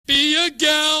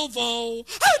salvo.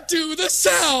 I do the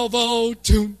salvo.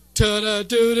 Doon, ta-da,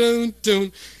 doo-doon,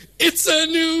 doon. It's a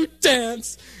new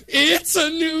dance. It's a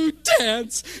new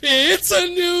dance. It's a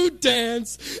new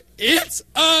dance. It's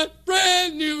a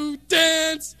brand new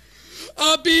dance.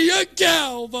 I'll be a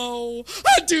galvo.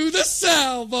 I do the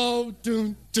salvo.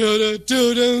 Doon, da-da,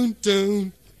 doo-doon,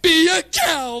 doon. Be a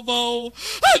calvo.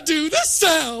 I do the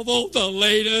salvo. The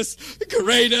latest,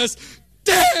 greatest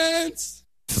dance.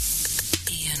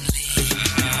 Ian Lee.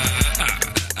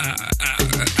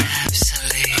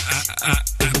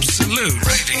 Absolute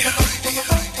Radio.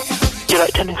 Do you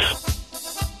like tennis?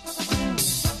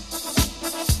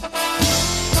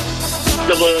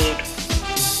 The world.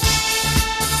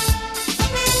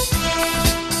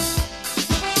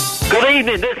 Good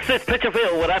evening, this is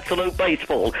Pitcherfield with Absolute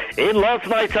Baseball. In last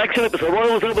night's action, it was the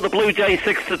Royals over the Blue Jays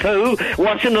 6-2,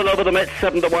 Washington over the Mets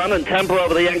 7-1, and Tampa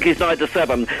over the Yankees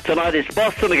 9-7. Tonight is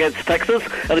Boston against Texas,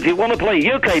 and if you want to play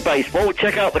UK baseball,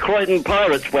 check out the Croydon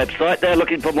Pirates website. They're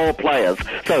looking for more players.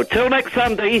 So till next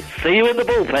Sunday, see you in the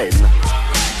bullpen.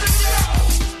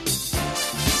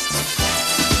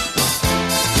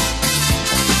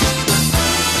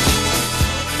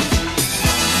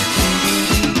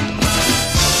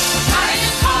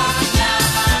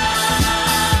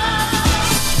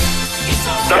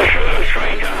 The sugar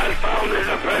stranger has found his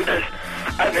apprentice,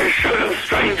 and his sugar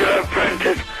stranger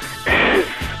apprentice is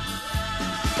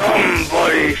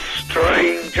somebody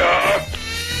stranger.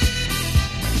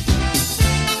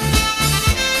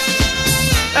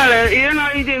 Hello, Ian,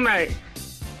 how you doing, mate?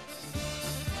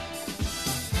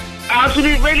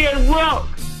 Absolute Radio rock.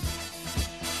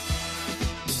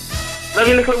 Let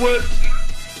me look at work.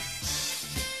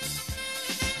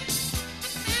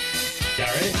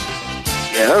 Gary?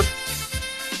 Yes?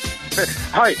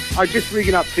 Hi, I'm just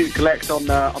ringing up to collect on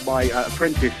my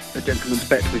apprentice, A Gentleman's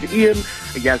Bet with Ian.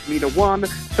 Yasmina won,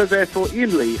 so therefore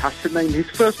Ian Lee has to name his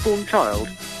firstborn child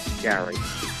Gary.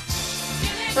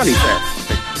 Only fair.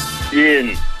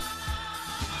 Ian.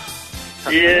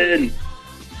 Ian.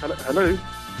 Hello?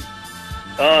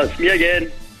 Oh, it's me again.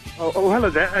 Oh, hello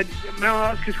there. May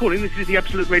I ask who's calling? This is the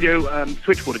Absolute Radio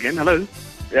switchboard again. Hello?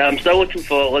 Yeah, I'm still looking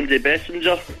for Lindsay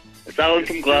Bessinger. It's Alan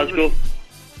from Glasgow.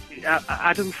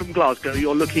 Adam from Glasgow,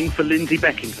 you're looking for Lindsay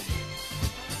Beckingham.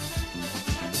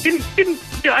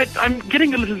 I'm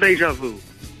getting a little deja vu.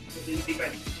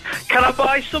 Can I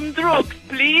buy some drugs,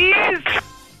 please?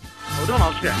 Hold on,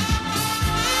 I'll check.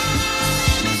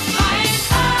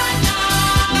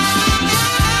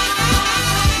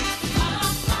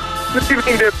 Good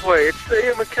evening there, boy. It's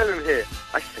Ian McKellen here.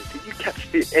 I say, did you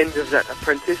catch the end of that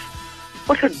apprentice?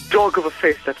 What a dog of a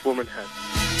face that woman had.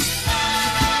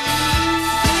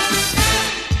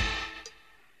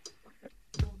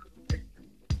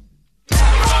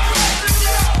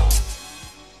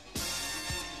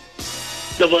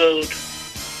 The world.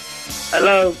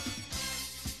 Hello?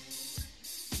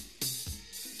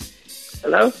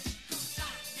 Hello?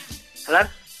 Hello?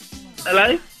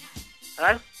 Hello?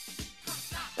 Hello?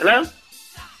 Hello?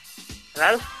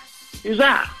 Hello? Who's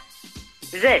that?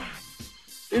 Who's this?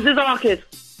 Who's this Orchid?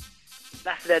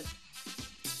 That's it.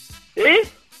 Eh?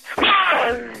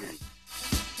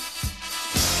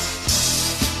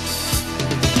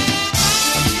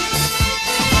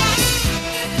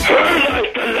 Who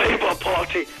likes the Labour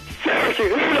Party? Seriously,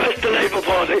 who likes the Labour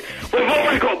Party? We've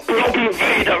already got Blobby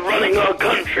Vader running our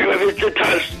country with his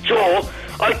detached jaw.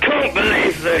 I can't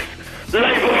believe this.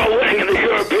 Labour are winning in the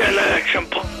European election.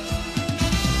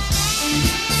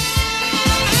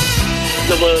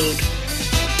 The world.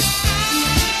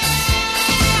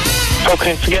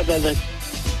 Okay, forget that then.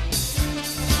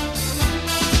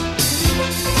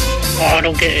 Oh, I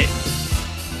don't get it.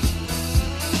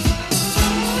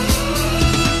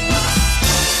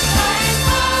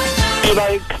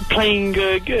 Like playing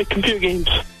computer games.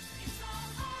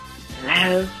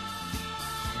 Hello?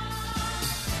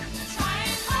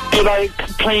 Like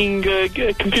playing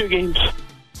computer games.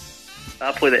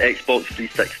 I play the Xbox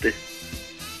 360.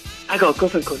 I got a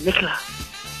girlfriend called Nicola.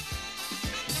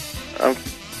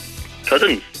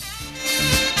 Cousins.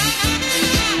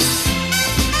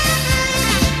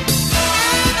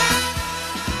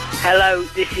 Hello,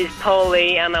 this is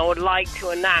Paulie, and I would like to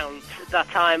announce that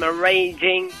I'm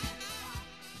arranging...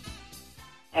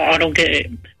 Oh, I don't get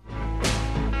it.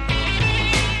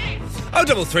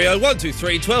 0330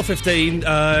 123 1215.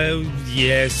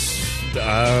 Yes.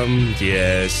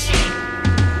 Yes.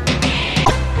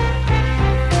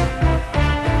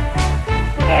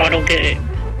 Oh, I don't get it.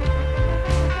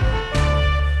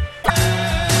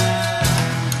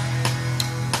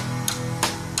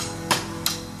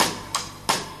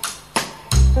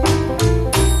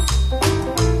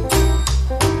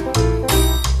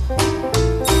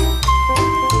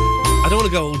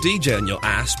 go all DJ on your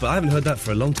ass, but I haven't heard that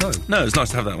for a long time. No, it's nice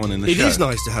to have that one in the show. It is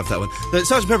nice to have that one.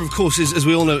 Sgt. Pepper, of course, is, as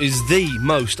we all know, is the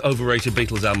most overrated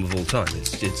Beatles album of all time.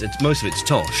 It's most of it's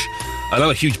tosh. And I'm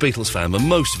a huge Beatles fan, but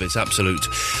most of it's absolute.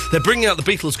 They're bringing out the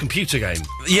Beatles computer game.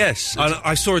 Yes. And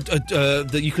I saw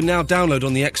that you can now download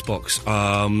on the Xbox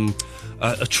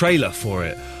a trailer for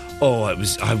it. Oh, I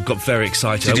got very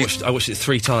excited. I watched it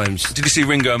 3 times. Did you see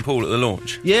Ringo and Paul at the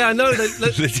launch? Yeah, I know.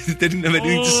 They didn't have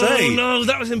anything to say. Oh, no,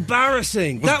 that was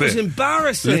embarrassing. That was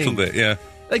embarrassing. A little bit, yeah.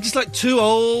 Like, just like 2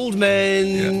 old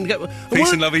men. Yeah.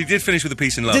 Peace and love. He did finish with a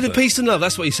peace and love. Did a peace and love.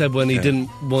 That's what he said when he didn't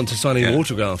want to sign any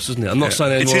autographs, wasn't it? I'm not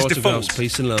signing any more autographs. Default.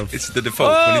 Peace and love. It's the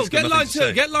default. Oh, get line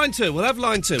 2. Get line 2. We'll have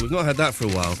line 2. We've not had that for a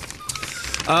while.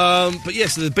 But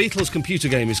yes, the Beatles computer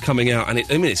game is coming out, and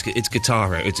it's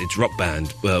guitar, it's rock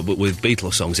band with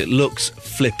Beatles songs. It looks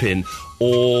flipping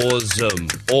awesome,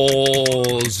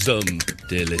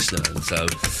 dear listener. So,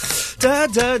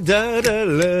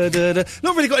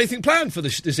 not really got anything planned for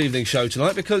this evening's show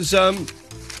tonight because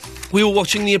we were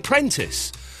watching The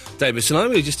Apprentice. Davis and I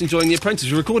were just enjoying The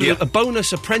Apprentice. We recorded a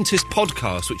bonus Apprentice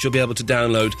podcast, which you'll be able to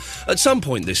download at some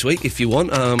point this week if you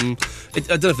want. I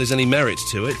don't know if there's any merit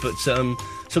to it, but so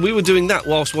we were doing that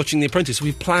whilst watching The Apprentice.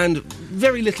 We've planned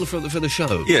very little for the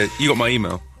show. Yeah, you got my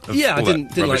email. Yeah, I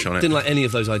didn't like any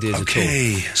of those ideas at all.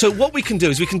 So what we can do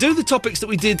is we can do the topics that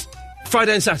we did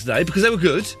Friday and Saturday because they were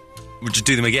good. Would you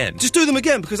do them again? Just do them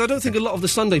again because I don't think a lot of the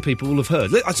Sunday people will have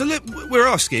heard. So we're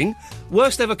asking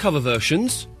worst ever cover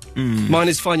versions. Mine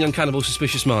is Fine Young Cannibal,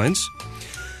 Suspicious Minds.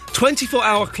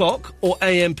 24-hour clock or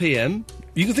AM/PM.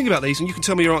 You can think about these and you can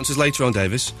tell me your answers later on,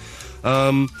 Davis.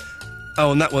 And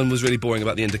that one was really boring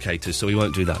about the indicators, so we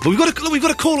won't do that. But we've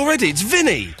got a call already. It's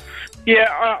Vinny.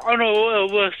 Yeah, I know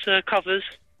worse covers.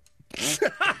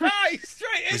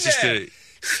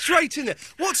 Straight in there.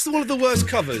 What's one of the worst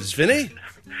covers, Vinny?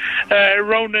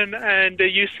 Ronan and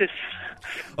Yusuf.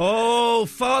 Oh,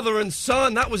 Father and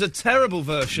Son. That was a terrible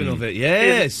version of it.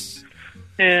 Yes.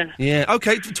 Yeah. Yeah.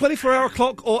 Okay. 24-hour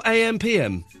clock or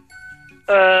AM/PM?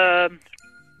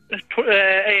 AM/PM.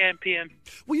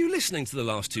 Were you listening to the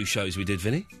last 2 shows we did,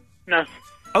 Vinny? No.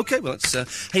 Okay, well, that's...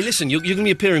 hey, listen, you're going to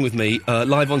be appearing with me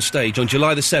live on stage on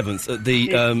July the 7th at the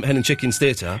Hen and Chickens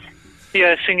Theatre.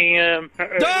 Yeah, singing... No,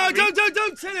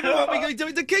 don't tell everyone what we're going to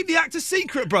do. To keep the act a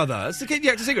secret, brother. It's to keep the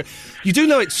act a secret. You do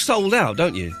know it's sold out,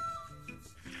 don't you?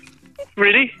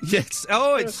 Really? Yes.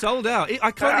 Oh, it's sold out.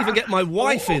 I can't even get my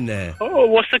wife in there. Oh,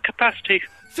 what's the capacity?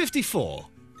 54.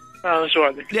 Oh, that's all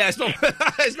right then. Yeah, it's not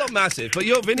it's not massive, but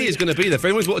Vinny is going to be there. For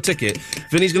anyone who's bought a ticket,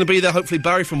 Vinny's going to be there. Hopefully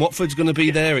Barry from Watford's going to be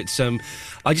there. It's I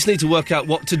just need to work out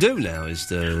what to do now. Is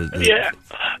the Yeah,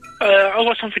 I've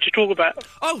got something to talk about.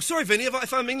 Oh, sorry, Vinny.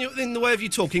 If I'm in the way of you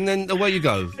talking, then away you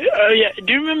go. Yeah.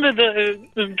 Do you remember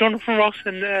the Jonathan Ross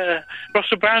and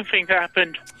Russell Brand thing that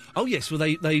happened? Oh yes. Well,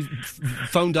 they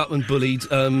phoned up and bullied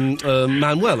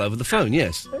Manuel over the phone.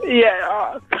 Yes.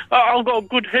 Yeah, I've got a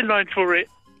good headline for it.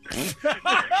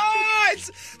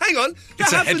 Hang on.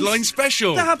 It's a headline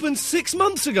special. That happened 6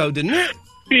 months ago, didn't it?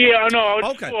 Yeah, I know. I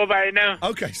just thought about it now.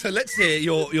 Okay, so let's hear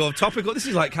your topical... This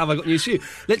is like Have I Got News for You?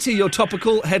 Let's hear your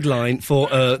topical headline for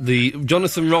the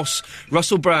Jonathan Ross,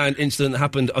 Russell Brand incident that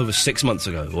happened over 6 months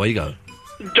ago. Away you go.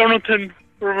 Jonathan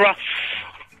Ross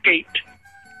Gate.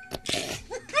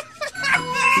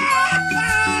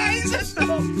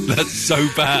 That's so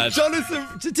bad. Jonathan...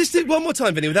 Just do it one more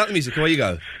time, Vinny, without the music. Away you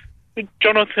go.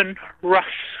 Jonathan Ross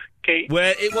Gate.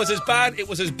 Where it was as bad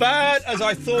as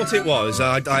I thought it was.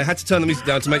 I had to turn the music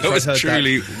down to make sure I heard that. That was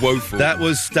truly woeful. That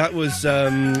was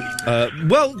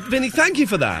well, Vinny, thank you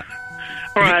for that.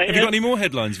 All right. Have you got any more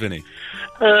headlines, Vinny?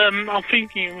 I'm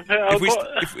thinking...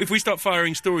 If we start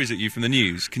firing stories at you from the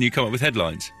news, can you come up with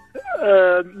headlines?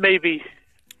 Maybe.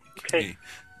 Okay.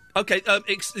 Okay,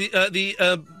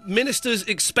 the minister's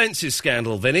expenses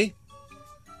scandal, Vinny.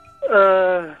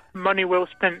 Money well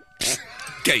spent.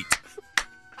 Gate.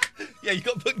 Yeah, you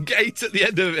got to put gate at the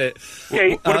end of it.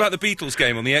 What about the Beatles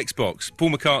game on the Xbox? Paul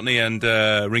McCartney and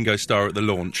Ringo Starr at the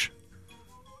launch.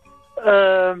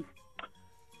 I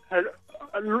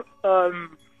don't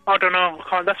know.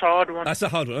 That's a hard one. That's a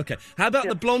hard one, okay. How about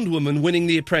the blonde woman winning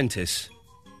The Apprentice?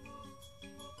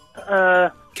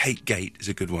 Kate Gate is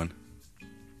a good one.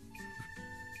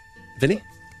 Vinny?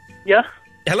 Yeah?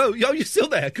 Hello? Oh, you're still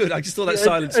there. Good. I just thought that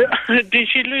silence... did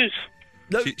she lose?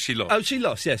 No. She lost. Oh, she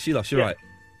lost. Yes, she lost. You're right.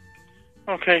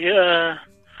 Okay,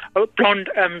 Blonde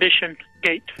Ambition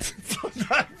Gate.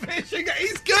 Blonde Ambition Gate.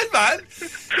 He's good, man.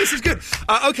 This is good.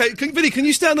 Okay, Vinny, can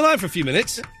you stay on the line for a few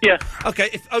minutes? Yeah. Okay,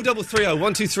 if 0330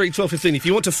 123 1215, if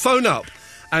you want to phone up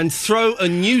and throw a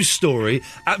news story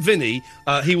at Vinny,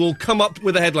 he will come up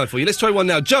with a headline for you. Let's try one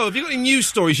now. Joe, have you got any news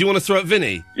stories you want to throw at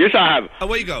Vinny? Yes, I have.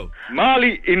 Away you go.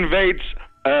 Mali invades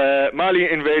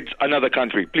another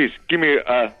country. Please, give me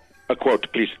a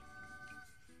quote, please.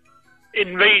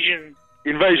 Invasion.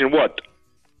 Invasion what?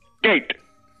 Gate.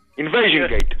 Invasion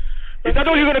gate. Is that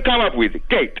all you're going to come up with?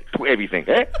 Gate to everything,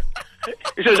 eh?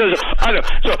 So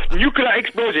nuclear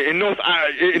explosion in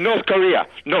North Korea.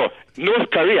 No, North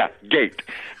Korea gate.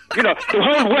 You know, the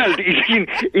whole world is in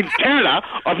terror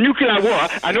of nuclear war,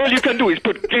 and all you can do is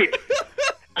put gate.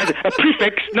 And a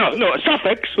prefix, a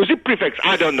suffix, was it prefix?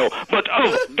 I don't know. But,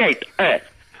 gate,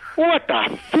 what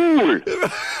a fool!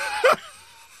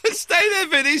 Stay there,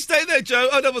 Vinny, stay there, Joe.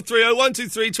 0330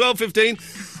 123 1215.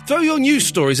 Throw your news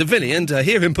stories at Vinny and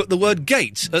hear him put the word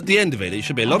gate at the end of it. It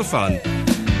should be a lot of fun.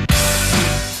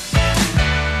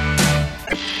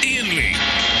 Ian Lee.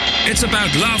 It's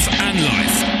about love and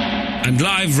life. And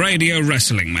live radio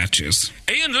wrestling matches.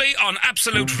 Ian Lee on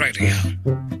Absolute Radio.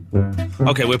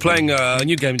 OK, we're playing a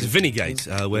new game. It's Vinny Gate,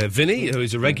 where Vinny, who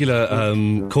is a regular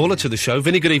caller to the show...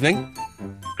 Vinny, good evening.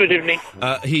 Good evening.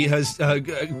 He has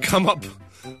come up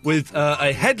with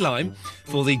a headline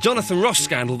for the Jonathan Ross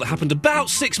scandal that happened about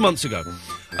 6 months ago.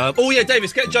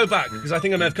 Davis, get Joe back, because I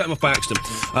think I may have cut him off by accident.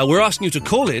 We're asking you to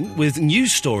call in with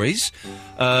news stories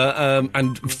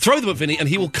and throw them at Vinny, and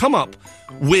he will come up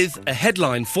with a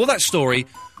headline for that story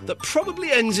that probably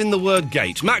ends in the word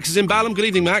gate. Max is in Balham. Good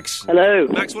evening, Max. Hello.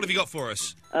 Max, what have you got for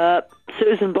us?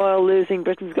 Susan Boyle losing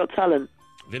Britain's Got Talent.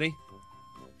 Vinny?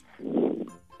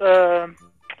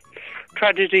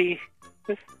 Tragedy.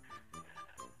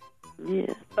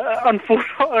 Yeah.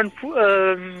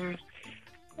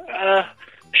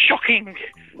 Shocking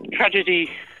tragedy.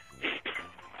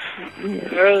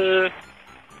 Yeah.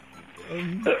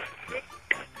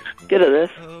 Good at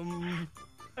this.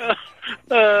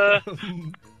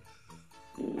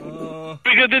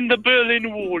 Bigger than the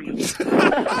Berlin Wall.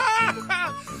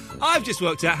 I've just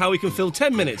worked out how we can fill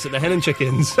 10 minutes at the Hen and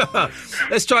Chickens.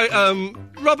 Let's try.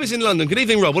 Rob is in London. Good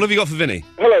evening, Rob. What have you got for Vinny?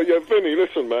 Hello, Vinny,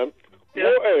 listen, man. Yeah.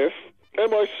 What if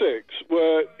MI6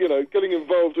 were, getting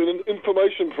involved in an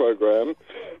information programme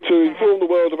to inform the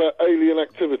world about alien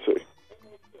activity?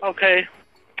 Okay.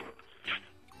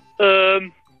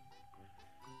 I've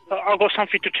got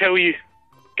something to tell you.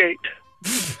 Gate.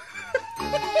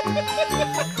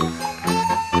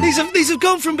 These have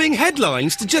gone from being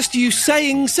headlines to just you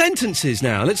saying sentences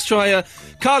now. Let's try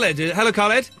Khaled. Hello,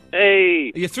 Khaled.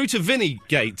 Hey. You're through to Vinny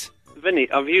Gate. Vinny,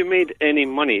 have you made any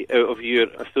money out of your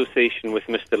association with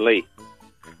Mr. Lee?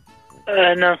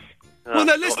 No. Well,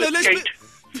 no, let's be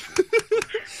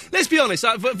honest.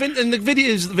 In the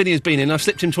videos that Vinny has been in, I've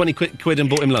slipped him 20 quid and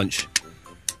bought him lunch.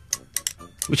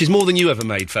 Which is more than you ever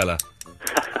made, fella.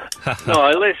 No,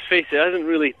 let's face it, it hasn't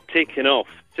really taken off.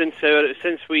 Since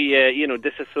we,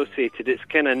 disassociated, it's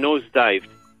kind of nosedived.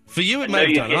 For you, it and may have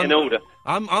now done. you're getting older.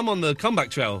 I'm on the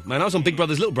comeback trail, man. I was on Big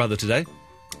Brother's Little Brother today.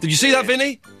 Did you see that,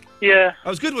 Vinny? Yeah. I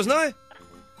was good, wasn't I?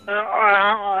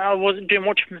 I wasn't doing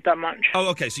much of that much. Oh,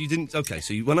 okay. So you didn't. Okay.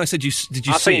 So when I said did you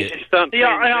see it? Yeah,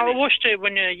 I watched it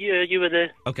when you were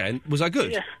there. Okay. And was I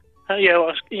good? Yeah.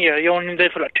 You're only there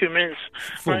for like 2 minutes.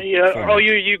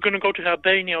 You're going to go to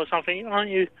Albania or something,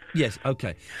 aren't you? Yes.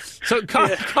 Okay. So,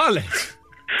 Khaled. Khaled.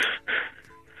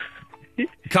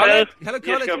 Hello, Khaled.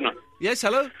 Yes, Governor. Yes.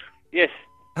 Hello. Yes.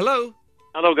 Hello.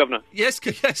 Hello, Governor. Yes,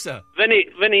 sir. Vinny,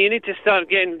 you need to start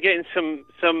getting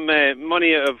some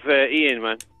money out of Ian,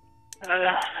 man.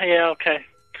 Yeah, okay.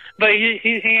 But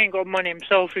he ain't got money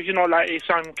himself. He's not like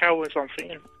Simon Cowell or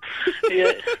something.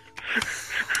 Yeah.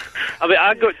 I mean,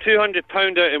 I got £200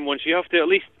 out of him once. You have to at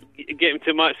least get him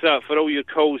to match that for all your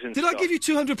calls and stuff. Did I give you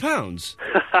 £200?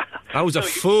 I was a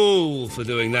fool for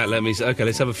doing that. Let me say. Okay,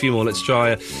 let's have a few more. Let's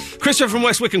try. Christopher from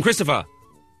West Wickham. Christopher.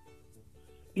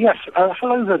 Yes.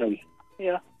 Hello, Vinny.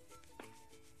 Yeah.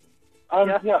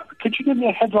 Yeah. Could you give me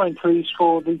a headline, please,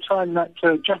 for the time that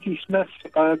Jackie Smith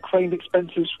claimed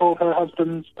expenses for her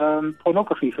husband's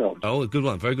pornography film? Oh, a good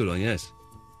one. Very good one, yes.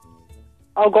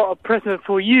 I've got a present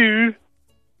for you.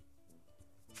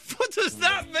 What does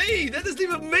that mean? That doesn't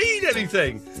even mean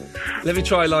anything. Let me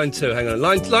try line 2. Hang on.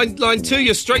 Line 2,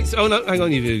 you're straight... Oh, no, hang on.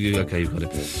 Okay, you've got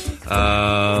it.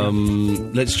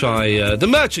 Let's try... The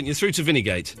Merchant, you're through to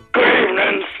Vinnygate. Good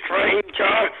evening,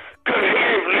 stranger. Good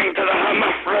evening to the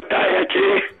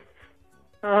hermaphrodite.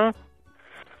 Uh-huh.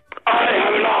 I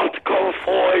have an article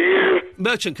for you.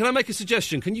 Merchant, can I make a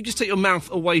suggestion? Can you just take your mouth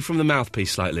away from the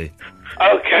mouthpiece slightly?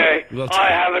 Okay. I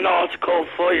have an article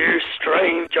for you,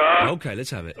 stranger. Okay, let's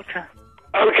have it.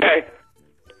 Okay.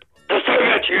 The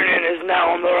Soviet Union is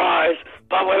now on the rise,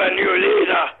 but with a new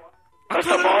leader, a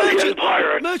Somalian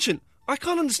pirate. Merchant, I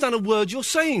can't understand a word you're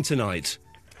saying tonight.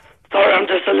 Sorry, I'm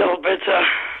just a little bit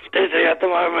dizzy at the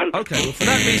moment. Okay, well, for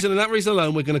that reason and that reason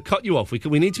alone, we're going to cut you off. We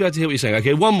need to be able to hear what you're saying.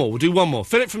 Okay, one more. We'll do one more.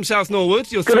 Philip from South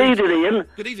Norwood. You're Good evening, Ian.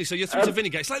 Good evening. So you're through to Vinny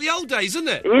Gate. It's like the old days, isn't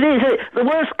it? It is. The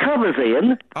worst covers,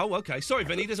 Ian. Oh, okay. Sorry,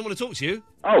 Vinny. He doesn't want to talk to you.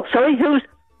 Oh, sorry, who's...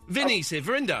 Vinny's here.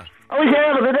 Verinda. Oh, he's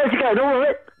here. There's you going, all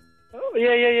right? Oh,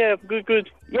 yeah. Good.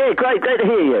 Yeah, great to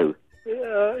hear you.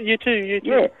 You too.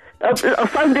 Yeah. I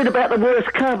phoned in about the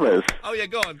worst covers. Oh, yeah,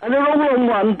 go on. And they're all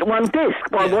on one disc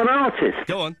by one artist.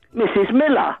 Go on. Mrs.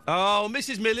 Miller. Oh,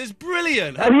 Mrs. Miller's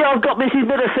brilliant. I've got Mrs.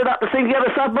 Miller set up to sing The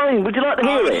Other Submarine. Would you like to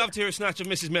hear I would it? love to hear a snatch of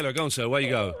Mrs. Miller. Go on, sir. Where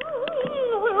you go?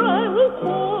 I was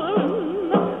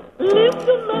born, lived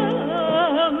a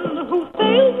man who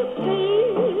failed to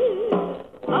see,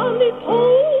 and he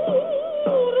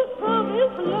told us of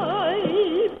his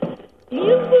life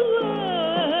in the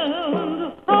land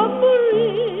of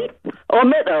submarine. Oh, I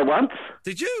met her once.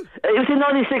 Did you? It was in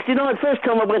 1969, first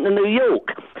time I went to New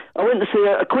York. I went to see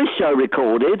a quiz show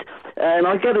recorded, and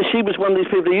I gather she was one of these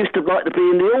people who used to like to be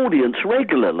in the audience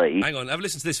regularly. Hang on, have a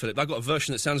listen to this, Philip. I've got a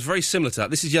version that sounds very similar to that.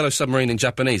 This is Yellow Submarine in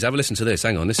Japanese. Have a listen to this.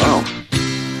 Hang on, this is...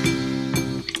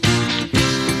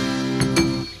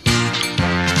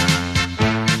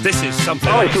 This is something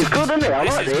Oh, else. this is good, isn't it? I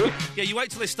like is this. good. Yeah, you wait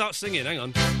till they start singing. Hang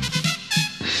on.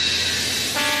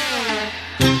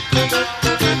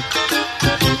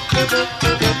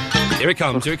 Here it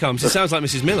comes, here it comes. It sounds like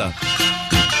Mrs. Miller.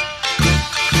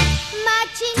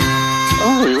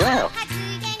 Oh, wow.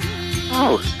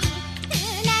 Oh.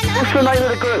 What's the name of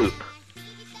the group?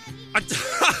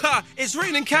 It's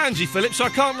written in kanji, Philip, so I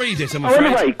can't read it, I'm Oh,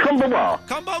 afraid. anyway, konbanwa.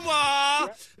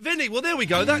 Konbanwa! Vinny, well, there we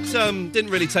go. That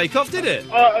didn't really take off, did it?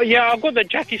 Yeah, I've got the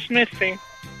Jackie Smith thing.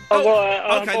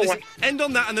 Okay, end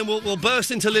on that and then we'll burst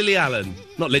into Lily Allen.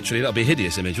 Not literally, that would be a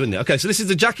hideous image, wouldn't it? Okay, so this is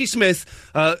the Jackie Smith,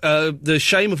 the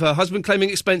shame of her husband claiming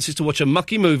expenses to watch a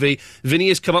mucky movie. Vinny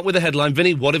has come up with a headline.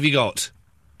 Vinny, what have you got?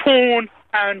 Porn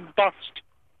and bust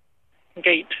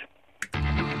gate.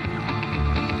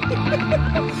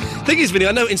 Thing is, Vinny,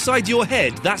 I know inside your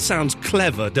head that sounds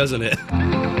clever, doesn't it?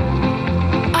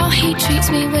 Oh, he treats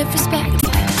me with respect.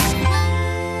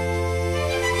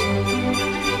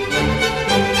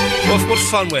 What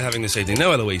fun we're having this evening.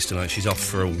 No Eloise tonight. She's off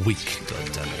for a week.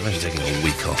 God damn it. Imagine taking a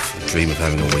week off. I dream of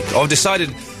having a week. I've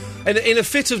decided, in a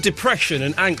fit of depression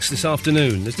and angst this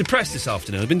afternoon, I was depressed this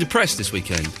afternoon. I've been depressed this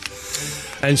weekend.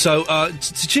 And so,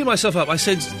 to cheer myself up, I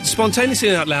said spontaneously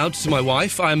and out loud to my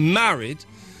wife, I am married.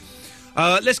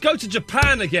 Let's go to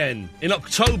Japan again in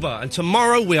October. And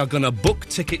tomorrow we are going to book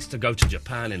tickets to go to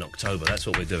Japan in October. That's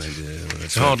what we're doing.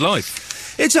 It's a hard life.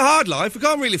 It's a hard life. We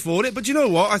can't really afford it. But you know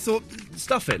what? I thought,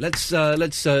 stuff it. Let's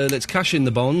cash in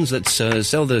the bonds. Let's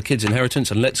sell the kids'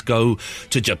 inheritance, and let's go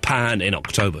to Japan in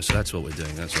October. So that's what we're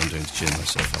doing. That's what I'm doing to cheer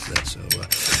myself up there. So,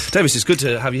 Davis, it's good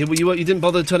to have you here. You didn't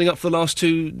bother turning up for the last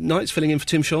 2 nights, filling in for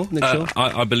Tim Shaw, Nick Shaw?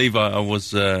 I believe I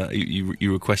was.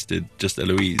 You requested Just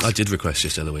Eloise. I did request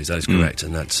Just Eloise. That is correct,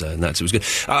 and that's it was good.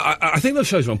 I think those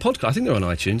shows are on podcast. I think they're on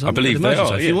iTunes. I believe they are.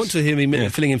 So. If you want to hear me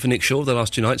filling in for Nick Shaw the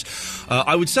last 2 nights,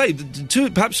 I would say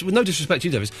perhaps with no disrespect to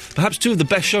you, Davis, perhaps 2 of the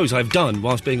best shows I've done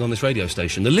whilst being on this radio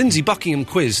station. The Lindsay Buckingham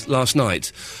quiz last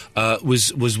night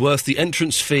was worth the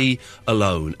entrance fee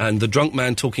alone, and the drunk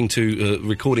man talking to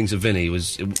recordings of Vinny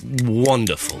was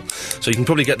wonderful. So you can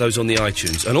probably get those on the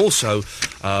iTunes. And also,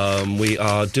 we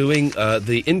are doing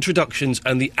the introductions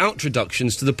and the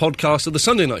outroductions to the podcast of the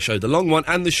Sunday Night Show, the long one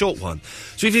and the short one.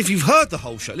 So if you've heard the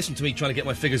whole show, listen to me trying to get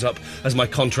my figures up as my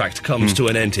contract comes to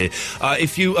an end here.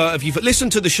 If you've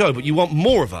listened to the show but you want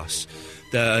more of us,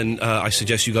 then I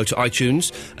suggest you go to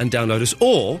iTunes and download us,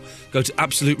 or go to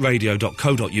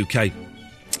absoluteradio.co.uk.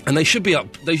 And they should be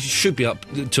up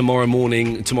tomorrow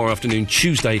morning, tomorrow afternoon,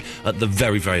 Tuesday at the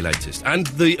very, very latest. And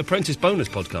the Apprentice bonus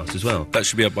podcast as well. That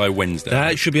should be up by Wednesday.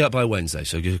 That should be up by Wednesday.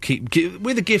 So you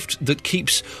with a gift that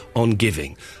keeps on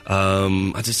giving.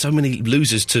 There's so many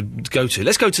losers to go to.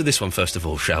 Let's go to this one first of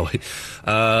all, shall we?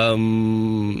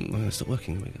 It's not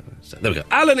working. There we go.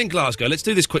 Alan in Glasgow. Let's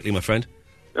do this quickly, my friend.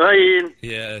 Hi, Ian.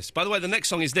 Yes. By the way, the next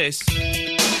song is this.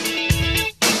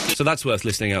 So that's worth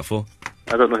listening out for.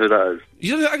 I don't know who that is.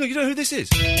 You don't know who this is?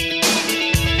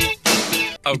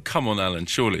 Oh, come on, Alan,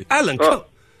 surely. Alan, hang on,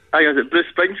 is it Bruce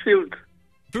Springfield?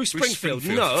 Bruce Springfield?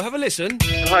 No, have a listen.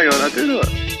 Hang on, I do know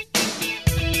it.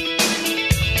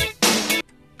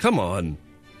 Come on.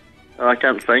 Oh, I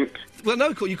can't think. Well,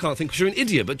 no, you can't think because you're an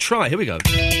idiot, but try. Here we go.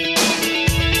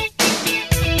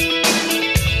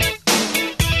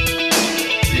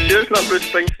 You sure it's not Bruce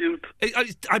Springfield?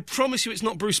 I promise you it's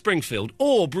not Bruce Springfield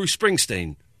or Bruce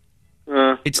Springsteen.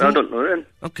 I don't know then.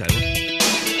 Okay.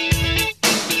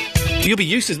 You'll be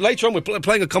used to later on. We're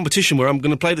playing a competition where I'm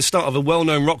going to play the start of a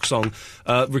well-known rock song,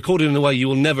 recorded in a way you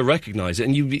will never recognise it,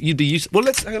 and you'd be used. Well,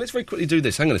 let's very quickly do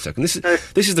this. Hang on a second.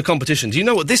 This is the competition. Do you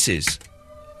know what this is?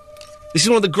 This is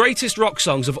one of the greatest rock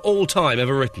songs of all time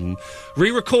ever written,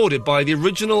 re-recorded by the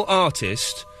original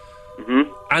artist,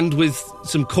 and with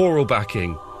some choral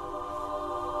backing.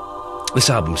 This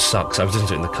album sucks. I was listening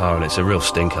to it in the car, and it's a real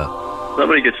stinker. Not a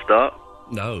very good start.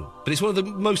 No, but it's one of the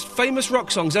most famous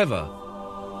rock songs ever.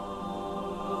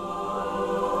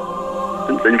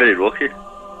 Didn't sound very rocky.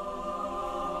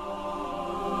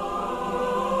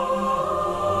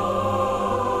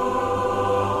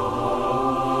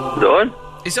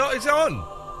 Is it on? It's on.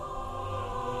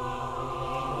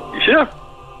 You sure?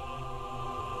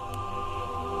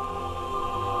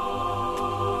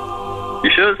 You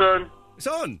sure it's on? It's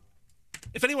on.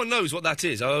 If anyone knows what that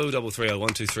is, 0330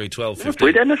 123 12 You never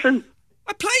 15. played anything.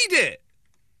 I played it.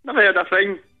 Never heard a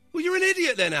thing. Well, you're an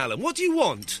idiot then, Alan. What do you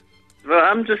want? Well,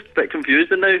 I'm just a bit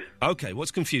confused now. Okay,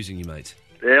 what's confusing you, mate?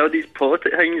 All these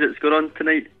politic things that's going on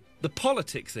tonight. The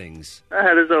politic things?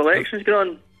 There's the elections going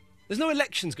on. There's no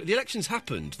elections. The elections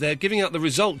happened. They're giving out the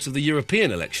results of the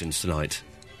European elections tonight.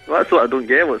 Well, that's what I don't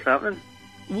get. What's happening?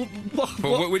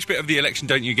 Which bit of the election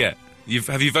don't you get?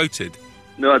 Have you voted?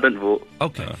 No, I didn't vote.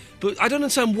 Okay. But I don't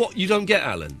understand what you don't get,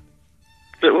 Alan.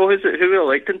 But what is it? Who are we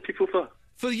electing people for?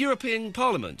 For the European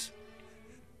Parliament.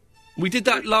 We did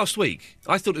that last week.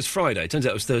 I thought it was Friday. Turns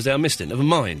out it was Thursday. I missed it. Never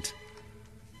mind.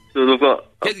 So they've got...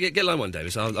 Get line one,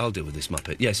 Davis. I'll deal with this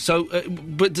muppet. Yes, so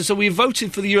we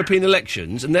voted for the European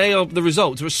elections, and the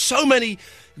results. There are so many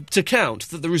to count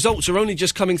that the results are only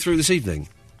just coming through this evening.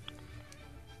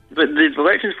 But the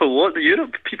elections for what? The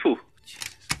Europe people?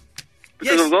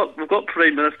 Because we've got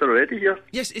Prime Minister already here.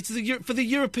 Yes, it's for the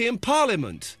European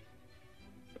Parliament.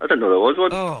 I didn't know there was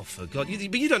one. Oh, for God.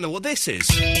 But you don't know what this is.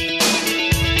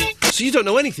 So you don't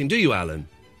know anything, do you, Alan?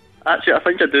 Actually, I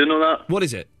think I do know that. What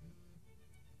is it?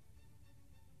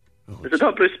 Is it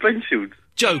not Bruce Springsteen?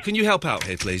 Joe, can you help out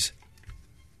here, please?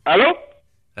 Hello?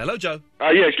 Hello, Joe.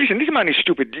 Yes, listen, this man is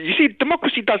stupid. You see,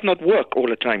 democracy does not work all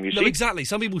the time, you see? No, exactly.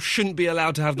 Some people shouldn't be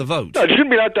allowed to have the vote. No, they shouldn't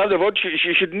be allowed to have the vote.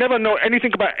 She should never know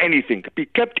anything about anything. Be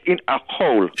kept in a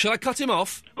hole. Shall I cut him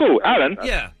off? Who, Alan?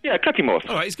 Yeah. Yeah, cut him off.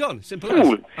 All right, he's gone. Simple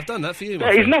Fool. as. I've done that for you,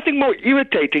 There is nothing more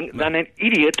irritating than an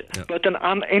idiot, but an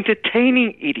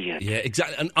unentertaining idiot. Yeah,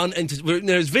 exactly.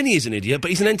 Whereas Vinny is an idiot, but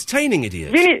he's an entertaining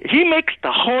idiot. Vinny, he makes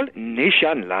the whole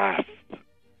nation laugh.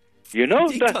 You know?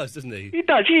 He does, doesn't he? He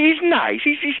does. He's nice.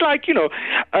 He's like, he's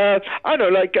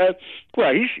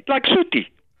like Sooty.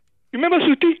 You remember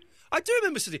Sooty? I do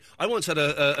remember Sooty. I once had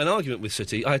an argument with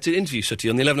Sooty. I had to interview Sooty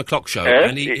on the 11 o'clock show,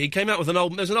 and he came out with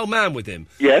there's an old man with him.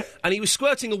 Yeah. And he was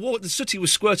squirting Sooty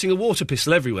was squirting a water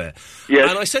pistol everywhere. Yes.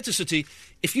 And I said to Sooty,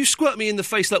 if you squirt me in the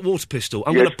face that water pistol,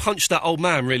 I'm going to punch that old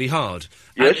man really hard.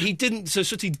 Yes. And he didn't, so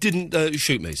Sooty didn't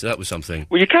shoot me, so that was something.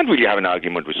 Well, you can't really have an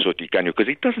argument with Sooty, can you? Because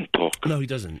he doesn't talk. No, he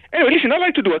doesn't. Anyway, listen, I'd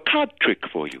like to do a card trick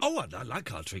for you. Oh, I like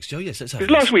card tricks, Joe. Yes, let's have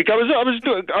Because last week I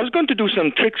was going to do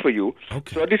some tricks for you.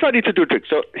 Okay. So I decided to do tricks.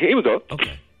 So here we go.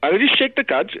 Okay. I'll just shake the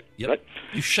cards. Yep. Right?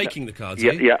 You're shaking the cards,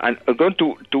 Yeah, eh? yeah, and I'm going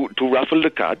to ruffle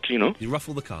the cards, you know. You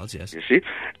ruffle the cards, yes. You see?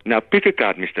 Now pick a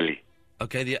card, Mr. Lee.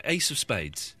 Okay, the ace of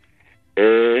spades.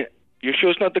 You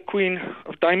sure it's not the Queen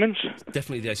of Diamonds?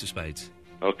 Definitely the ace of spades.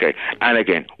 Okay, and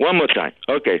again, one more time.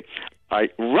 Okay, I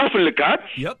ruffle the card.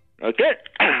 Yep. Okay,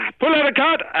 pull out a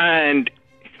card, and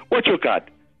what's your card?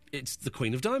 It's the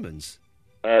Queen of Diamonds.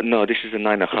 No, this is a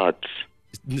Nine of Hearts.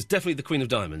 It's definitely the Queen of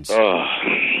Diamonds. Oh,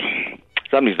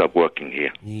 something's not working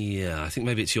here. Yeah, I think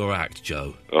maybe it's your act,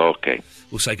 Joe. Okay.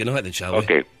 We'll say goodnight then, shall we?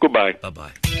 Okay, goodbye.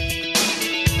 Bye-bye.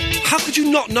 How could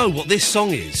you not know what this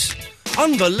song is?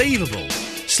 Unbelievable.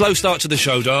 Slow start to the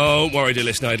show. Don't worry, dear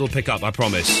listener. It'll pick up, I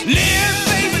promise. Ian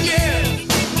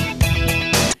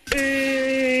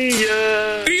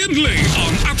Lee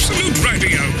on Absolute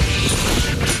Radio.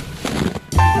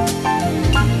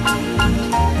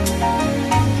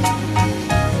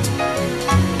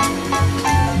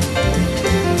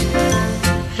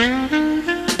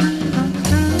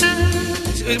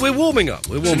 We're warming up.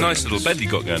 It's a nice little bed you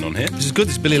got going on here. This is good.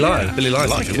 This is Billy Lyons. Yeah, Billy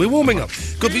Lyons. like it. We're warming up.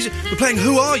 Good music. We're playing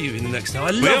Who Are You in the next hour.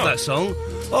 I love are. that song.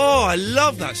 Oh, I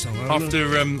love that song.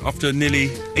 After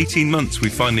nearly 18 months, we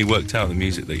finally worked out the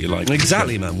music that you like.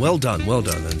 Exactly, man. Well done, well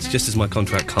done. And just as my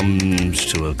contract comes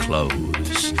to a close.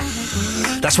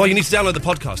 That's why you need to download the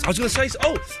podcast. I was going to say,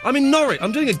 I'm in Norwich.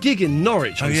 I'm doing a gig in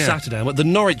Norwich on Saturday. I'm at the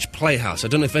Norwich Playhouse. I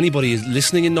don't know if anybody is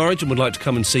listening in Norwich and would like to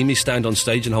come and see me stand on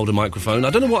stage and hold a microphone. I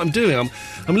don't know what I'm doing.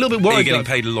 I'm a little bit worried. Are you getting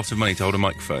paid a lot of money to hold a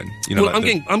microphone? You know, well,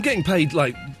 I'm getting paid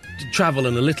like travel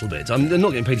and a little bit. I'm not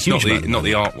getting paid a huge amount. Not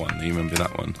the art one. You remember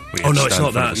that one? Oh, no, it's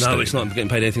not that. No, it's not getting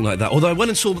paid anything like that. Although I went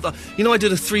and saw... I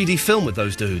did a 3D film with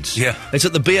those dudes. Yeah. It's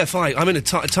at the BFI. I'm in a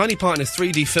tiny part in a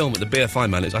 3D film at the BFI,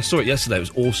 man. I saw it yesterday. It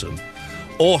was awesome.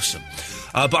 Awesome.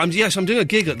 But I'm doing a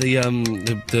gig at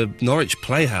the Norwich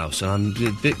Playhouse, and I'm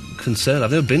a bit concerned.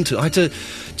 I've never been to... I had to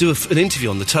do an interview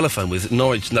on the telephone with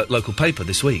Norwich local paper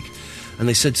this week, and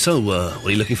they said, so, what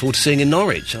are you looking forward to seeing in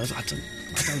Norwich? I was like,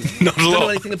 I don't know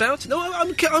anything about it. No,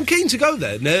 I'm keen to go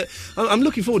there. No, I'm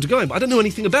looking forward to going, but I don't know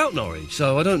anything about Norwich,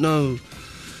 so I don't know...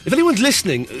 If anyone's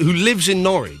listening who lives in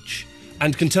Norwich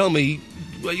and can tell me...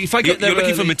 If I get there you're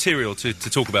looking for early- material to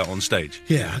talk about on stage.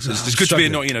 Yeah, so it's I'm good to be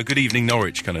struggling. good evening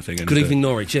Norwich kind of thing. Good evening,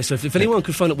 Norwich. Yes, so if anyone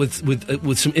could phone up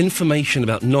with some information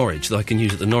about Norwich that I can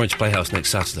use at the Norwich Playhouse next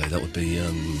Saturday, that would be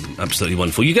absolutely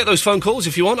wonderful. You get those phone calls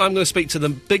if you want. I'm going to speak to the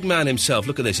big man himself.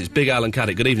 Look at this. It's Big Alan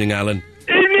Caddick. Good evening, Alan.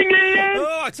 Evening, Ian.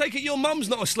 Oh, I take it your mum's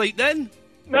not asleep then?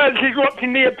 No, she's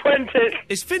watching The Apprentice.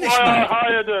 It's finished, Why mate. I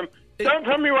hired them. Don't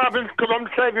tell me what happens, because I'm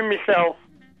saving myself.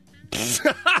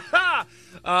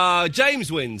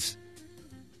 James wins.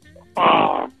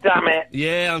 Oh, damn it.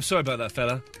 Yeah, I'm sorry about that,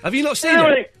 fella. Have you not seen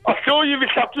Anyway, it? I saw you this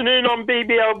afternoon on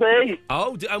BBLB.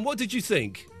 Oh, and what did you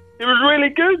think? It was really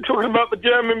good, talking about the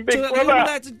German Big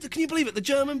Brother. Can you believe it? The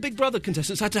German Big Brother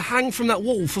contestants had to hang from that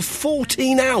wall for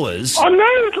 14 hours. I know,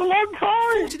 it's a long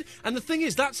time. And the thing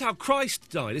is, that's how Christ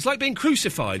died. It's like being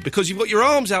crucified, because you've got your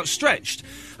arms outstretched,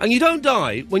 and you don't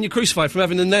die when you're crucified from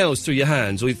having the nails through your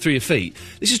hands or through your feet.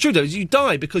 This is true, though. You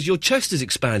die because your chest is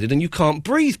expanded and you can't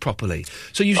breathe properly.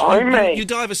 So you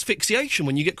die of asphyxiation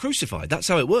when you get crucified. That's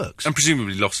how it works. And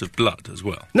presumably loss of blood as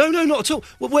well. No, not at all.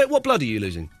 What blood are you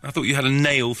losing? I thought you had a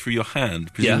nail through your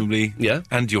hand, presumably. Yeah.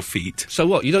 And your feet. So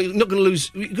what? You're not going to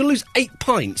lose... You're going to lose 8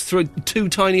 pints through 2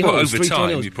 tiny Well, holes. over 3 tiny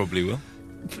time holes. you probably will.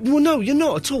 Well, no, you're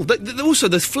not at all. Also,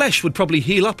 the flesh would probably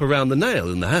heal up around the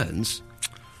nail in the hands.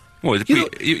 Well,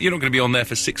 you're not going to be on there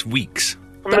for 6 weeks.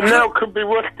 And the nail could be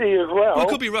rusty as well. Well, it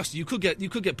could be rusty. You could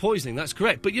get poisoning. That's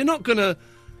correct. But you're not going to...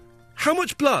 How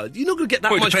much blood? You're not going to get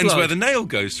that Well, it much blood. depends where the nail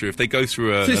goes through. If they go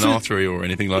through an artery or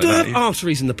anything like You don't that. have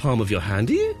arteries in the palm of your hand,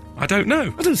 do you? I don't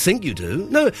know. I don't think you do.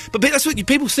 No, but that's what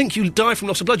people think. You die from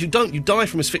loss of blood. You don't. You die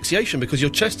from asphyxiation because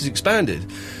your chest is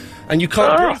expanded, and you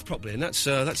can't breathe properly, and that's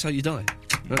how you die.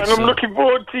 And I'm looking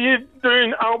forward to you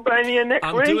doing Albania next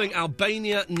week. I'm doing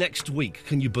Albania next week.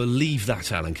 Can you believe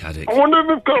that, Alan Caddick? I wonder if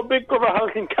we've got a Big Brother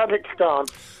house in Kazakhstan.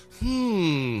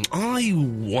 I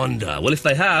wonder. Well, if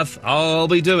they have, I'll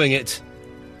be doing it.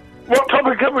 What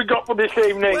topic have we got for this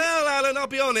evening? Well, Alan, I'll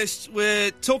be honest. We're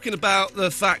talking about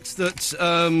the fact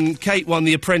that Kate won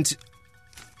The Apprentice.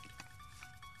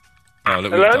 Oh,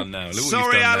 look what we've done now. Look what Sorry,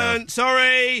 we've done Alan. now.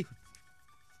 Sorry.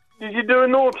 Did you do a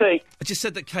naughty? I just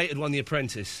said that Kate had won The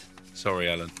Apprentice. Sorry,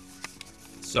 Alan.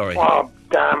 Sorry. Oh,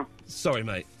 damn. Sorry,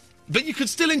 mate. But you could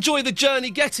still enjoy the journey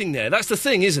getting there. That's the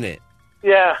thing, isn't it?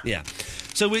 Yeah. Yeah.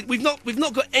 So we've not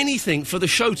got anything for the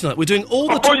show tonight. We're doing all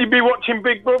the... I thought you'd be watching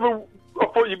Big Brother. I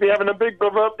thought you'd be having a Big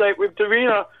Brother update with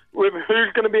Davina, with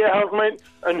who's going to be a housemate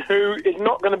and who is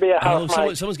not going to be a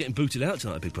housemate. Someone's getting booted out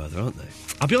tonight, Big Brother, aren't they?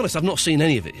 I'll be honest, I've not seen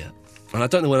any of it yet. And I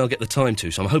don't know when I'll get the time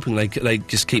to, so I'm hoping they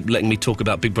just keep letting me talk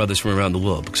about Big Brothers from around the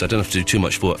world, because I don't have to do too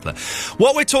much work for that.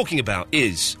 What we're talking about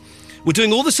is... We're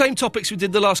doing all the same topics we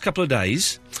did the last couple of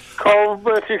days. Coal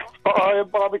versus fire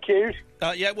barbecues.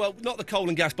 Yeah, well, not the coal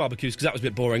and gas barbecues, because that was a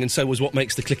bit boring, and so was what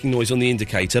makes the clicking noise on the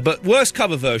indicator. But worst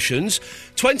cover versions,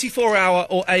 24-hour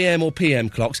or AM or PM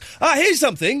clocks. Here's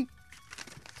something.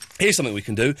 Here's something we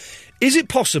can do. Is it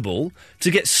possible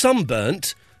to get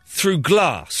sunburnt through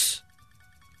glass?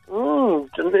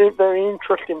 Very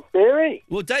interesting theory.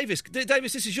 Well, Davis,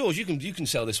 this is yours. You can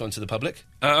sell this one to the public.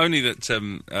 Only that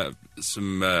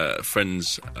some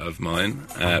friends of mine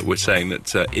were saying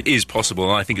that it is possible,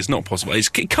 and I think it's not possible.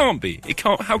 It can't be. It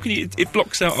can't. How can you? It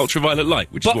blocks out ultraviolet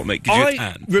light, which is what gives you a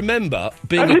tan. Remember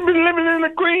being. Have you been living in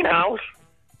a greenhouse?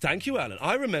 Thank you, Alan.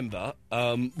 I remember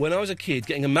when I was a kid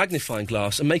getting a magnifying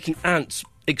glass and making ants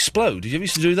explode. Did you ever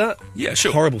used to do that? Yeah,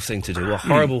 sure. Horrible thing to do. A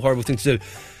horrible thing to do.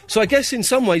 So I guess in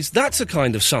some ways that's a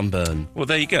kind of sunburn. Well,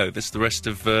 there you go. That's the rest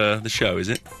of the show, is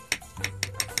it?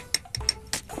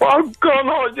 Well, I've got an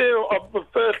idea of the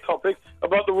first topic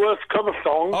about the worst cover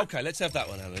song. Okay, let's have that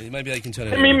one, Alan. Maybe they can turn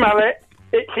it Timmy Mallet,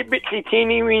 Itsy Bitsy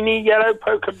Teeny Weeny Yellow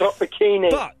Polka Dot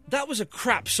Bikini. But that was a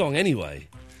crap song anyway.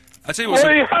 I tell you what.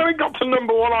 Well, how it got to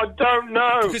number one, I don't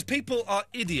know. Because people are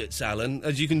idiots, Alan,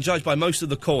 as you can judge by most of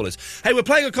the callers. Hey, we're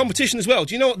playing a competition as well.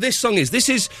 Do you know what this song is? This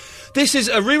is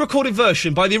a re-recorded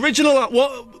version by the original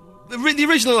the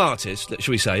original artist,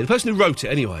 shall we say, the person who wrote it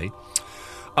anyway,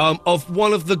 of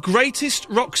one of the greatest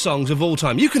rock songs of all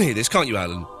time. You can hear this, can't you,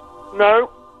 Alan? No.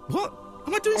 What?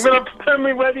 Am I doing I'm going to turn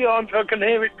my radio on so I can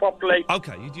hear it properly.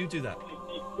 Okay, you do that.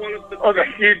 Okay,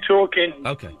 you talking.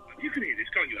 Okay. You can hear this,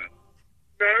 can't you, Al?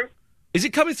 No. Is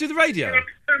it coming through the radio? Turn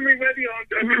my radio on.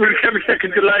 With a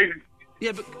 7-second delay.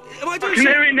 Yeah, but am I doing I can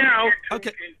hear it now.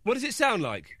 Okay. What does it sound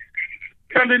like?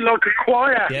 Sounding like a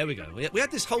choir. There we go. We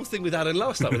had this whole thing with Alan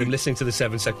last night with him listening to the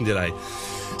 7-second delay.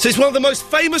 So it's one of the most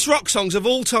famous rock songs of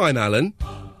all time, Alan.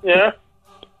 Yeah.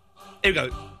 Here we go.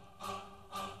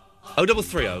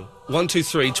 0330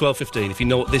 123 1215 if you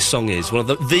know what this song is. One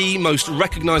of the most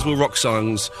recognisable rock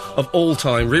songs of all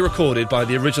time, re-recorded by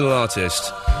the original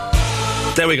artist.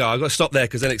 There we go. I've got to stop there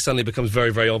because then it suddenly becomes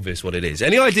very, very obvious what it is.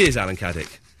 Any ideas, Alan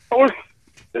Caddick?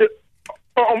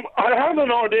 I had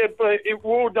an idea, but it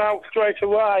ruled out straight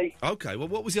away. Okay, well,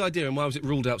 what was the idea and why was it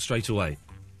ruled out straight away?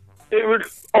 I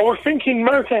was thinking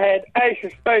Motorhead, Ace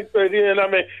of Spades, and I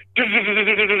mean...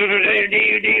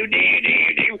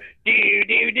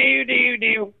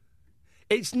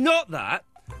 It's not that,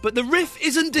 but the riff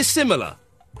isn't dissimilar.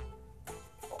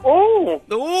 Oh!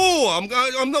 Oh, I'm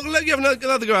not going to let you have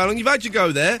another go, Alan. You've had your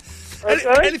go there.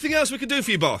 Okay. Anything else we can do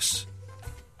for you, boss?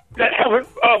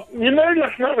 You know,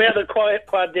 last night we had a quiet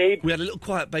Pradeep. We had a little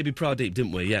quiet baby Pradeep,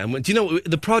 didn't we? Yeah. And do you know what?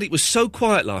 The Pradeep was so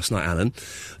quiet last night, Alan,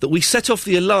 that we set off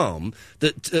the alarm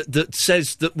that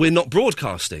says that we're not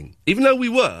broadcasting. Even though we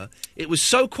were, it was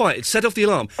so quiet, it set off the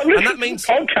alarm. And that means...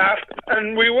 podcast,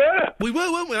 and we were. We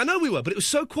were, weren't we? I know we were, but it was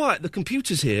so quiet. The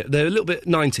computers here, they're a little bit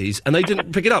 90s, and they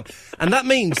didn't pick it up. And that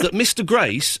means that Mr.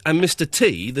 Grace and Mr.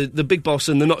 T, the big boss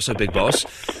and the not-so-big boss,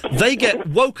 they get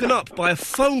woken up by a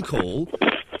phone call...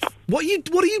 What are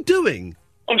you doing?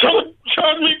 I'm trying to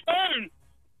charge my phone.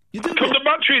 You doing because the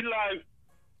battery's low.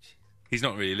 He's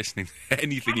not really listening to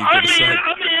anything you've got to say.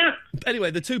 I'm here.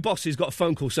 Anyway, the two bosses got a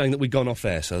phone call saying that we'd gone off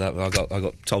air, so that I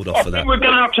got told off for that. We're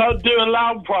going to have to do a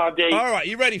loud party. All right,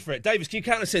 you ready for it? Davis, can you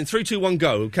count us in? 3, 2, 1,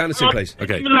 go. Count us in, please.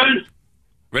 Okay.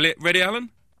 Ready, Alan?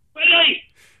 Ready.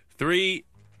 3,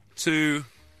 2,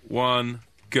 1,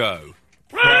 go.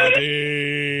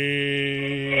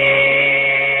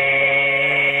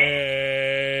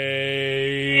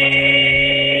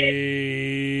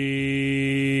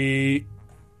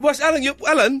 What's Alan?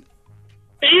 Alan?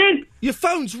 Ian? Your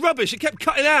phone's rubbish. It kept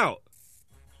cutting out.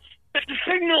 It's the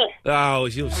signal. Oh,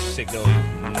 it's your signal, you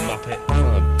muppet. What am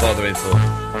I bothering for?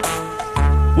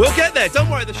 We'll get there. Don't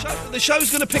worry. The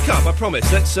show's going to pick up. I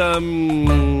promise. Let's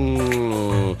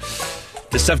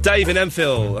just have Dave in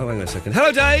Enfield. Oh, hang on a second.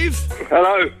 Hello, Dave.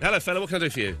 Hello. Hello, fella. What can I do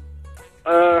for you?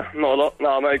 Not a lot.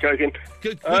 No, I'm only joking.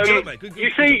 Good job, mate. Good.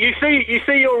 You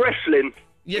see your wrestling.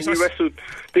 Yes, you wrestled.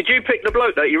 Did you pick the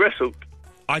bloke that you wrestled?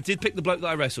 I did pick the bloke that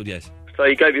I wrestled, yes. So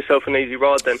you gave yourself an easy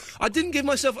ride then? I didn't give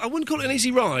myself... I wouldn't call it an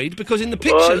easy ride, because in the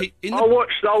picture... I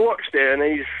watched it, and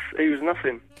he was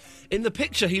nothing. In the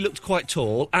picture, he looked quite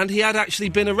tall, and he had actually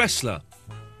been a wrestler.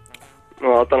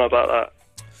 Oh, I don't know about that.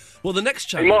 Well, the next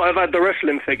challenge... He might have had the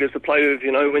wrestling figures to play with,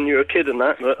 when you were a kid and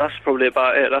that, but that's probably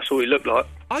about it. That's all he looked like.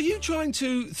 Are you trying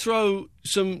to throw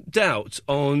some doubt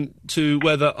on to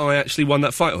whether I actually won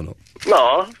that fight or not?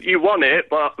 No, you won it,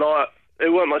 but, he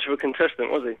weren't much of a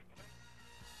contestant, was he?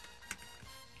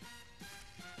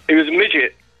 He was a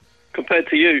midget, compared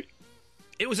to you.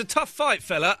 It was a tough fight,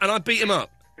 fella, and I beat him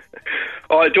up.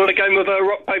 All right, do you want a game of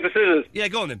rock, paper, scissors? Yeah,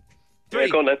 go on then. 3,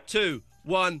 go on then. 2,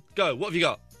 1, go. What have you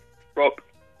got? Rock.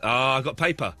 I've got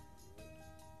paper.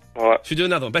 All right. Should we do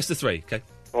another one? Best of 3, okay?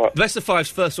 All right. Best of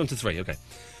 5's first one to 3, okay.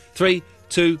 3,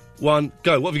 2, 1,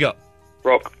 go. What have you got?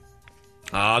 Rock.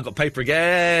 I've got paper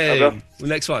again. Okay. The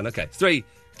next one, okay. 3,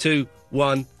 2,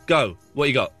 1, go. What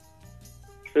you got?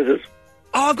 Scissors.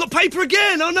 Oh, I've got paper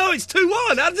again. Oh, no, it's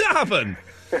 2-1. How did that happen?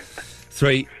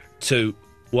 3, 2,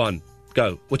 1,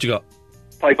 go. What you got?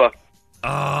 Paper. Oh,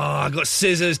 I got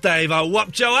scissors, Dave. I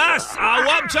whopped your ass. I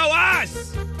whopped your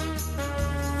ass.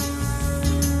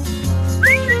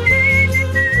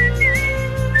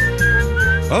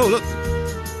 Oh, look.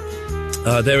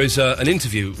 There is an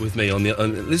interview with me on the...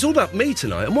 it's all about me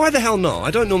tonight. And why the hell not?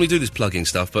 I don't normally do this plugging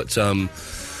stuff, but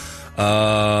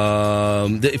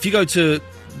if you go to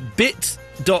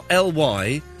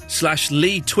bit.ly/Lee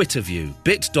Twitterview,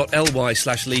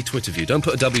 bit.ly/Lee Twitterview, don't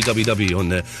put a www on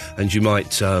there, and you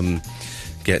might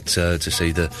get to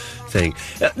see the thing.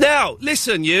 Now,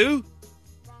 listen, you...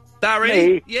 Barry?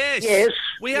 Me? Yes. Yes.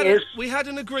 We had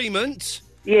an agreement.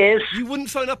 Yes. You wouldn't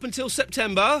phone up until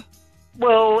September.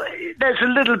 Well, that's a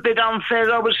little bit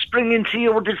unfair. I was springing to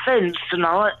your defence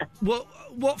tonight. What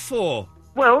for?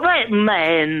 Well, that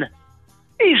man,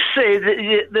 he said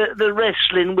that the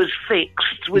wrestling was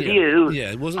fixed with you.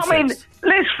 Yeah, it wasn't I fixed.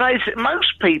 mean, let's face it,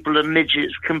 most people are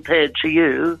midgets compared to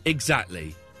you.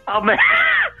 Exactly. I mean,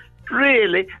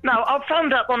 Really? No, I'll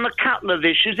phone up on a couple of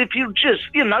issues if you just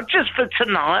for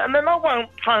tonight, and then I won't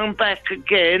phone back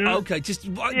again. Okay, the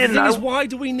thing is, why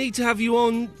do we need to have you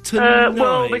on tonight?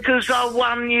 Well, because I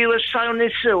won you a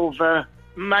Sony Silver,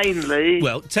 mainly.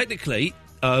 Well, technically...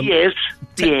 yes.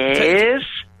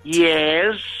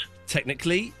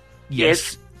 Technically,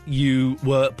 yes. You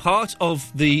were part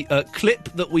of the clip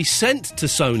that we sent to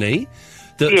Sony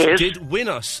that did win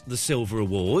us the Silver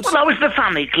Award. Well, that was the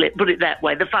funny clip, put it that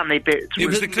way, the funny bit. It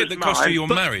was the clip that cost you your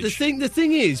marriage. The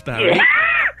thing is, Barry,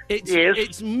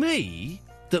 it's me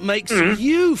that makes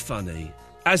you funny,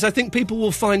 as I think people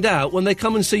will find out when they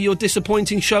come and see your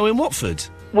disappointing show in Watford.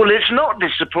 Well, it's not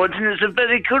disappointing, it's a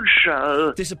very good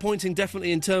show. Disappointing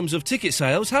definitely in terms of ticket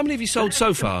sales. How many have you sold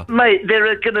so far? Mate, there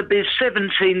are going to be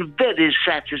 17 very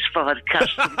satisfied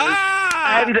customers.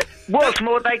 And what's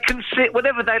more, they can sit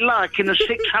whatever they like in a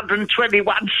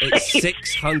 621 seat. It's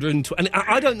 620. And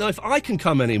I don't know if I can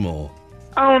come anymore.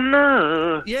 Oh,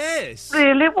 no. Yes.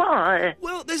 Really? Why?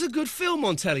 Well, there's a good film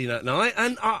on telly that night,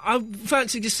 and I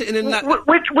fancy just sitting in that...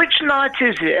 Which night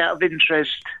is it, out of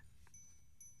interest?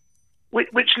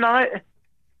 Which night?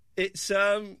 It's,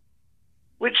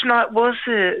 Which night was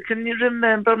it? Can you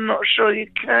remember? I'm not sure you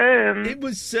can. It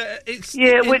was,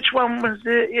 which one was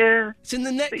it? Yeah. It's in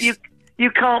the next...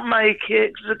 You can't make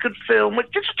it. It's a good film.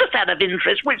 Just out of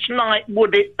interest, which night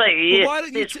would it be? Well, why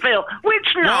don't you film? Which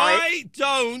night? Why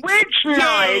don't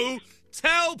night?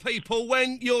 Tell people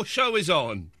when your show is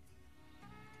on?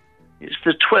 It's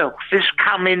the 12th, this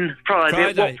coming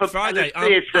Friday. Friday.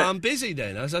 I'm busy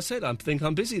then. As I said, I think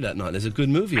I'm busy that night. There's a good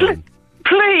movie on.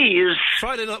 Please.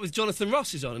 Friday night with Jonathan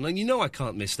Ross is on, and you know I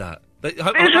can't miss that. There's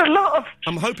a lot of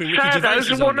I'm hoping Ricky Gervais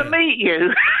who want to meet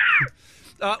you.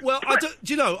 Well, I don't.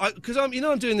 Do you know? Because I'm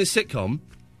doing this sitcom.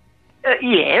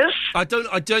 Yes. I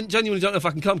genuinely don't know if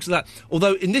I can come to that.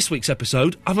 Although in this week's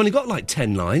episode, I've only got like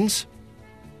 10 lines.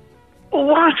 Well,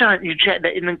 why don't you check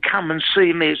that in and come and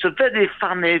see me? It's a very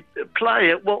funny play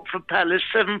at Watford Palace,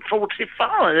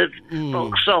 7:45.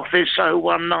 Box office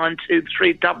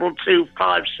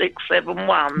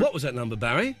 01923225671. What was that number,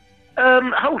 Barry?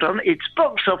 Hold on. Its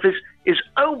box office is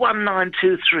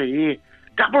 01923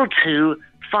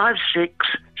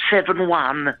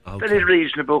 225671. Okay. Very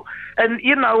reasonable. And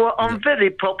you know what? I'm very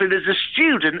popular. As a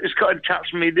student has got in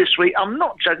touch with me this week. I'm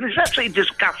not joking. It's absolutely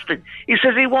disgusting. He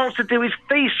says he wants to do his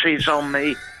thesis on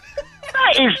me.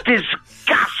 That is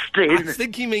disgusting.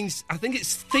 I think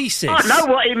it's thesis. I know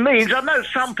what it means. I know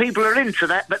some people are into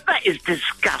that, but that is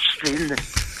disgusting.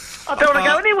 I don't want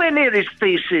to go anywhere near his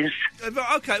thesis.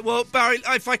 Okay, well, Barry,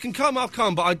 if I can come, I'll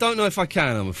come, but I don't know if I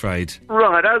can, I'm afraid.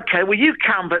 Right, okay. Well, you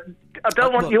come, but I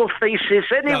don't want your thesis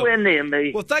anywhere near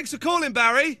me. Well, thanks for calling,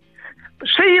 Barry.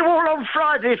 See you all on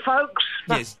Friday, folks.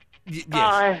 Yes.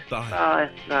 Bye. Bye.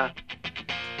 Bye.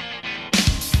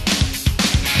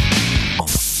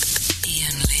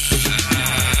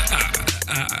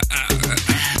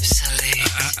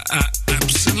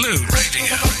 Absolute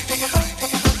Radio.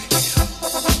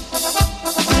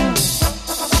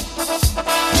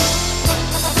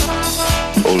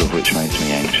 All of which makes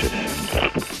me anxious,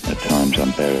 at times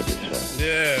unbearably so.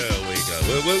 There we go.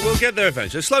 We'll get there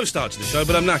eventually. A slow start to the show,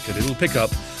 but I'm knackered. It'll pick up.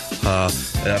 I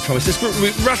promise. Let's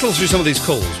rattle through some of these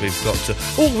calls we've got to...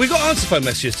 Oh, we've got answer phone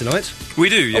messages tonight. We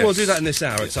do, yes. Oh, we'll do that in this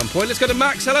hour at some point. Let's go to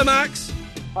Max. Hello, Max.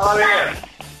 Hello, Ian.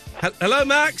 Hello,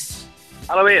 Max.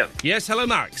 Hello, Ian. Yes, hello,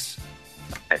 Max.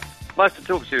 Hey, nice to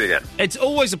talk to you again. It's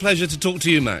always a pleasure to talk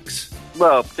to you, Max.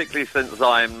 Well, particularly since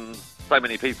I'm so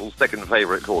many people's second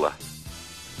favourite caller.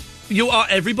 You are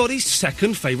everybody's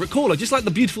second favourite caller, just like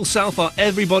the Beautiful South are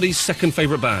everybody's second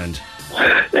favourite band.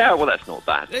 Yeah, well, that's not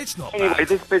bad. It's not bad. Anyway,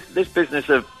 this business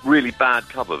of really bad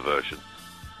cover versions.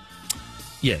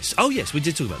 Yes. Oh, yes, we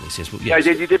did talk about this, yes. Well, yes.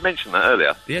 Yeah, you did mention that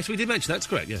earlier. Yes, we did mention that. That's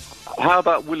correct, yes. How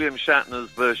about William Shatner's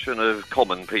version of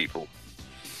Common People?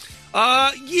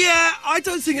 Yeah, I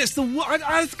don't think it's the...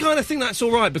 I kind of think that's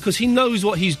all right, because he knows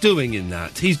what he's doing in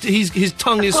that. His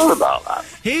tongue is... What about that?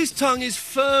 His tongue is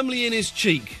firmly in his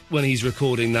cheek when he's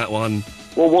recording that one.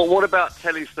 Well, what about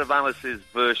Telly Savalas'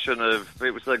 version of...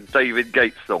 It was a David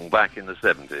Gates song back in the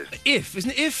 70s. If,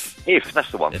 isn't it? If? If,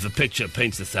 that's the one. If a picture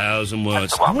paints 1,000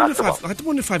 words. I wonder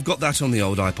if I've got that on the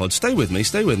old iPod. Stay with me,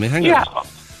 hang on.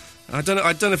 I don't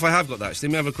know if I have got that, actually.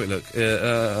 Let me have a quick look.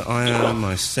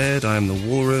 I said, I am the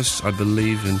walrus, I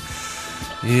believe in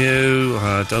you,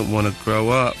 I don't want to grow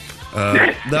up.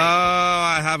 No,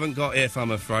 I haven't got if,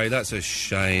 I'm afraid. That's a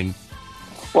shame.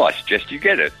 Well, I suggest you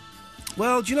get it.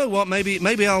 Well, do you know what?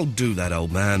 Maybe I'll do that,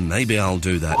 old man. Maybe I'll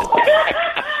do that.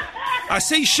 I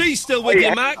see she's still with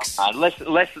you, Max. Less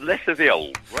of the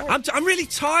old. Right? I'm really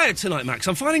tired tonight, Max.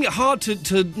 I'm finding it hard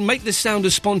to make this sound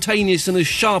as spontaneous and as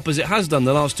sharp as it has done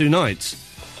the last 2 nights.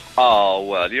 Oh,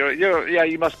 well,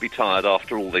 you must be tired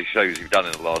after all these shows you've done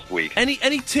in the last week.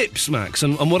 Any tips, Max,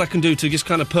 on what I can do to just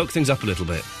kind of perk things up a little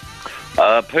bit?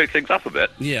 Perk things up a bit?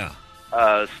 Yeah.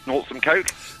 Snort some coke?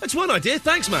 That's one idea.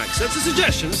 Thanks, Max. That's a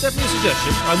suggestion. That's definitely a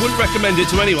suggestion. I wouldn't recommend it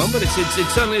to anyone, but it's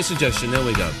certainly a suggestion. There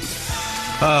we go.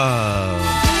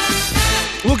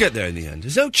 We'll get there in the end.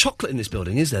 There's no chocolate in this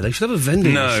building, is there? They should have a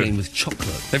vending machine with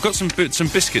chocolate. They've got some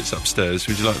biscuits upstairs.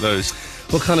 Would you like those?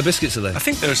 What kind of biscuits are they? I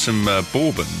think there are some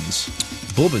Bourbons.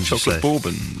 Bourbons, chocolate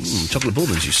Bourbons. Chocolate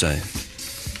Bourbons, you say?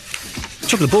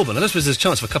 Chocolate Bourbon. I don't suppose there's a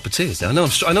chance for a cup of tea, is there? I know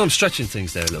I'm stretching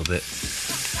things there a little bit.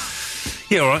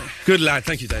 Yeah, all right. Good lad.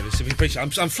 Thank you, Davis. If you appreciate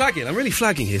it. I'm flagging. I'm really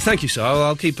flagging here. Thank you, sir.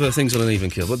 I'll keep things on an even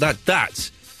keel. But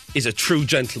that is a true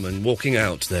gentleman walking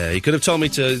out there. He could have told me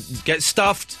to get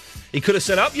stuffed. He could have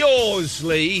said, up yours,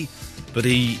 Lee. But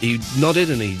he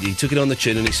nodded and he took it on the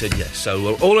chin and he said yes. So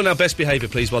we're all on our best behaviour,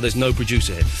 please, while there's no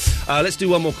producer here. Let's do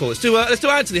one more call. Let's do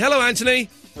Anthony. Hello, Anthony.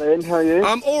 Hello, how are you?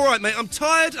 I'm all right, mate. I'm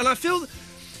tired and I feel...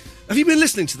 Have you been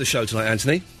listening to the show tonight,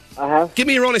 Anthony? I have. Give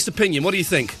me your honest opinion. What do you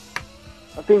think?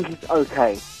 I think it's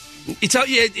okay.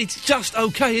 It's just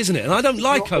okay, isn't it? And I don't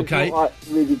like okay. It's not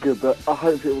really good, but I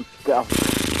hope it will get up.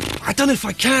 I don't know if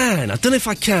I can.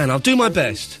 I'll do my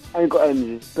best. I ain't got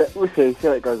energy, but we'll see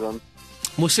how it goes on.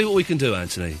 We'll see what we can do,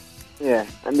 Anthony. Yeah,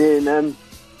 and then,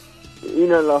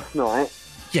 last night...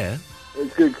 Yeah? It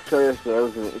was a good show yesterday,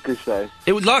 wasn't it? A good show.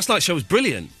 Last night's show was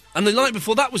brilliant. And the night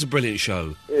before that was a brilliant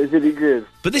show. It was really good.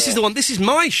 But this is the one, this is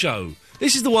my show.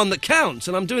 This is the one that counts,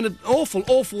 and I'm doing an awful,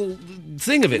 awful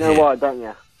thing of it here. You know why, don't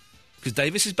you? Because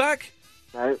Davis is back?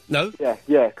 No. No? Yeah,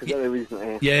 because Eloise not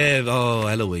here.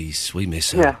 Yeah, Eloise, we miss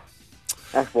her. Yeah,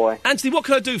 that's why. Anthony, what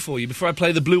can I do for you before I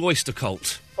play the Blue Oyster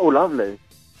Cult? Oh, lovely.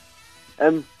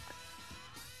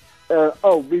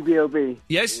 BBLB.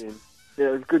 Yes? Yeah,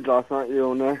 it was good last night, you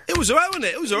all know. It was alright, wasn't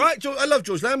it? It was alright. I love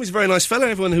George Lamb. He's a very nice fella.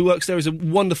 Everyone who works there is a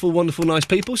wonderful, wonderful, nice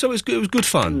people, so it was good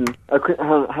fun. I couldn't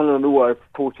hang on the wall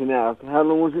for 14 hours. How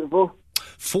long was it for?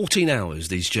 14 hours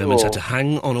these Germans had to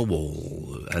hang on a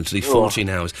wall, Anthony, 14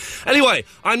 hours. Anyway,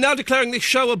 I'm now declaring this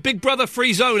show a Big Brother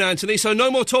free zone, Anthony, so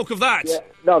no more talk of that. Yeah,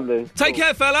 lovely. Take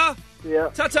care, fella. Yeah.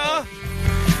 Ta-ta.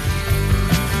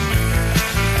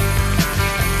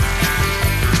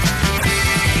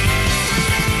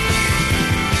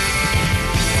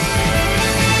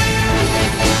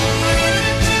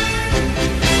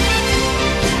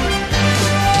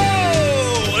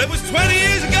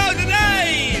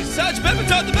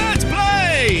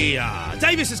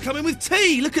 Davis is coming with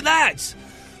tea. Look at that.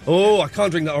 Oh, I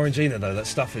can't drink that Orangina though. That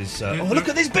stuff is. Look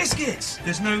at these biscuits.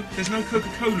 There's no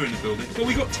Coca-Cola in the building. But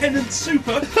we got Tennant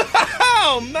Super.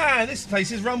 Oh man, this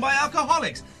place is run by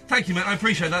alcoholics. Thank you, man. I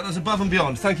appreciate that. That's above and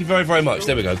beyond. Thank you very, very much.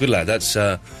 There we go. Good lad. That's.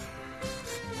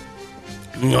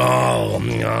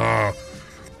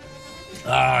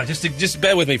 Just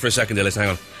bear with me for a second, Ellis.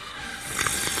 Hang on.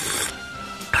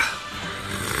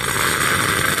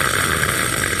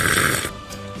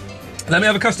 Let me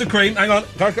have a custard cream. Hang on.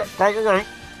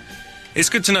 It's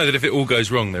good to know that if it all goes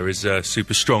wrong, there is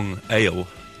super strong ale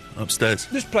upstairs.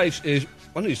 This place is...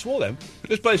 I nearly swore then.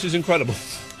 This place is incredible.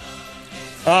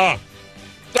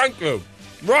 Thank you.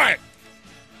 Right.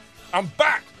 I'm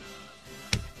back.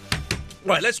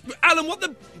 Right, let's... Alan, what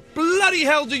the bloody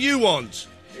hell do you want?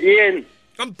 Ian.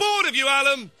 I'm bored of you,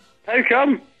 Alan. How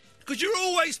come? Because you're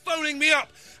always phoning me up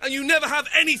and you never have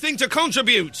anything to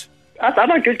contribute. I'm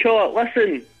a good call.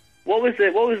 Listen... What was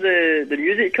the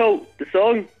music called? The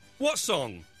song? What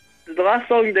song? The last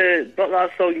song, not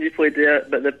that song you played there,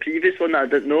 but the previous one that I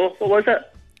didn't know. What was it?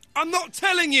 I'm not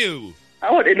telling you.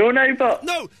 I want to know now, but...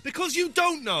 No, because you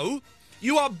don't know,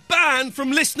 you are banned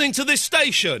from listening to this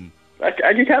station.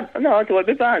 You can't... No, I don't want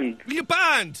to be banned. You're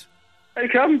banned. How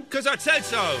come? Because I said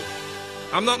so.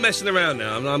 I'm not messing around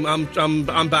now.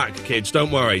 I'm back, kids. Don't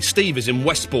worry. Steve is in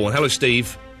Westbourne. Hello,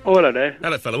 Steve. Oh, hello there.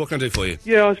 Hello, fella. What can I do for you?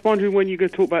 Yeah, I was wondering when you're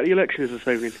going to talk about the elections this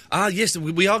evening. Yes,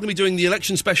 we are going to be doing the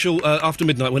election special after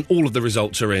midnight when all of the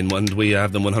results are in and we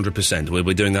have them 100%. We'll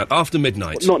be doing that after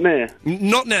midnight. Not now?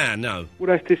 Not now, no.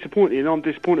 Well, that's disappointing. I'm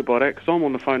disappointed by that because I'm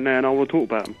on the phone now and I want to talk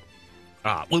about them.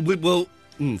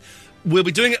 We'll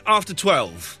be doing it after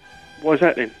 12. Why is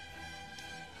that then?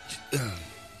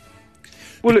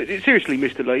 Well, look, seriously,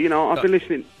 Mr. Lee, I've been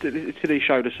listening to the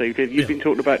show this evening. You've been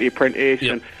talking about The Apprentice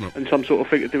and some sort of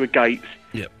thing to do with Gates.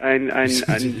 And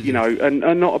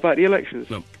not about the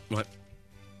elections. No, right.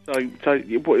 All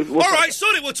right,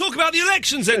 sorry, we'll talk about the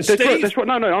elections then, Steve. Steve. That's right.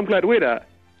 No, I'm glad to hear that.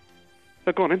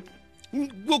 So go on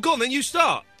then. Well, go on then, you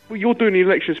start. Well, you're doing the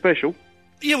election special.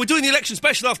 Yeah, we're doing the election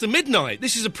special after midnight.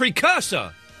 This is a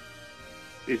precursor.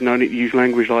 There's no need to use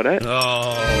language like that.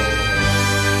 Oh.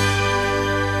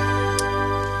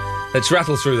 Let's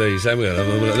rattle through these, then we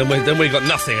got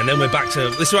nothing, and then we're back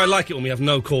to... This is why I like it when we have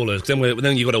no callers, then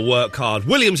you've got to work hard.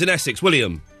 William's in Essex.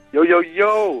 William. Yo, yo,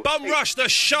 yo. Bum rush the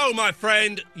show, my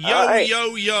friend.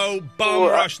 Yo, bum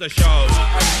rush the show.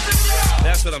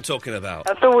 That's what I'm talking about.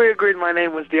 I thought we agreed my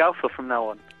name was the Alpha from now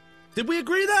on. Did we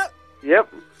agree that? Yep.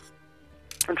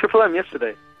 From Triple M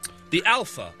yesterday. The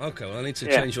Alpha. Okay, well, I need to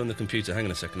change on the computer. Hang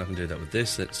on a second, I can do that with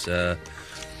this. It's,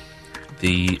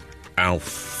 the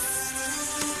Alpha.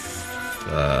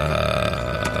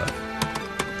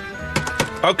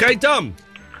 Okay, done.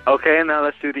 Okay, now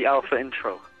let's do the Alpha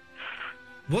intro.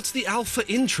 What's the Alpha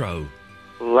intro?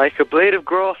 Like a blade of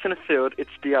grass in a field, it's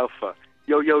the Alpha.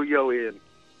 Yo, yo, yo, Ian.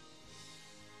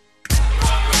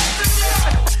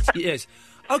 Yes.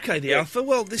 Okay, the Alpha.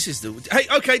 Well, this is the... Hey,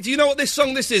 okay, do you know what this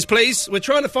song this is, please? We're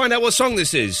trying to find out what song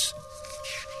this is.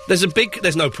 There's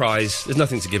no prize. There's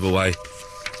nothing to give away.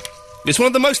 It's one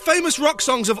of the most famous rock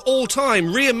songs of all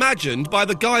time, reimagined by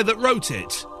the guy that wrote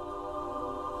it.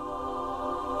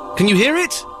 Can you hear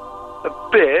it? A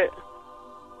bit.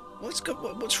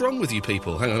 What's wrong with you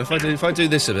people? Hang on, if I do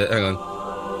this a bit, hang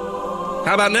on.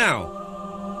 How about now?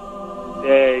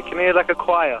 Yeah, you can hear like a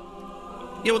choir.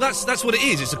 Yeah, well, that's what it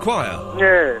is. It's a choir.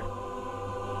 Yeah.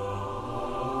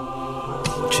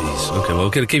 Jeez. Okay, well,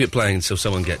 we're going to keep it playing until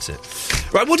someone gets it.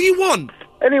 Right, what do you want?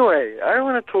 Anyway, I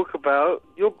want to talk about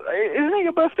your... Isn't it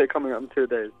your birthday coming up in 2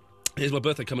 days? Here's my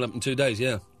birthday coming up in 2 days,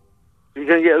 yeah. You're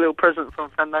going to get a little present from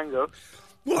Fandango?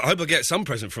 Well, I hope I get some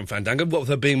present from Fandango, what with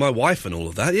her being my wife and all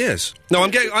of that, yes. No,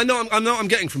 I'm getting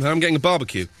from her, I'm getting a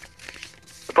barbecue.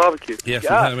 A barbecue? Yeah,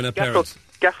 from her and her parents.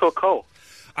 Gas or coal?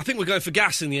 I think we're going for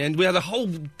gas in the end. We had a whole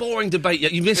boring debate. Yeah,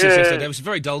 you missed this yesterday. It was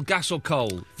very dull. Gas or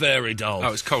coal? Very dull.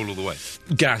 Oh, it's coal all the way.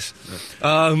 Gas.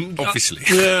 Obviously.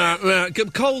 Yeah.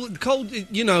 Coal,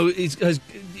 you know,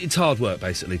 it's hard work,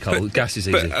 basically, coal. Gas is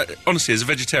easy. But, honestly, as a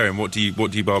vegetarian, what do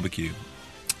you barbecue?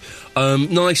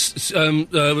 Nice,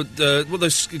 what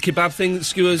those kebab things,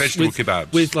 skewers? Vegetable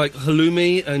kebabs. With, like,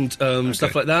 halloumi and,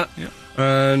 stuff like that. Yeah.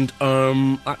 And,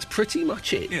 that's pretty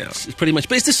much it. Yeah. It's pretty much...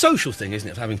 But it's the social thing, isn't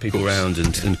it, of having people around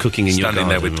and cooking in your garden.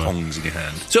 Standing there with tongs in your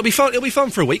hand. So it'll be fun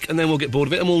for a week, and then we'll get bored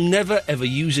of it, and we'll never, ever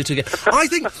use it again. I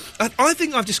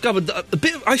think I've discovered that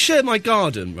I share my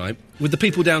garden, right, with the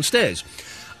people downstairs.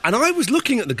 And I was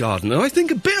looking at the garden, and I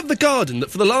think a bit of the garden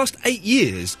that for the last 8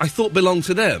 years I thought belonged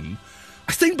to them,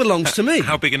 I think belongs to me.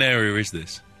 How big an area is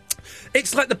this?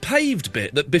 It's like the paved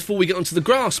bit that before we get onto the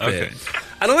grass bit. Okay.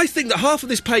 And I think that half of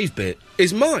this paved bit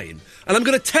is mine. And I'm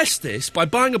going to test this by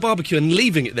buying a barbecue and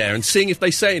leaving it there and seeing if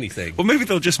they say anything. Well, maybe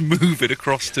they'll just move it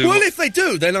across to... Well, if they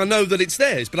do, then I know that it's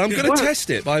theirs. But I'm going to test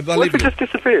it by leaving it. What if it just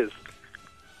disappears?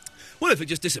 Well, if it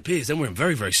just disappears, then we're in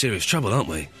very, very serious trouble, aren't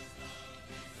we?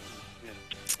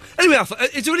 Anyway, Alpha,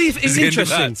 is there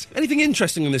anything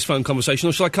interesting in this phone conversation,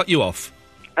 or shall I cut you off?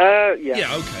 Yeah.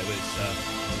 Yeah, okay.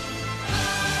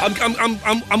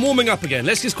 I'm warming up again.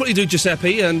 Let's just quickly do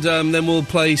Giuseppe, and then we'll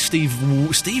play Steve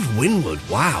Winwood.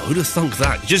 Wow, who'd have thunk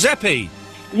that? Giuseppe!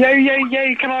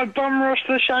 Yay, can I bum rush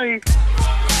the show?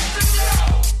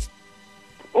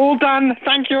 All done,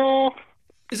 thank you.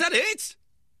 Is that it?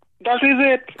 That is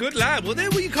it. Good lad. Well,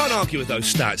 you can't argue with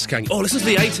those stats, can you? Oh, listen to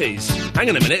the 80s. Hang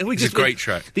on a minute. It's a great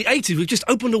track. The 80s, we've just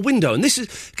opened a window, and this is...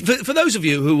 For those of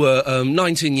you who were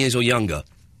 19 years or younger,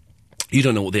 you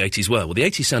don't know what the 80s were. Well, the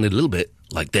 80s sounded a little bit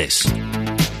like this.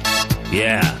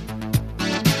 Yeah.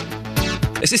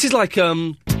 This is like,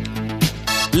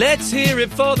 let's hear it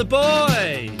for the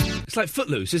boy! It's like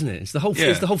Footloose, isn't it? It's the whole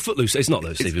Footloose. It's not,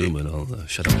 though, Stevie Wonder. Oh,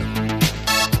 shut up.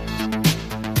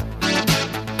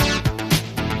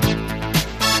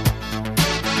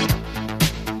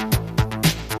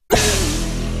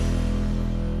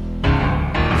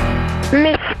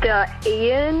 Mr.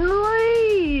 Ian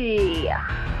Lee.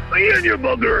 Ian, your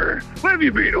mother. Where have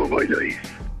you been all my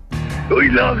life? Oh, he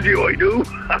loves you, I do.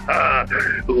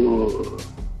 Oh.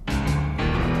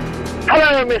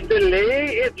 Hello, Mr.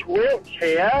 Lee. It's Wilt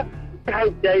here. I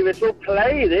hope Davis will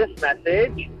play this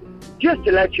message. Just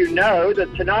to let you know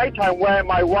that tonight I'm wearing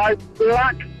my wife's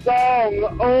black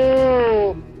thong.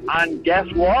 Oh. And guess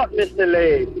what, Mr.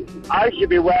 Lee? I should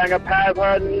be wearing a pair of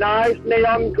her nice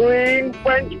neon green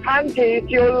French panties to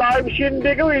your live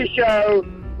shindiggery show.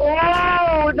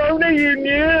 Oh, if only you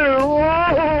knew. Oh.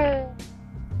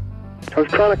 I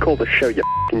was trying to call the show, you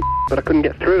but I couldn't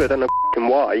get through. I don't know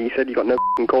why. You said you got no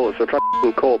callers, so I tried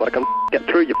to call, but I can't get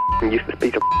through, you useless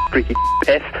piece of freaky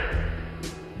piss.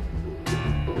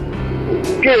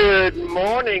 Good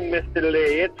morning, Mr.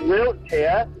 Lee. It's Wilt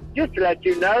here. just to let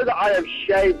you know that I have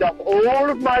shaved off all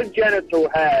of my genital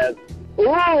hairs.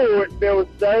 Ooh, it feels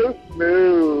so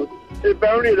smooth. If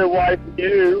only the wife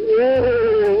knew.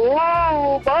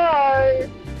 Ooh, bye.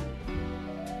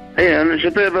 Ian, it's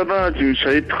a bit of an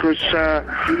emergency because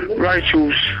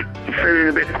Rachel's feeling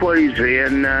a bit queasy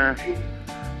and I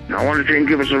wonder if you can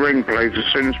give us a ring, please, as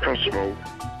soon as possible.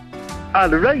 All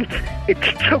right, it's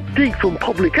Chuck D from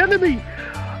Public Enemy.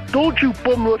 Don't you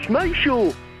bum rush my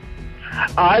show.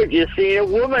 I've just seen a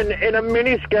woman in a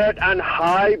miniskirt and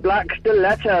high black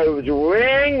stilettos.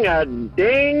 Ring a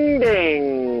ding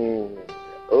ding.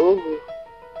 Oh.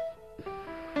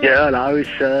 Yeah, hello, it's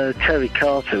Terry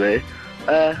Carter here.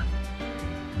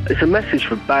 It's a message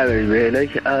for Barry, really.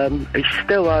 He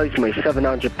still owes me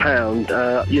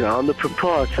 £700. You know, I'm the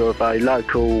proprietor of a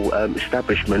local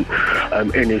establishment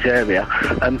in his area.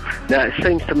 Now, it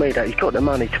seems to me that he's got the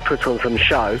money to put on some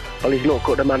show, but he's not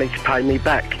got the money to pay me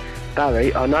back.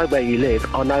 Barry, I know where you live,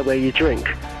 I know where you drink.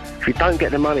 If you don't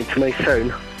get the money to me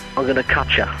soon, I'm going to cut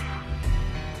you.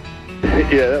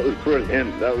 Yeah, that was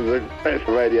brilliant. That was the best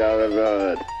radio I've ever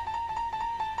heard.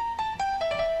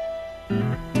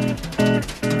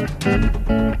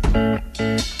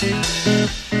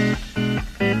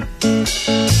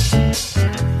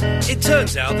 It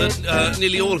turns out that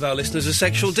nearly all of our listeners are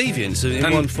sexual deviants in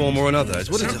one form or another.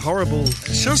 What is it? Horrible. It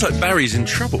sounds like Barry's in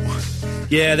trouble.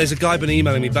 Yeah, there's a guy been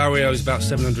emailing me. Barry owes about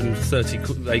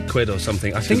 738 quid or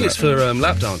something. I think it's for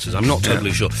lap dancers. I'm not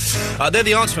totally sure. They're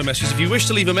the answer phone messages. If you wish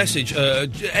to leave a message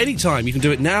any time, you can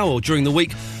do it now or during the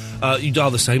week. You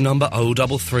dial the same number,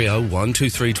 0330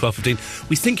 123 1215.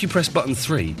 We think you press button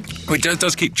 3. Oh, it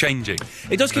does keep changing.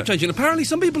 It does keep changing. Apparently,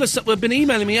 some people have been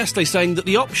emailing me yesterday saying that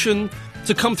the option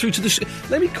to come through to the...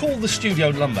 Let me call the studio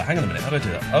number. Hang on a minute. How do I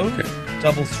do that?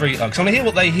 0330. Because I want to hear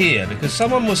what they hear, because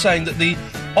someone was saying that the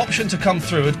option to come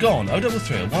through had gone.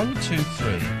 0330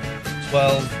 123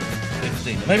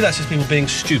 1215. Maybe that's just people being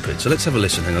stupid. So let's have a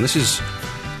listen. Hang on. This is...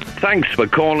 Thanks for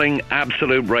calling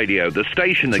Absolute Radio, the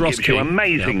station that gives you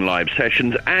amazing live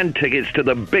sessions and tickets to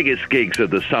the biggest gigs of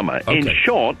the summer. Okay. In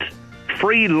short,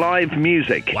 free live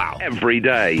music every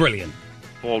day. Brilliant.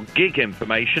 For gig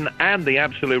information and the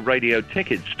Absolute Radio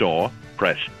ticket store,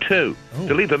 press 2.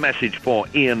 To leave a message for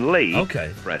Ian Lee,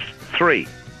 press 3.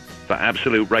 For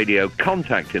Absolute Radio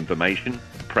contact information,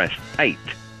 press 8.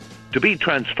 To be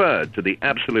transferred to the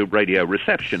Absolute Radio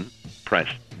reception, press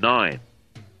 9.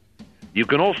 You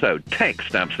can also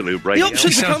text Absolute Radio. The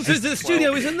option to come through to the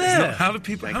studio isn't there. How are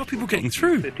people getting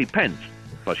through? 50 pence.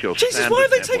 Plus your Jesus, why have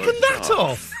they taken that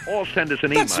off? Or send us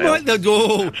an email. That's right,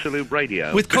 Absolute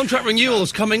Radio. With contract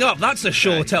renewals coming up, that's a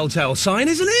sure telltale sign,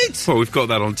 isn't it? Well, we've got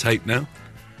that on tape now.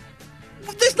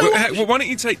 There's no well, why don't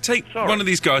you take one of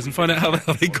these guys and find out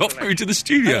how they got through to the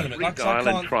studio? Dial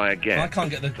and try again. I can't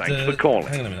get the... Thanks for calling.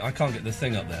 Hang on a minute, I can't get the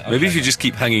thing up there. Maybe if you just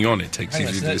keep hanging on, it takes you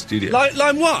to the studio.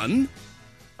 Line 1?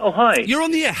 Oh, hi. You're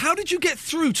on the air. How did you get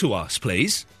through to us,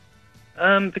 please?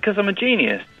 Because I'm a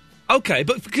genius. Okay,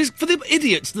 but because for the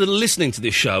idiots that are listening to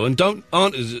this show and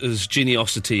aren't as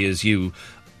geniosity as you...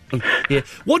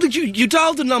 what did you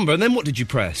dialed the number and then what did you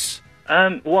press?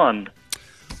 1. Well,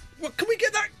 can we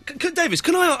get that... Davis,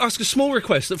 can I ask a small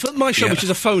request that for my show, which is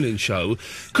a phone-in show,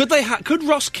 could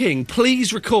Ross King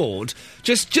please record...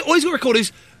 all he's got to record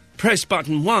is... Press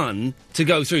button 1 to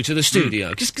go through to the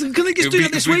studio. Can they just do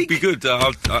that this week? It'd be good.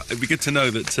 It'd be good to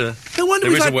know that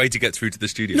there is a way to get through to the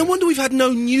studio. No wonder we've had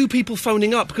no new people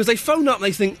phoning up, because they phone up and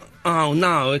they think, oh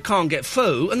no, I can't get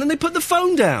through, and then they put the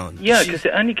phone down. Yeah, because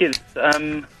it only gives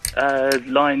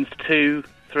lines 2,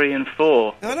 3 and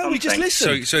 4. I know, we just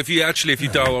listen. So if you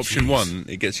dial option 1,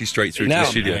 it gets you straight through to the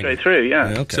studio. Straight through,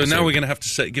 yeah. Okay, so now we're going to have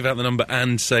to give out the number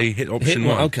and say hit option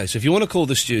 1. Okay, so if you want to call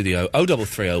the studio,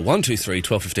 0330 123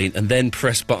 1215, and then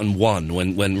press button 1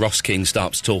 when Ross King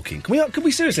starts talking. Can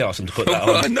we seriously ask him to put that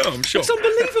on? I know, I'm sure. It's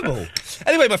unbelievable.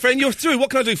 Anyway, my friend, you're through.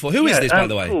 What can I do for? Who is this, by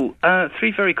the way? Cool.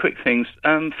 3 very quick things.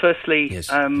 Firstly,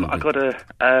 I got a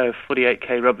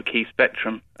 48k rubber key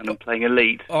Spectrum, and I'm playing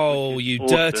Elite. Oh, you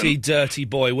dirty, dirty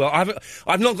boy. Well,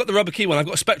 I've not got the rubber key one. I've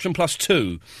got a Spectrum Plus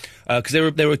 2, because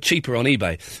they were cheaper on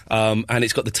eBay, and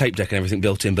it's got the tape deck and everything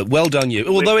built in. But well done, you.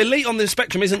 Although Elite on the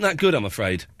Spectrum isn't that good, I'm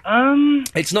afraid.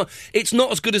 It's not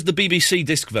as good as the BBC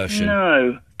disc version.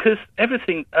 No, because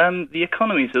everything, the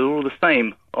economies are all the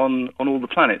same on all the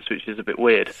planets, which is a bit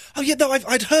weird. Oh yeah, no,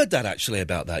 I'd heard that actually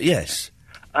about that. Yes.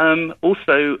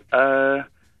 Also,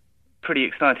 pretty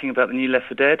exciting about the new Left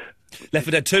 4 Dead. Left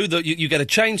 4 Dead 2, that you get a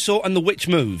chainsaw and the witch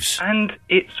moves. And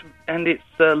it's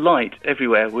light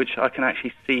everywhere, which I can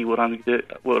actually see what I'm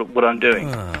doing.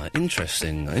 Ah,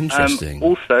 interesting.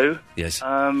 Also, yes.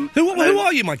 Who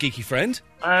are you, my geeky friend?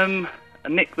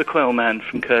 Nick the Quailman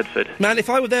from Curdford. Man, if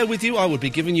I were there with you, I would be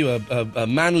giving you a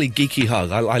manly, geeky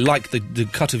hug. I like the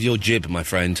cut of your jib, my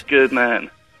friend. Good man.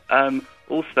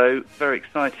 Also, very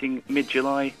exciting,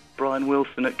 mid-July, Brian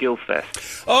Wilson at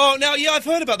Guildfest. Oh, now, yeah, I've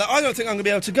heard about that. I don't think I'm going to be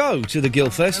able to go to the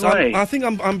Guildfest. No way. I think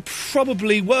I'm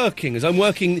probably working, as I'm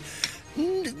working...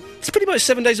 It's pretty much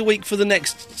 7 days a week for the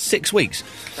next 6 weeks.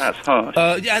 That's hard.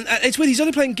 Yeah, and it's weird, he's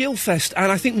only playing Guildfest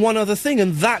and I think one other thing,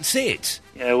 and that's it.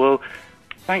 Yeah, well,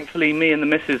 thankfully me and the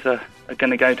missus are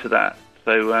going to go to that,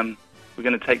 so we're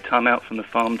going to take time out from the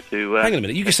farm to... Hang on a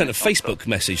minute, you just sent a Facebook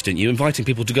message, didn't you, inviting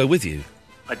people to go with you?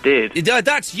 I did.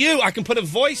 That's you! I can put a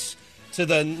voice to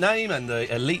the name and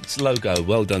the Elite logo.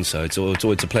 Well done, sir. It's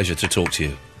always a pleasure to talk to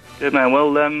you. Good man.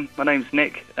 Well, my name's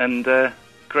Nick, and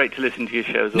great to listen to your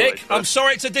show as always. Nick, I'm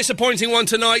sorry it's a disappointing one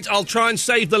tonight. I'll try and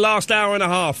save the last hour and a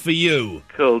half for you.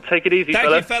 Cool. Take it easy, Thank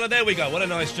fella. you, fella. There we go. What a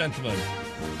nice gentleman.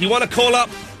 You want to call up?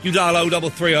 You dial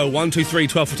 0330 123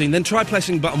 1215, then try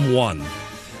pressing button 1.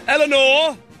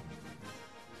 Eleanor?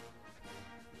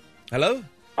 Hello?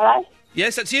 Hello?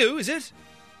 Yes, that's you, is it?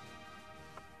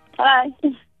 Hello?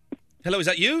 Hello, is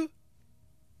that you?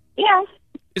 Yeah.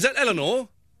 Is that Eleanor?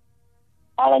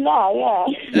 Eleanor, yeah.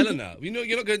 Eleanor.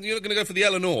 You're not going to go for the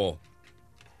Eleanor.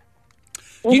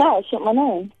 Well, no, it's not my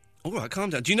name. All right, calm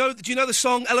down. Do you know the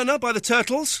song Eleanor by the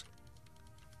Turtles?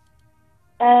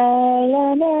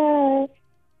 Eleanor.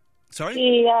 Sorry?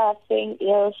 Gee, I think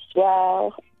you're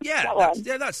swell. Yeah, that one.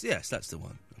 That's the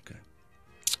one. Okay.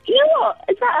 Do you know what?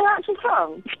 Is that an actual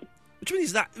song? What do you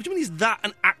mean is that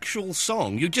an actual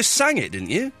song? You just sang it, didn't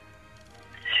you?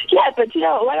 Yeah, but you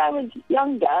know what? When I was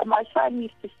younger, my son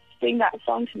used to sing that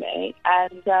song to me,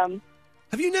 and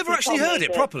have you never actually heard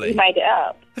it properly? He made it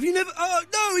up. Have you never? Oh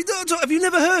no, have you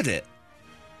never heard it?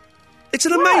 It's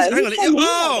an No, amazing. he Hang said he made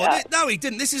on. it. No, he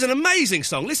didn't. This is an amazing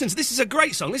song. Listen to this. Is a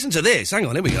great song. Listen to this. Hang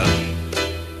on. Here we go.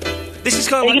 This is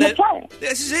kind of Are you like gonna play it?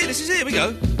 This is it. This is it. Here we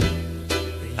go.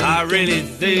 I really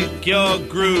think you're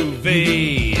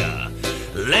groovy.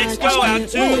 Let's go out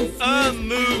to a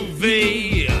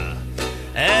movie.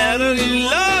 And I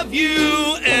love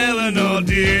you, Eleanor,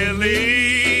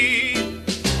 dearly.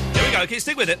 Here we go. Okay,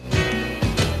 stick with it.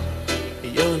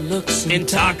 Your looks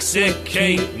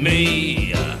intoxicate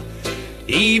me,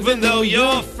 even though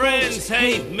your friends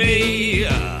hate me.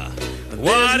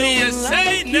 What do you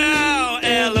say now,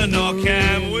 Eleanor?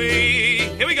 Can we?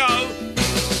 Here we go.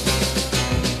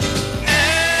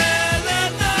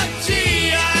 Eleanor,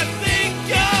 gee, I think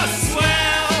you're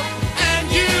swell,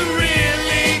 and you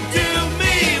really do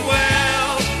me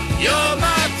well. You're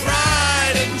my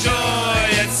pride and joy,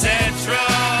 etc.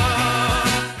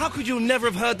 How could you never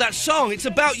have heard that song? It's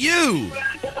about you.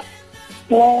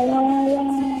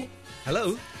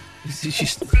 Hello?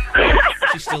 She's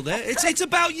still there? It's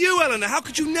about you, Eleanor. How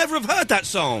could you never have heard that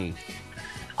song?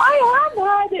 I have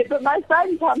heard it, but my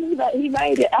friend told me that he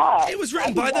made it up. It was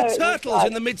written by the Turtles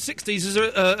in the mid-'60s as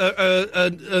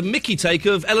a Mickey take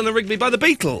of Eleanor Rigby by the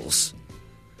Beatles.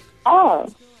 Oh.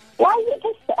 Why is it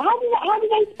just... How do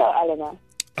they spell Eleanor?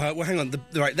 Well, hang on.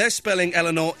 Right, they're spelling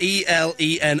Eleanor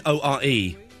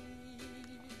E-L-E-N-O-R-E.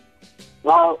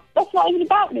 Well, that's not even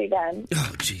about me then.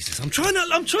 Oh, Jesus. I'm trying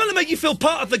to make you feel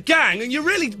part of the gang, and you're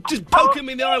really just poking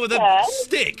me in the eye with a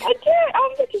stick. I do. I'm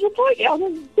disappointed. I'm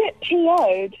a bit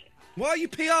PO'd. Why are you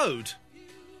PO'd?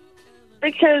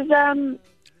 Because,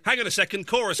 Hang on a second.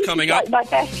 Chorus coming up. my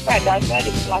best friend. I've heard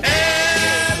it for like...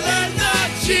 Eleanor,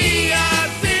 gee, I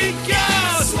think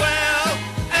you're swell,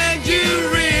 and you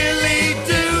really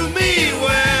do me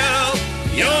well.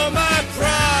 You're my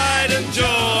pride and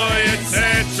joy,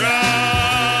 etc.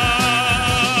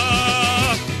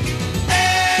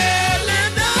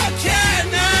 Eleanor, can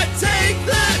I take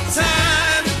the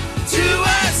time to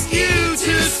ask you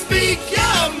to speak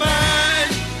your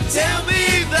mind? Tell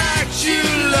me that you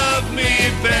love me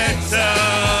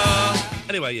better.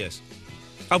 Anyway, yes.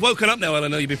 I've woken up now,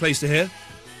 Eleanor, you'll be pleased to hear.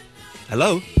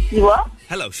 Hello? You what?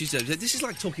 Hello, she's... this is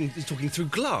like talking through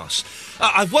glass.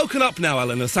 I've woken up now,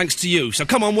 Eleanor, thanks to you. So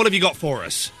come on, what have you got for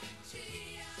us?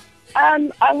 I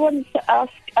wanted to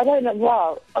ask... I don't know,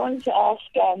 well, I wanted to ask,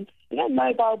 you know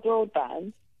mobile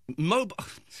broadband? Mobile...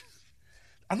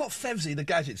 I'm not Fevsy, the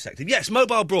gadget sector. Yes,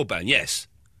 mobile broadband, yes.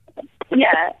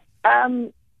 Yeah, I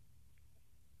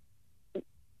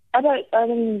don't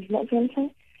know what I'm going to say.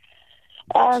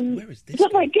 Where is this? It's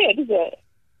not very good, is it?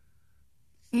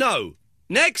 No.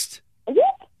 Next. Is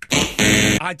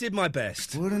it? I did my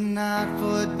best. What a night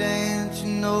for a dance, you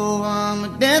know I'm a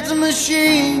dancing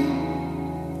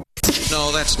machine.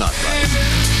 No, that's not right.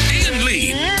 Ian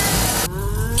Lee.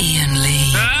 Ian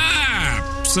Lee.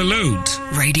 Absolute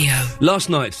Radio. Last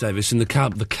night, Davis, in the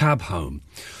cab home,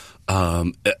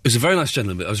 It was a very nice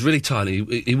gentleman, but I was really tired.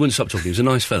 He wouldn't stop talking. He was a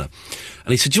nice fella.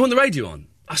 And he said, do you want the radio on?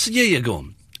 I said, yeah, go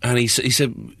on. And he said,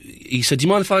 do you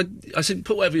mind if I said,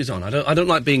 put whatever you're on. I don't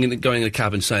like going in a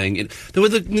cab and saying it. Who are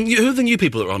the new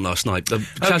people that were on last night?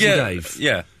 Chaz and Dave.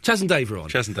 Yeah. Chaz and Dave were on.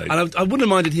 Chaz and Dave. And I wouldn't have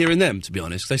minded hearing them, to be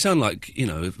honest. They sound like,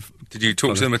 Did you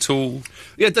talk to them at all?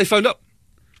 Yeah, they phoned up.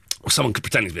 Well, someone could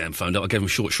pretend to be them phoned up. I gave them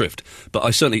short shrift. But I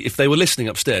certainly, if they were listening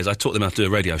upstairs, I taught them how to do a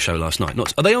radio show last night.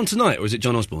 Are they on tonight, or is it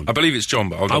John Osborne? I believe it's John,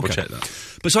 but I'll double-check that.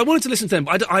 But so I wanted to listen to them,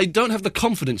 but I don't have the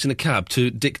confidence in a cab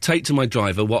to dictate to my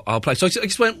driver what I'll play. So I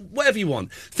just went, whatever you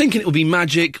want, thinking it would be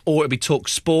Magic, or it'll be Talk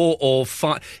Sport, or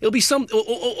it'll be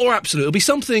or Absolute. It'll be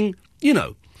something, He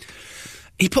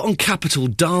put on Capital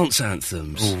dance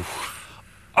anthems. Ooh.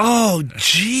 Oh,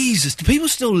 Jesus. Do people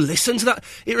still listen to that?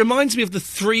 It reminds me of the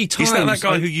 3 times... Is that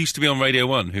guy who used to be on Radio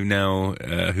 1, who now,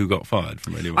 who got fired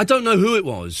from Radio 1? I don't know who it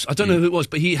was.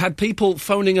 But he had people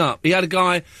phoning up. He had a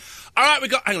guy... All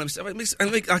right, hang on, let's see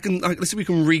if we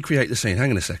can recreate the scene.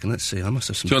 Hang on a second, let's see. I must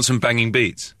have some... Do you want some banging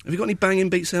beats? Have you got any banging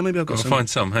beats there? Maybe I've got some... I'll find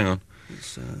some, hang on.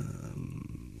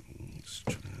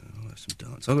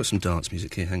 I've got some dance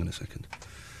music here, hang on a second.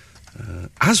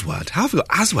 Aswad? How have I got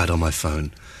Aswad on my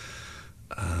phone?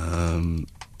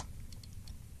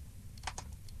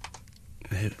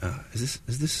 Is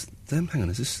this them? Hang on,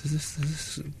 is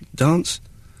this dance?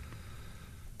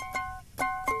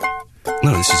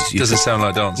 No, this is... Doesn't sound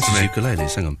like dance to me. This is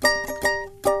ukuleles, hang on.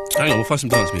 Hang on, we'll find some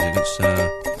dance music. Let's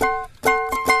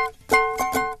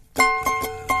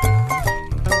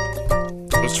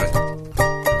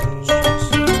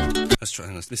try,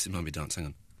 hang on, this might be dance, hang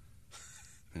on.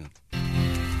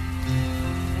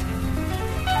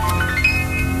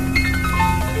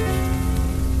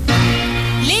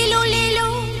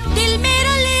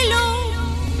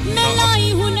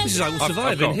 This is I Will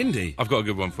Survive in Hindi. I've got a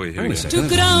good one for you. Here we go. Okay,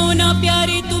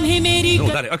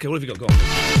 what have you got? Go on.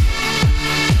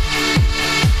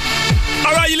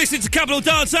 All right, you're listening to Capital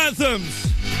Dance Anthems.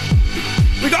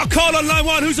 We got a call on line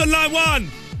 1. Who's on line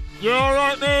 1? Yeah, all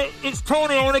right, mate. It's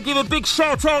Tony. I want to give a big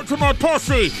shout-out to my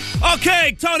posse.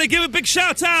 Okay, Tony, give a big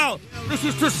shout-out. This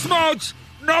is to Smudge,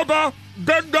 Nobber,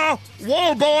 Bender,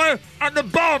 Wallboy, and the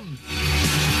Bum.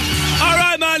 All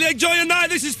right, man, enjoy your night.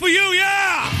 This is for you,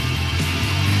 yeah!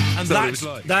 And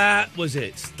that was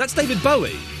it. That's David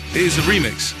Bowie. It is a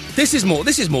remix. This is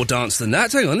more dance than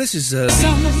that. Hang on, this is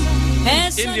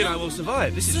Indian I Will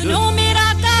Survive. This is good.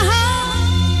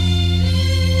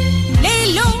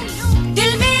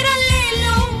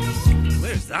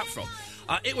 Where is that from?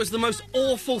 It was the most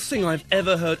awful thing I've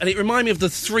ever heard, and it reminded me of the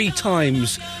 3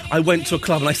 times I went to a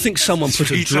club, and I think someone put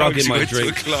a drug in my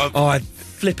drink. Oh, I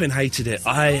flipping hated it.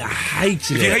 I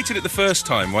hated it. If you hated it the first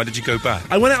time, why did you go back?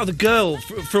 I went out with a girl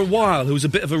for a while who was a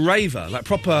bit of a raver, like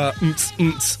proper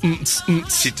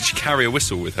Did she carry a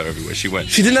whistle with her everywhere she went?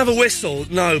 She didn't have a whistle,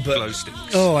 no, but... Glow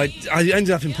sticks. Oh, I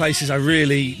ended up in places I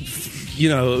really,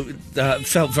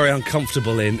 felt very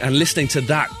uncomfortable in, and listening to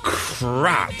that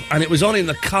crap, and it was on in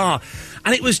the car,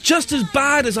 and it was just as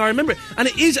bad as I remember it. And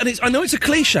it is, I know it's a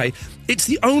cliche, it's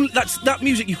the only, that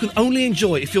music you can only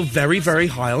enjoy if you're very, very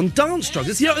high on dance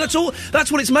drugs.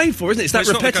 That's what it's made for, isn't it? It's that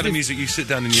repetitive... not the kind of music you sit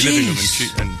down in your living room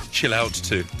and chill out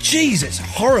to. Jeez, it's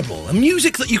horrible. A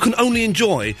music that you can only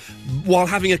enjoy while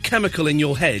having a chemical in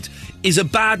your head is a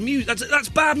bad music. That's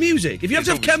bad music. If you have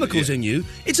to have chemicals in you,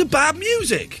 it's a bad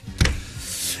music.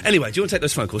 Anyway, do you want to take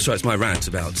those phone calls? Sorry, it's my rant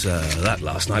about that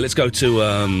last night. Let's go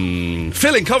to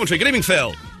Phil in Coventry. Good evening,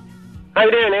 Phil. How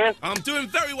you doing, Ian? I'm doing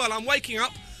very well. I'm waking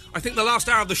up. I think the last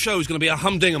hour of the show is going to be a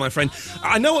humdinger, my friend.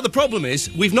 I know what the problem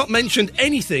is. We've not mentioned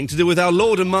anything to do with our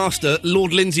Lord and Master,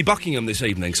 Lord Lindsay Buckingham, this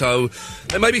evening. So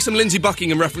there may be some Lindsay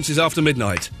Buckingham references after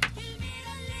midnight.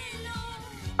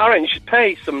 I reckon you should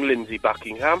pay some Lindsay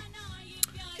Buckingham.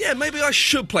 Yeah, maybe I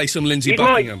should play some Lindsay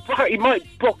Buckingham. He might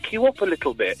buck you up a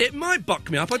little bit. It might buck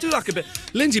me up. I do like a bit.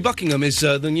 Lindsay Buckingham is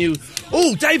the new...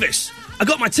 Oh, Davis! I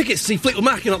got my tickets to see Fleetwood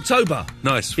Mac in October.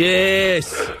 Nice.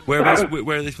 Yes. Where are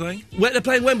they playing? They're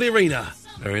playing Wembley Arena.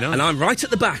 Very nice. And I'm right at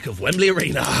the back of Wembley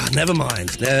Arena. Never mind.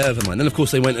 Then, of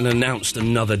course, they went and announced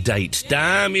another date.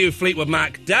 Damn you, Fleetwood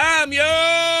Mac. Damn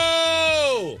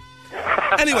you!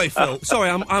 Anyway, Phil, sorry,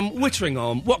 I'm wittering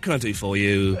on. What can I do for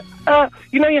you?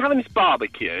 You're having this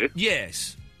barbecue.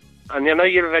 Yes. And I know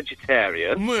you're a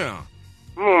vegetarian. Yeah.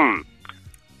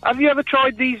 Have you ever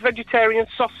tried these vegetarian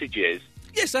sausages?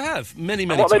 Yes, I have. Many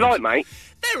what times. What are they like, mate?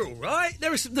 They're all right.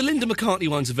 The Linda McCartney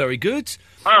ones are very good.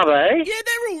 Are they? Yeah,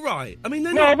 they're all right. I mean,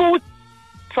 they're not...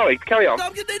 Sorry, carry on.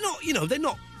 No, they're not, they're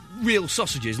not real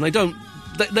sausages, and they don't...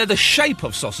 They're the shape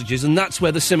of sausages, and that's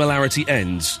where the similarity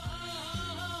ends.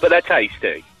 But they're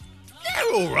tasty.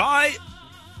 They're all right.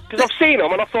 Because I've seen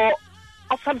them, and I thought,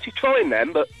 I fancy trying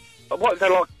them, but what,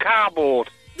 they're like cardboard.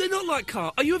 They're not like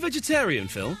car. Are you a vegetarian,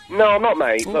 Phil? No, I'm not,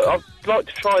 mate, but Okay. I'd like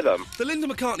to try them. The Linda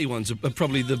McCartney ones are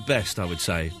probably the best, I would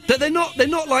say. They're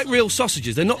not like real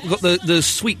sausages. They're not got the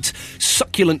sweet,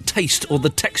 succulent taste or the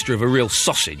texture of a real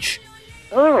sausage.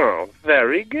 Oh,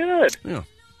 very good. Yeah.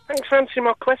 Thanks for answering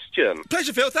my question.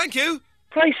 Pleasure, Phil. Thank you.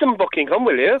 Play some Buckingham,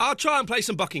 will you? I'll try and play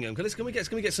some Buckingham. Can we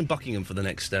get some Buckingham for the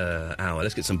next hour?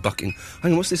 Let's get some Buckingham.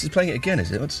 Hang on, what's this? Is playing it again,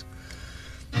 is it? What's...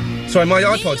 Sorry, my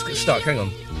iPod's stuck. Hang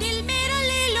on.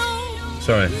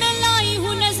 Sorry.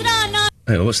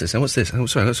 Hang on, what's this? Oh,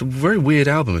 sorry, that's a very weird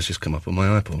album has just come up on my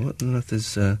iPod. What on earth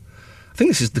is... I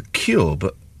think this is The Cure,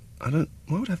 but I don't...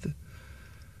 Why would I have the...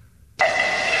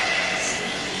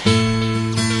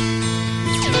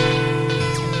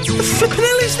 What the flippin'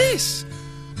 hell is this?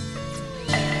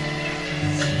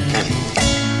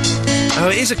 Oh,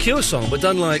 it is a Cure song, but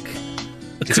done like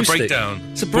acoustic. It's a breakdown.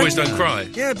 It's a Boys breakdown. Don't Cry.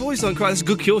 Yeah, Boys Don't Cry. That's a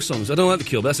good Cure song. I don't like the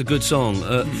Cure, but that's a good song.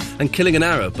 And Killing an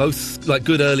Arrow, both like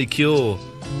good early Cure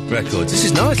records. This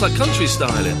is nice, like country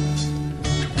style.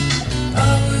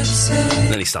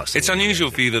 Then he starts. It's unusual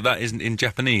for you that isn't in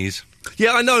Japanese.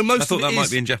 Yeah, I know. I thought that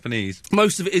might be in Japanese.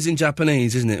 Most of it is in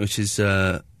Japanese, isn't it? Which is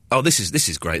oh, this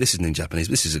is great. This isn't in Japanese.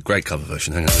 But this is a great cover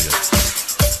version. Hang on.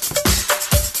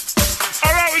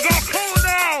 All right, we got a call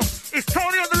now. It's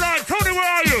Tony on the line. Tony, where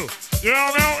are you?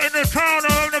 Yeah, I'm out in the town.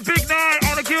 I'm having a big night. I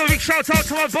want to give a big shout out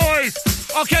to my boys.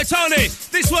 Okay, Tony,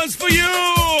 this one's for you.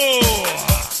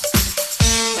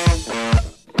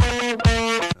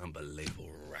 Unbelievable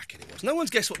racket it was. No one's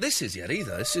guessed what this is yet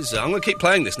either. This is. I'm going to keep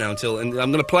playing this now and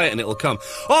I'm going to play it and it'll come.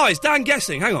 Oh, it's Dan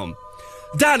guessing. Hang on,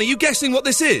 Dan, are you guessing what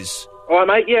this is? All right,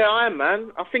 mate. Yeah, I am,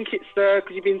 man. I think it's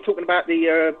because you've been talking about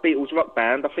the Beatles rock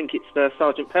band. I think it's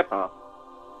Sgt. Pepper.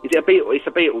 Is it a Beatles? It's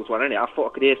a Beatles one, isn't it? I thought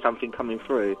I could hear something coming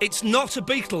through. It's not a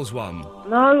Beatles one.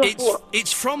 No,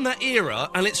 it's from that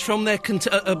era, and it's from their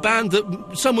a band that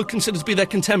some would consider to be their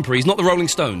contemporaries, not the Rolling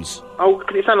Stones. Oh,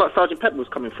 could it sound like Sgt. Pepper was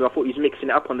coming through? I thought he was mixing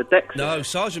it up on the deck. No,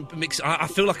 Sgt. Mix. I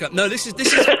feel like no. This is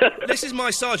this is my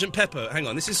Sgt. Pepper. Hang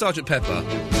on, this is Sgt. Pepper.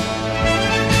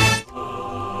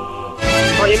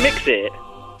 Oh, you mix it.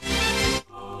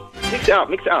 Mix it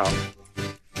up.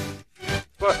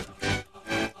 What?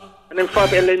 And then throw a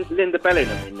bit of Linda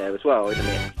Bellingham in there as well, isn't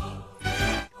it?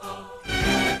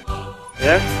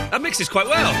 Yeah? That mixes quite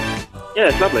well. Yeah,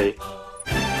 it's lovely.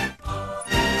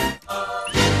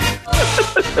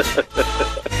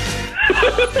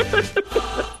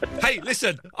 Hey,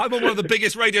 listen, I'm on one of the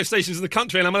biggest radio stations in the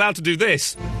country and I'm allowed to do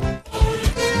this.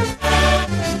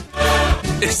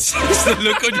 It's the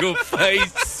look on your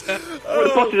face. Well,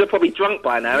 the bosses are probably drunk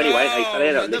by now anyway, so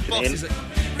they're not listening.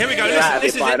 Here we go,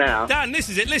 this is it. Now. Dan, this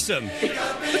is it, listen. Here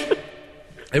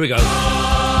we go. Here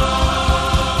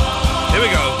we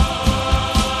go.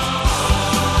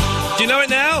 Do you know it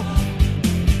now?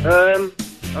 I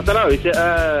don't know, is it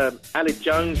Alex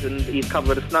Jones and his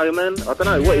cover of The Snowman? I don't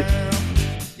know, what is...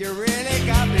 You really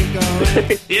got me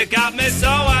going. You got me so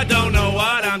I don't know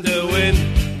what I'm doing.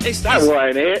 That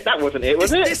wasn't it,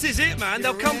 was it? This is it, man.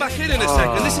 They'll come back in a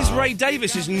second. This is Ray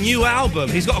Davies's new album.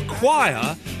 He's got a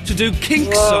choir to do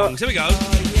Kinks songs. Here we go.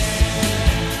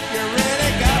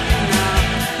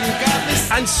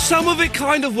 And some of it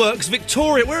kind of works.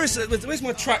 Victoria, where's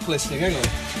my track listing? Hang on.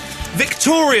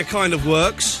 Victoria kind of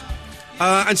works.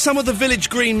 And some of the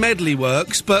Village Green medley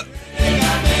works, but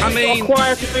I mean... Got a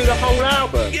choir to do the whole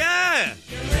album? Yeah!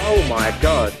 Oh my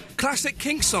God. Classic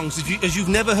Kinks songs as you've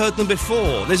never heard them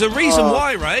before. There's a reason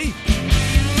why, Ray.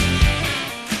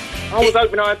 I was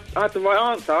hoping I had the right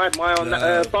answer. I had my on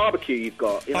that barbecue you've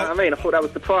got. You know what I mean? I thought that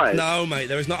was the prize. No, mate,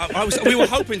 there is not. We were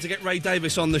hoping to get Ray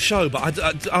Davies on the show, but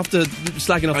after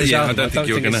slagging off his album, I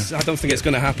don't think it's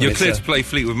going to happen. You're clear to play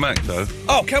Fleetwood Mac, though.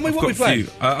 Oh, can we? What we play?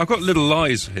 I've got Little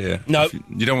Lies here. No.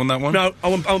 You don't want that one? No, I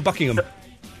want Buckingham.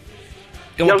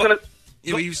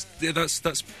 Yeah,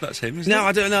 that's him, isn't it? No,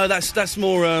 I don't know. That's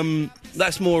more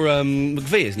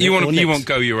McVie, isn't it? You want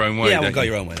Go Your Own Way? Yeah, I want Go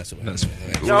Your Own Way. That's all. That's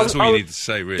all you need to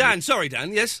say, really. Dan, sorry,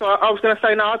 Dan. Yes. So I was going to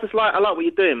say no. I like what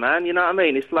you're doing, man. You know what I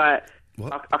mean? It's like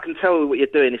I can tell what you're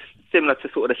doing. It's similar to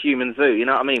sort of the Human Zoo. You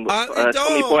know what I mean?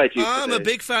 Tommy Boyd used I'm to a do.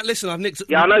 big fan. Listen, I've nicked.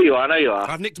 Yeah, I know you are.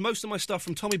 I've nicked most of my stuff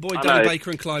from Tommy Boyd, Danny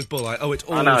Baker, and Clive Bull. I owe it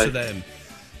all to them.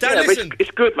 Dan, yeah, listen.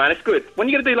 It's good, man. It's good. When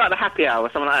you're going to do like the happy hour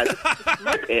or something like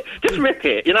that, just rip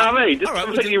it. You know what I mean? All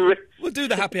right, we'll do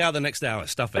the happy hour the next hour.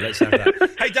 Stuff it. Let's have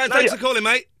that. Hey, Dan, thanks for calling,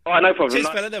 mate. All right, no problem.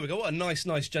 Cheers, fella. There we go. What a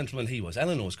nice gentleman he was.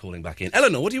 Eleanor's calling back in.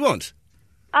 Eleanor, what do you want?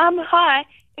 Hi.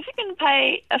 If you're going to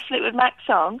play a Fleetwood Mac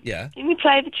song, can you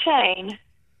play The Chain?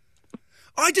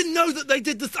 I didn't know that they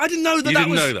did I didn't know that You that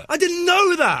didn't was... know that? I didn't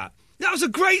know that. That was a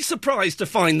great surprise to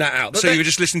find that out. So you were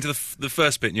just listening to the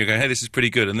first bit and you're going, hey, this is pretty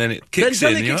good, and then it kicks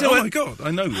in and you're like, oh my God,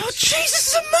 I know this. Oh, Jesus, this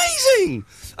is amazing!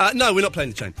 No, we're not playing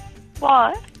the chain.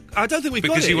 Why? I don't think we've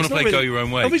got it. Because you want to play Go Your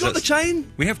Own Way. Have we got the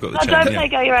chain? We have got the I chain. don't play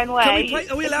Go Your Own Way.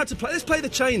 Are we allowed to play? Let's play the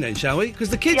chain then, shall we? Because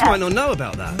the kids might not know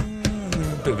about that.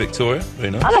 A bit of Victoria,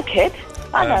 very nice. I'm a kid.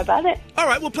 I know about it. All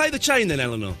right, we'll play the chain then,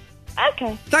 Eleanor.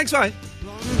 Okay. Thanks, bye.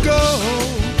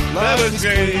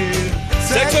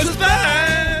 Sex was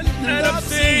bad and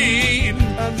obscene.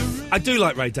 I do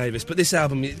like Ray Davies, but this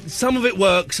album, some of it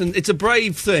works, and it's a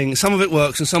brave thing. Some of it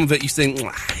works, and some of it you think,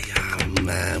 oh,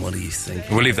 man, what do you think?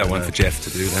 We'll leave that one for Jeff to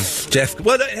do then. Jeff,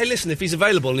 well, hey, listen, if he's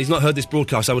available and he's not heard this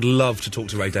broadcast, I would love to talk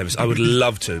to Ray Davies. I would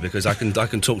love to, because I can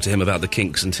talk to him about the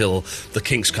Kinks until the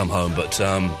Kinks come home. But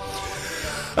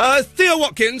Theo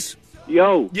Watkins.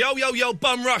 Yo. Yo,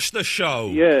 Bum Rush the show.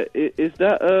 Yeah, is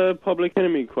that a Public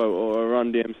Enemy quote or a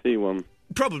Run DMC one?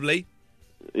 Probably.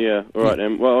 Yeah, alright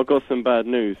then. Well, I've got some bad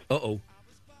news. Uh-oh.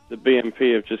 The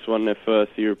BNP have just won their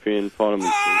first European Parliament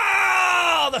seat.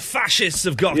 Oh, the fascists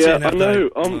have got Yeah, in, I have know.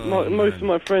 they? Most of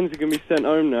my friends are going to be sent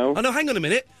home now. Oh, no, hang on a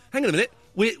minute.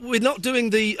 We're not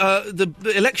doing the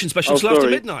election special until sorry. after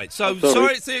midnight. So,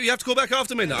 sorry, Theo, you have to call back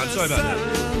after midnight. I'm sorry about that.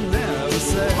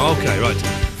 Okay, right.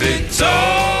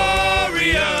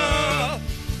 Victoria!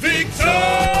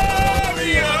 Victoria!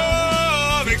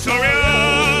 Victoria!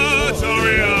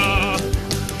 Victoria!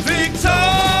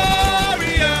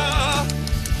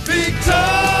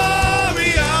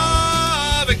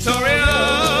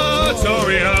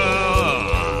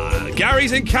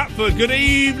 Gary's in Catford. Good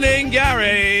evening,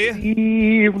 Gary.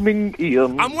 Evening,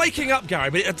 Ian. I'm waking up, Gary,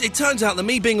 but it turns out that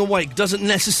me being awake doesn't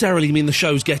necessarily mean the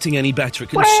show's getting any better. It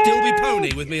can still be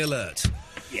pony with me alert.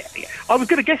 Yeah. I was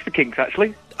going to guess the Kinks,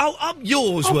 actually. Oh, up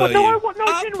yours, were you? No,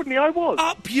 genuinely, I was.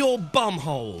 Up your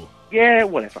bumhole. Yeah,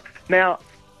 whatever. Now,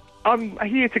 I'm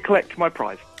here to collect my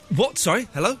prize. What? Sorry?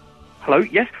 Hello? Hello,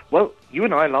 yes. Well, you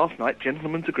and I last night,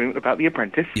 gentleman's agreement about The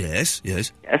Apprentice. Yes.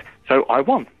 Yes, so I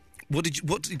won. What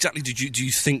exactly do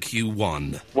you think you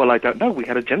won? Well, I don't know. We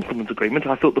had a gentleman's agreement.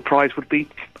 I thought the prize would be,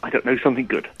 I don't know, something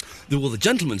good. Well, the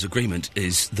gentleman's agreement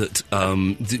is that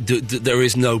there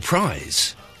is no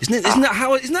prize. Isn't it? Isn't that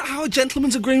how a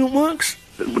gentleman's agreement works?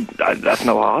 That's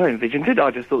not how I envisioned it.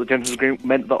 I just thought the gentleman's agreement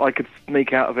meant that I could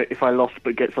sneak out of it if I lost,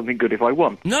 but get something good if I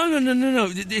won. No.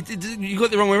 You got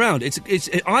it the wrong way around.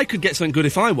 I could get something good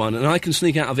if I won, and I can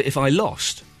sneak out of it if I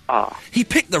lost. He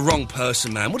picked the wrong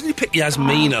person, man. What did he pick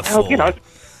Yasmina for? You know,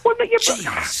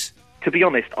 jeez. To be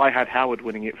honest, I had Howard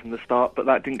winning it from the start, but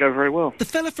that didn't go very well. The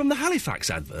fella from the Halifax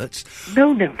adverts?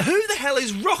 No. Who the hell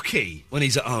is Rocky when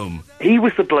he's at home? He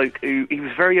was the bloke who, he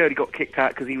was very early got kicked out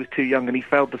because he was too young and he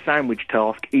failed the sandwich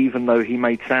task, even though he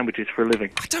made sandwiches for a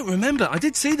living. I don't remember. I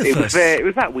did see the first... It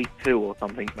was that week 2 or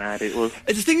something, mad. It was...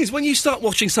 The thing is, when you start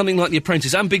watching something like The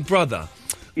Apprentice and Big Brother...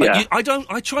 Yeah. I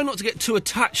try not to get too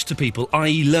attached to people,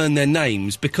 i.e. learn their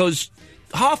names, because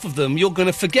half of them you're going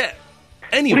to forget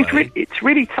anyway. Well, it's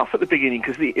really tough at the beginning,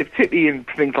 particularly in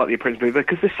things like The Apprentice,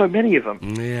 because there's so many of them.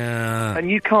 Yeah.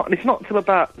 And you can't, and it's not until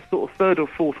about the sort of 3rd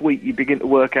or 4th week you begin to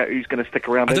work out who's going to stick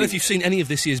around. I don't know if you've seen any of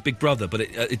this year's Big Brother, but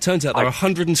it turns out there are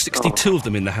 162 of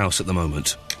them in the house at the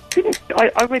moment.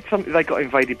 I read something, they got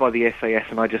invaded by the SAS,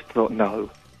 and I just thought, no.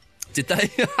 Did they?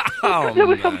 There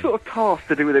was some sort of task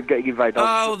to do with them getting invaded.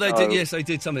 They did. Yes, they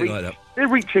did something like that. They're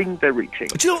reaching. Do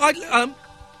you know?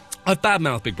 I've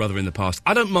badmouthed Big Brother in the past.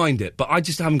 I don't mind it, but I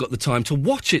just haven't got the time to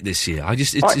watch it this year.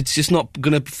 It's just not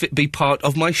going to be part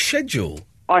of my schedule.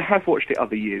 I have watched it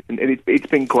other years, and it's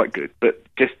been quite good, but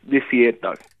just this year,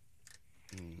 no.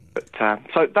 But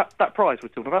so that prize we're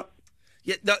talking about.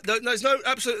 Yeah, there's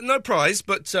no prize,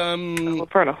 but well,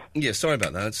 fair enough. Yeah, sorry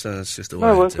about that. It's just a way.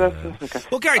 No, that's okay.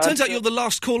 Well, Gary, turns out you're the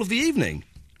last call of the evening.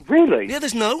 Really? Yeah,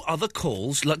 there's no other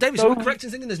calls. Like, David, am I correct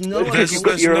in thinking there's no other calls?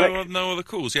 There's no other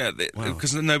calls, yeah.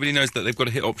 Because nobody knows that they've got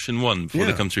to hit option 1 before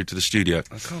they come through to the studio.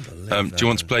 I can't believe that. Do you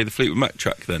want to play the Fleetwood Mac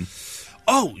track, then?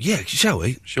 Oh, yeah, shall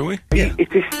we? Yeah. You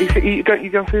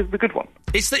go through the good one?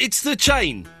 It's the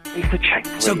chain. It's the chain.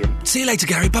 Brilliant. So, see you later,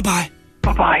 Gary. Bye-bye.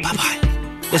 Bye-bye. Bye-bye.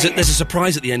 There's a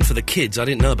surprise at the end for the kids. I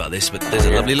didn't know about this, but there's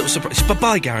a lovely little surprise.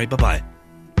 Bye-bye, Gary. Bye-bye.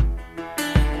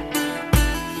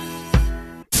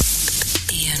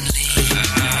 Ian Lee.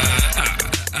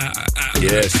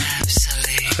 Yes.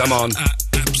 Absolute. Come on.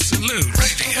 Absolute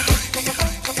Radio.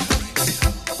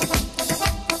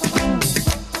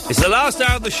 It's the last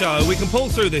hour of the show. We can pull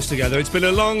through this together. It's been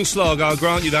a long slog, I'll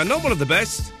grant you that. Not one of the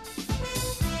best.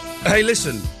 Hey,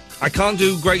 listen. I can't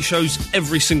do great shows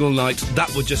every single night.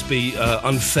 That would just be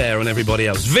unfair on everybody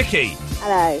else. Vicky!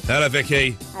 Hello. Hello,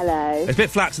 Vicky. Hello. It's a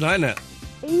bit flat tonight, isn't it?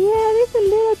 Yeah, there's a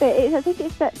little bit. I think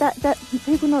it's that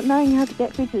people not knowing how to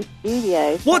get through to the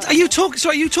studio. What are you talking?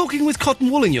 Sorry, are you talking with cotton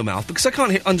wool in your mouth? Because I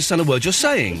can't understand a word you're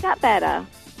saying. Is that better?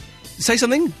 Say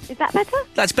something. Is that better?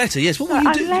 That's better. Yes. What So were you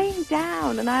I'm doing? laying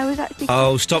down, and I was actually.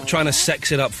 Oh, stop trying to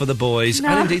sex it up for the boys No,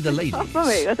 and indeed the ladies.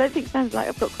 Sorry, I don't think it sounds like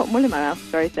I've got cotton wool in my mouth.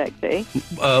 Very sexy.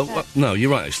 Well, no, you're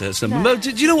right. Actually, that's No. But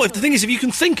do you know what? The thing is, if you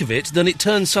can think of it, then it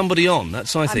turns somebody on.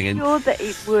 That's my thing. I'm And sure that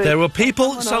it would. there are people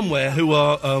Someone on. somewhere who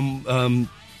are.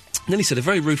 Then he said a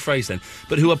very rude phrase then,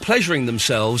 but who are pleasuring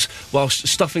themselves whilst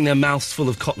stuffing their mouths full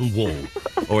of cotton wool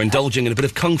or indulging in a bit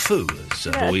of kung fu. As,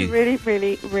 Yeah, it's a really,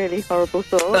 really, really horrible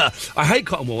thought. I hate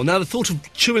cotton wool. Now, the thought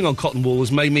of chewing on cotton wool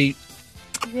has made me...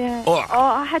 Yeah. Oh.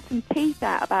 I had some teeth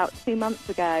out about 2 months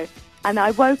ago, and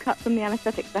I woke up from the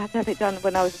anaesthetics. I had to have it done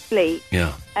when I was asleep.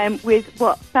 Yeah. With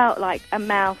what felt like a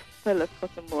mouth full of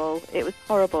cotton wool. It was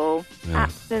horrible. Yeah.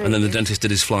 Absolutely. And then the dentist did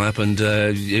his fly-up and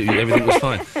everything was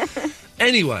fine.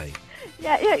 Anyway...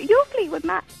 Yeah, your Fleetwood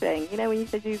Mac thing. You know, when you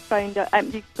said you phoned,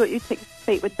 you got your tickets to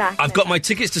Fleetwood Mac. I've got my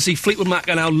tickets to see Fleetwood Mac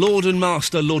and our Lord and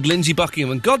Master, Lord Lindsay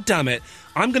Buckingham, and God damn it,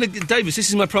 I'm going to... Davis, this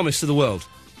is my promise to the world.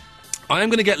 I am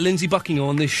going to get Lindsay Buckingham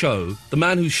on this show, the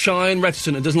man who's shy and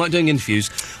reticent and doesn't like doing interviews.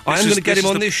 I am going to get him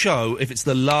on this show if it's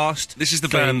the last This is the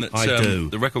thing band that I do.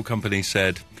 the record company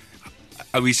said...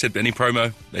 we said any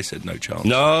promo? They said no chance.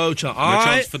 No chance. No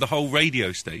chance for the whole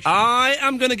radio station. I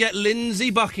am going to get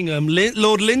Lindsay Buckingham,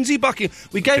 Lord Lindsay Buckingham.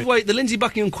 We gave away the Lindsay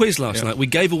Buckingham quiz last night. We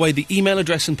gave away the email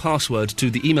address and password to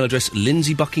the email address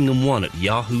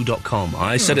lindsaybuckingham1@yahoo.com.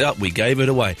 I set it up. We gave it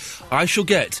away. I shall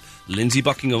get Lindsay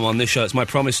Buckingham on this show. It's my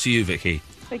promise to you, Vicky.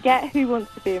 Forget Who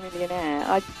Wants to Be a Millionaire.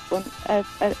 I just want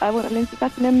I want a Lindsay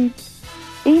Buckingham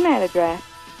email address.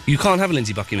 You can't have a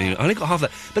Lindsay Buckingham. I only got half that.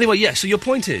 But anyway, yeah, so your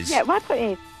point is... Yeah, my point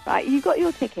is, right, you got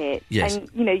your ticket, Yes. and,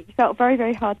 you know, you felt very,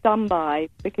 very hard done by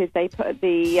because they put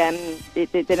the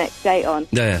next date on.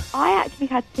 Yeah. I actually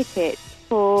had tickets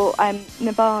for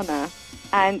Nirvana,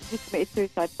 and he committed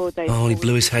suicide 4 days Oh, he before.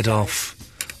 blew his head off.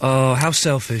 Oh, how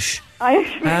selfish.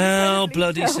 How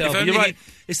bloody selfish. You're right.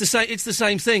 It's the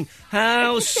same thing.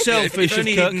 How selfish if of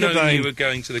only Kurt he'd known Cobain. you were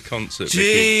going to the concert.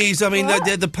 Vicky. Jeez, I mean, not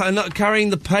carrying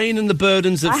the pain and the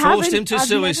burdens that forced him to I've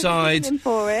never suicide. seen him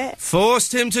for it.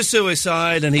 Forced him to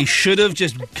suicide, and he should have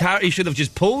just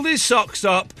pulled his socks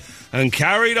up and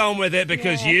carried on with it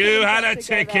because you had a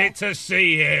ticket to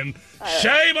see him.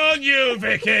 Shame on you,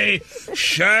 Vicky.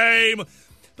 Shame.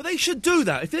 But they should do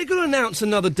that if they're going to announce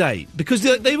another date, because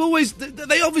they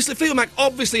obviously Fleetwood Mac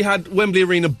obviously had Wembley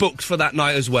Arena booked for that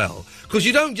night as well. Because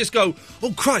you don't just go,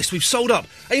 oh Christ, we've sold up.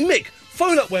 Hey Mick,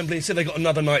 phone up Wembley and say they got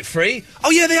another night free.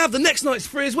 Oh yeah, they have. The next night's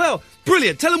free as well.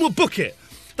 Brilliant. Tell them we'll book it.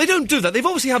 They don't do that. They've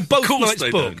obviously had both nights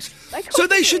booked. So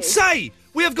they should say,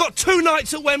 we have got 2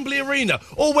 nights at Wembley Arena.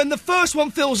 Or when the first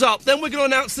one fills up, then we're going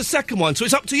to announce the second one. So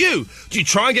it's up to you. Do you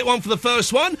try and get one for the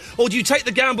first one? Or do you take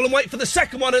the gamble and wait for the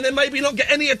second one and then maybe not get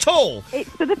any at all? It's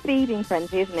for the feeding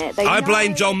frenzy, isn't it? I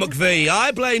blame John McVie.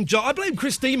 I blame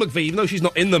Christine McVie, even though she's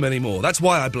not in them anymore. That's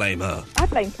why I blame her. I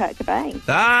blame Kurt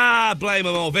Cobain. Blame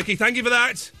them all. Vicky, thank you for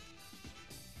that.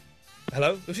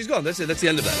 Hello? Oh, she's gone. That's it. That's the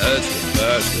end of that.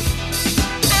 That's good.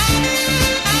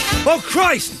 Oh,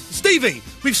 Christ! Stevie,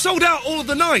 we've sold out all of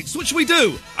the nights. What should we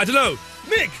do? I don't know.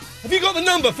 Mick, have you got the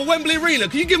number for Wembley Arena?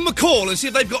 Can you give them a call and see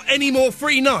if they've got any more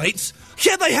free nights?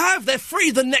 Yeah, they have. They're free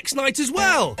the next night as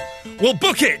well. We'll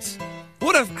book it.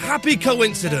 What a happy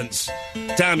coincidence.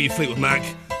 Damn you, Fleetwood Mac.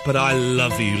 But I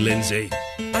love you, Lindsay.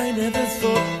 I never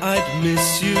thought I'd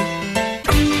miss you.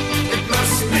 It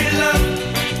must be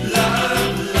love,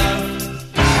 love, love.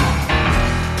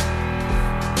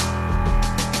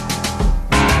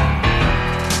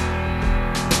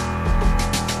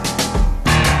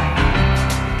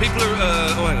 People are,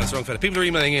 oh, hang on, it's the wrong fella. People are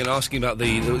emailing in asking about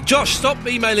the... Josh, stop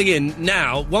emailing in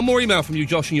now. One more email from you,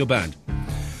 Josh, and your band.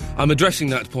 I'm addressing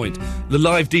that point. The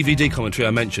live DVD commentary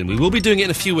I mentioned. We will be doing it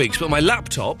in a few weeks, but my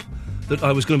laptop that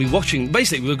I was going to be watching...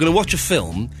 Basically, we were going to watch a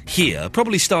film here,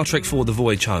 probably Star Trek IV: The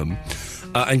Voyage Home,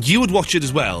 and you would watch it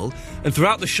as well, and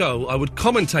throughout the show, I would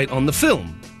commentate on the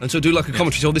film. And so do like a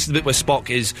commentary. So this is the bit where Spock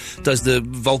does the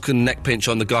Vulcan neck pinch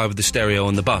on the guy with the stereo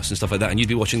on the bus and stuff like that, and you'd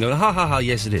be watching going, ha ha ha,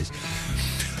 yes it is.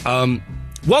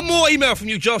 One more email from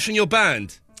you, Josh, and your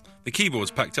band. The keyboard's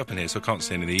packed up in here, so I can't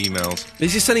see any of the emails.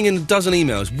 He's just sending in a dozen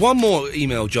emails. One more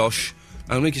email, Josh.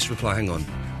 And let me just reply. Hang on.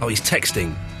 Oh, he's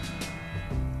texting.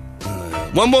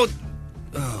 One more.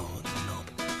 Oh,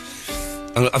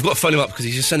 knob. I've got to phone him up because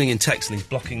he's just sending in text and he's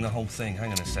blocking the whole thing.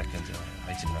 Hang on a second.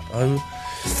 I hate him now.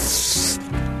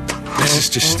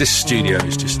 This studio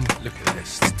is just... Look at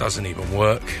this. It doesn't even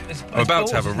work. I'm about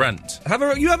to have a rant.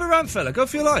 You have a rant, fella. Go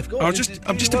for your life. Go on. I'm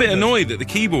just a bit annoyed that the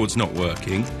keyboard's not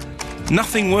working.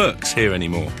 Nothing works here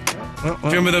anymore. Do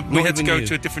you remember we had to go you.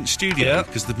 to a different studio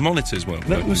because the monitors weren't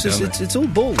working? It's all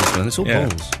balls, man. It's all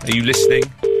balls. Are you listening?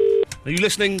 Are you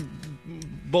listening,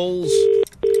 balls?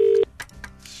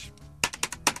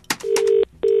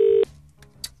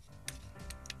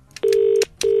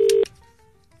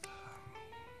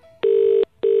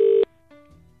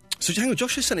 So hang on,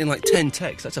 Josh has sent in like 10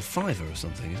 texts. That's a fiver or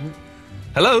something, isn't it?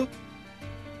 Hello?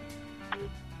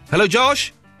 Hello,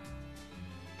 Josh?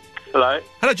 Hello?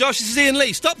 Hello, Josh, this is Ian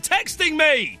Lee. Stop texting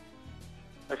me!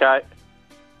 Okay.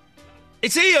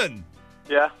 It's Ian!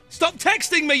 Yeah? Stop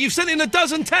texting me! You've sent in a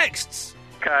dozen texts!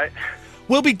 Okay.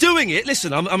 We'll be doing it.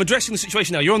 Listen, I'm addressing the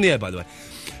situation now. You're on the air, by the way.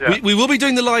 Yeah. We will be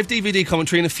doing the live DVD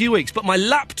commentary in a few weeks, but my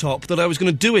laptop that I was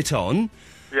going to do it on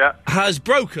has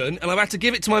broken, and I've had to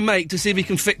give it to my mate to see if he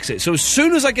can fix it. So as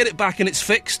soon as I get it back and it's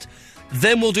fixed,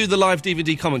 then we'll do the live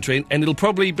DVD commentary, and it'll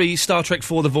probably be Star Trek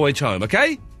IV: The Voyage Home,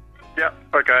 okay? Yeah,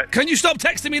 okay. Can you stop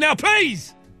texting me now,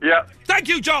 please? Yeah. Thank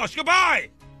you, Josh. Goodbye.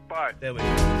 Bye. There we go.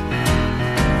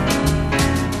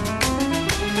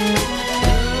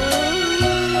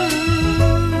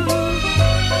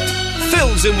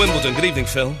 Phil's in Wimbledon. Good evening,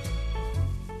 Phil.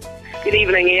 Good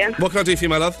evening, Ian. What can I do for you,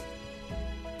 my love?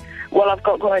 Well, I've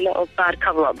got quite a lot of bad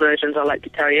cover-up versions, I'd like to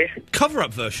tell you.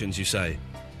 Cover-up versions, you say?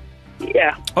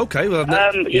 Yeah. Okay, well...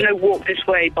 You know, Walk This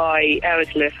Way by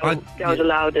Aerosmith. Girls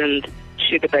Aloud and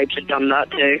Sugar Babes have done that,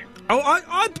 too.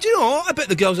 Oh, do you know what? I bet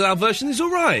the Girls Aloud version is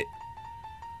all right.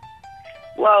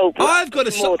 Well, I've got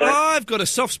a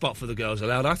soft spot for the Girls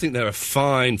Aloud. I think they're a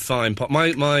fine pop.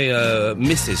 My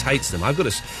missus hates them.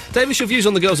 Davis, your views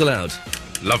on the Girls Aloud?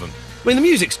 Love them. I mean, the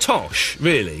music's tosh,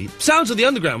 really. Sounds of the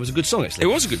Underground was a good song, actually. It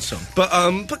was a good song.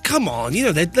 But come on, you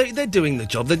know, they're doing the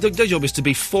job. Their job is to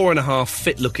be 4.5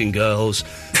 fit-looking girls,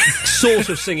 sort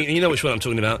of singing, and you know which one I'm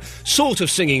talking about, sort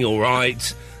of singing all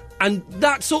right, and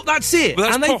that's it. Well,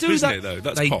 that's and they pop, do isn't that, it, though?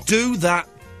 That's they pop. do that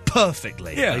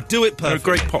perfectly. Yeah. They do it perfectly.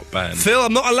 They're a great pop band. Phil,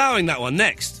 I'm not allowing that one.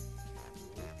 Next.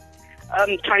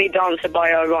 Tiny Dancer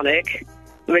by Ironic,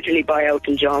 originally by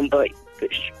Elton John, but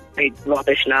it's made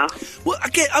rubbish now. Well,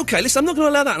 okay, listen, I'm not going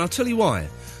to allow that, and I'll tell you why.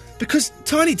 Because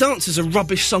Tiny Dancer's a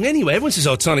rubbish song anyway. Everyone says,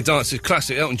 Tiny Dancer's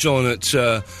classic, Elton John at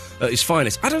his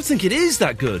finest. I don't think it is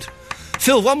that good.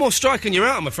 Phil, one more strike and you're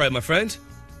out, I'm afraid, my friend.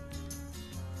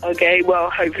 Okay, well,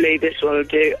 hopefully this will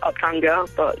do. Uptown Girl,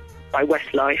 but by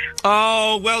Westlife.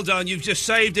 Oh, well done. You've just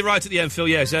saved it right at the end, Phil.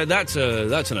 Yes, that's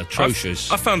an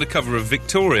atrocious... I found a cover of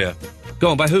Victoria. Go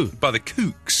on, by who? By the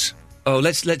Kooks. Oh,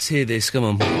 let's hear this. Come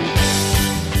on.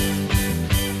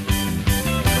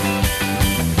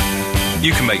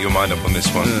 You can make your mind up on this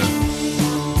one.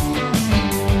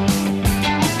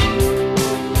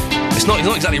 It's not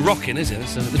exactly rocking, is it?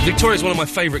 Victoria's one of my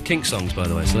favourite Kink songs, by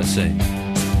the way, so let's see.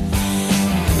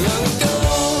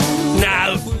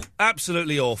 No!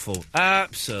 Absolutely awful.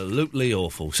 Absolutely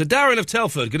awful. So, Darren of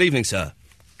Telford, good evening, sir.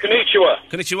 Konnichiwa.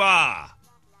 Konnichiwa.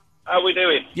 How are we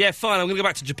doing? Yeah, fine. I'm going to go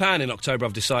back to Japan in October,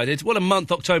 I've decided. What a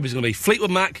month October's going to be.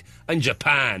 Fleetwood Mac and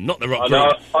Japan, not the rock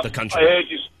group, the country. I heard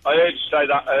you say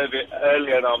that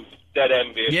earlier, and I'm dead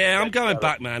envious. Yeah, I'm going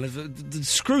back, man.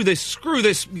 Screw this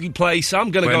place.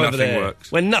 I'm going to go over there.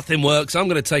 Works. When nothing works, I'm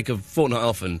going to take a fortnight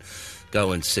off and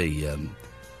go and see.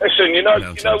 Listen, you know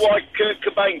why Kurt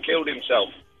Cobain killed himself?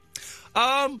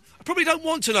 I probably don't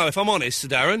want to know, if I'm honest,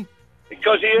 Darren.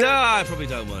 Because he... No, I probably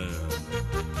don't want to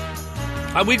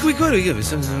know. We got to give it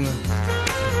some...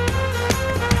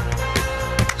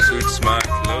 Suits my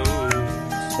clothes.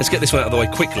 Let's get this one out of the way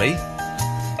quickly.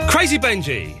 Crazy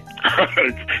Benji.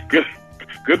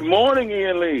 Good morning,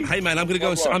 Ian Lee. Hey, man, I'm going to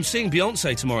go I'm seeing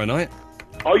Beyonce tomorrow night.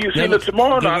 Oh, you're seeing it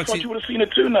tomorrow night? I thought you would have seen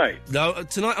it tonight. No,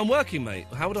 tonight I'm working, mate.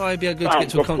 How would I be able to get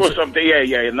to a concert? Of course,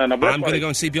 No, I'm going to go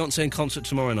and see Beyonce in concert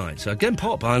tomorrow night. So again,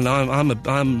 pop. I'm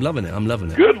loving it. I'm loving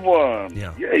it. Good one.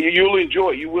 Yeah. You'll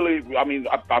enjoy it. You will. I mean,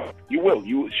 you will.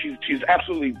 She's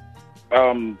absolutely.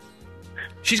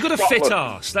 She's got a fit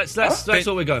arse. That's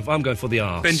what we're going for. I'm going for the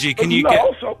arse. Benji, can you get...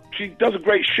 Also, she does a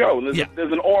great show.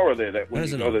 There's an aura there that when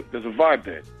you go, there's a vibe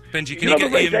there. Benji, can you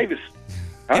get Ian... Davis.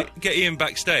 Huh? Get Ian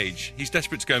backstage. He's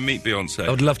desperate to go and meet Beyonce. I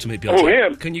would love to meet Beyonce. Oh,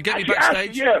 him? Can you get me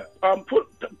backstage?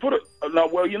 Put it. No,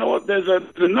 well, you know what? There's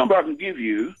a number I can give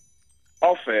you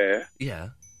off air. Yeah.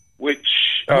 Which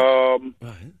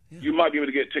you might be able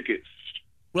to get tickets.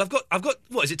 Well, I've got.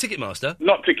 What is it? Ticketmaster?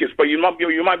 Not tickets, but you might be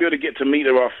able to get to meet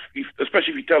her off,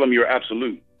 especially if you tell them you're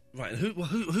Absolute. Right.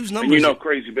 Whose number? And is it?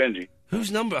 Crazy Benji. Whose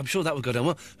number? I'm sure that would go down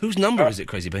well. Whose number is it,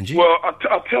 Crazy Benji? Well,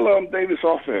 I'll tell Davis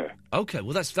off air. Okay,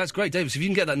 well, that's great, Davis. If you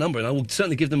can get that number, and I will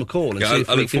certainly give them a call. And see if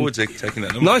I look forward to taking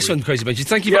that number. Nice one, Crazy Benji.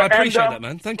 Thank you. I appreciate that,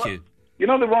 man. Thank you. You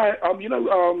know the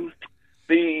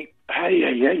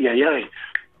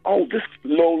Oh, this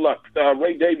low-luck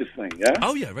Ray Davis thing, yeah?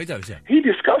 Oh, yeah, Ray Davis, yeah. He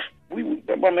discussed... I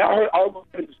was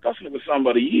discussing it with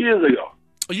somebody years ago.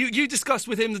 Oh, you discussed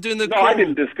with him doing the... No, I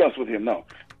didn't discuss with him, no.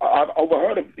 I've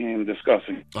overheard of him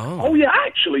discussing. Oh, yeah,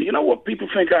 actually, you know what? People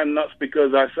think I'm nuts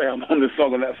because I say I'm on this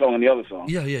song and that song and the other song.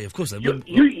 Yeah, of course.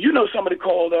 You know somebody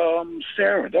called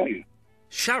Sarah, don't you?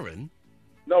 Sharon?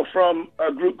 No, from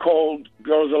a group called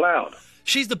Girls Aloud.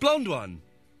 She's the blonde one?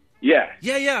 Yeah.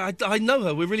 Yeah, I know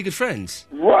her. We're really good friends.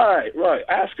 Right.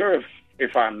 Ask her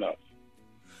if I'm nuts.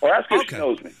 Or ask her if she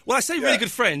knows me. Well, I say really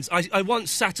good friends. I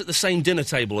once sat at the same dinner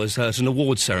table as her at an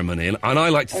awards ceremony, and I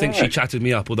like to think she chatted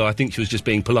me up, although I think she was just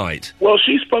being polite. Well,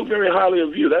 she spoke very highly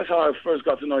of you. That's how I first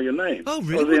got to know your name. Oh,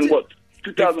 really? It was in,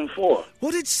 2004.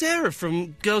 What did Sarah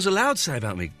from Girls Aloud say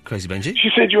about me, Crazy Benji?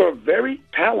 She said you're a very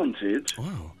talented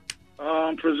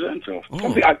presenter.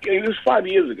 It was 5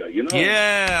 years ago, you know?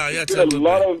 Yeah. Did a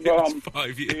lot of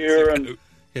 5 years beer ago. and...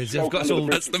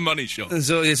 That's the money shot.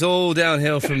 It's all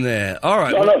downhill from there. All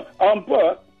right. Oh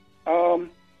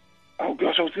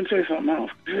gosh, I was going to say something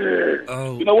else.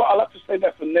 You know what? I'll have to say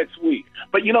that for next week.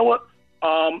 But you know what?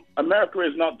 America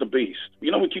is not the beast.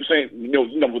 You know, we keep saying,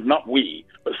 not we,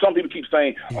 but some people keep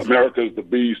saying America is the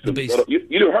beast. The beast.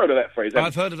 You've heard of that phrase?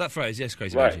 I've heard of that phrase. Yes,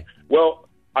 Crazy Benji. Right. Well,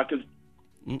 I can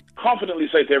confidently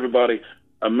say to everybody,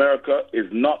 America is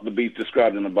not the beast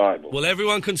described in the Bible. Well,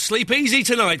 everyone can sleep easy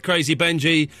tonight, Crazy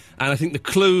Benji, and I think the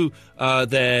clue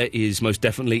there is most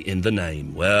definitely in the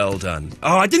name. Well done.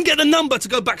 Oh, I didn't get the number to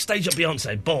go backstage at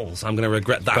Beyonce. Balls. I'm going to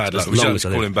regret that. Bad luck. We should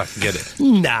call him back and get it.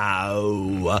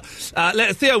 No.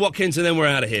 Theo Watkins, and then we're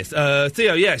out of here.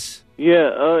 Theo, yes?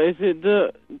 Yeah, is it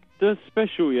the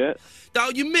special yet? Oh,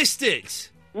 you missed it.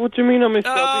 What do you mean I missed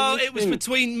it? Oh, it was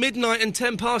between midnight and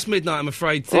 10 past midnight, I'm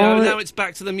afraid, Theo. Now it's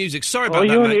back to the music. Sorry about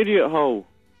that, you're mate. an idiot hole.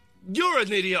 You're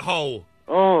an idiot hole.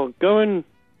 Oh, go and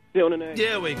sit on an egg.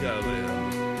 There we go.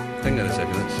 Hang on a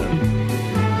second.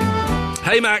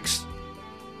 Hey, Max.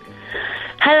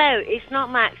 Hello, it's not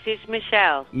Max, it's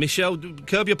Michelle. Michelle,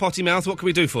 curb your potty mouth. What can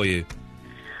we do for you?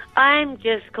 I'm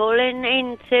just calling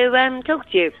in to talk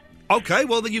to you. OK,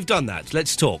 well, you've done that.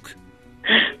 Let's talk.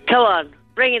 Go on,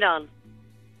 bring it on.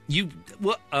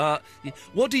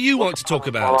 What do you want to talk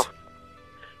about?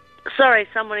 Sorry,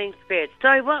 someone interfered.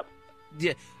 Sorry, what?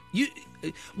 Yeah,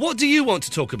 what do you want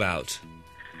to talk about?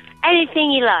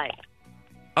 Anything you like.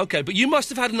 OK, but you must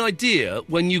have had an idea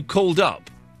when you called up.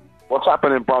 What's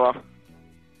happening, brother?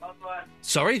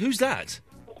 Sorry, who's that?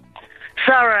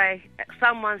 Sorry,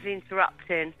 someone's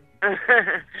interrupting.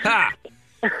 Ha!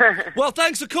 Well,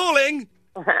 thanks for calling.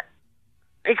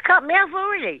 It's cut me off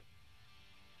already.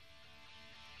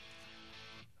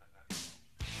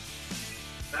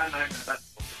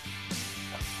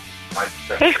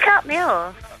 He's cut me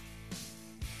off.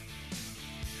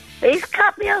 He's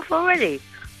cut me off already.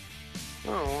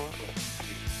 Oh.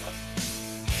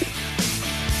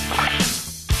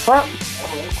 What?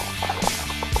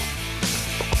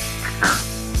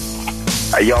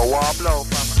 Hey, yo, Wablo,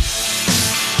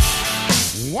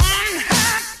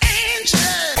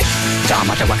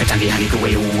 Tamata wakatangi hani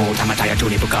kuwe uo tamata ya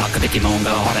tuli puka kabiti monga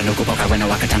hora nuku poka wena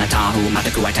wakatana tahu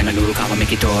mata kuwaitana nuru kawa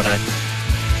mikitora.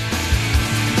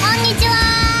 Konnichiwa.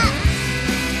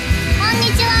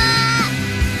 Konnichiwa.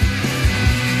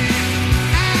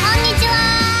 Konnichiwa.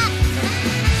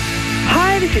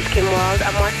 Hi, this is Kim Wilde,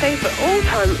 and my favourite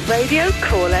all-time radio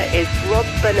caller is Rob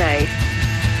Bonet.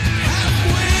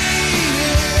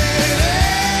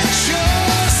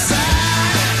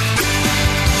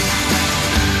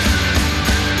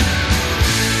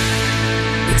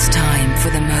 It's time for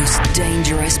the most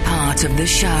dangerous part of the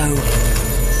show.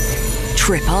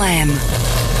 Triple M.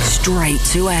 Straight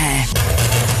to air.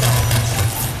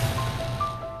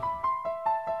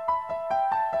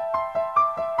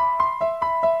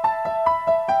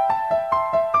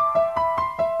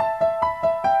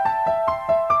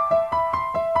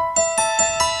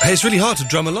 It's really hard to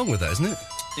drum along with that, isn't it?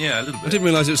 Yeah, a little bit. I didn't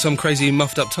realise it was some crazy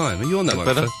muffed up time. Are you on that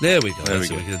Better? microphone? There we go. There we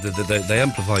go. They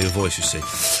amplify your voice, you see.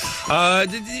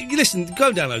 Listen, go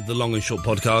and download the Long and Short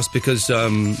podcast because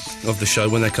of the show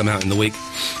when they come out in the week.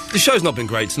 The show's not been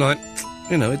great tonight.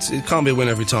 You know, it can't be a win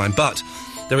every time, but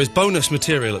there is bonus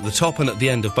material at the top and at the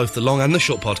end of both the Long and the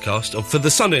Short podcast for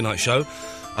the Sunday night show.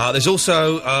 There's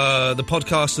also the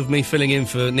podcast of me filling in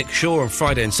for Nick Shaw on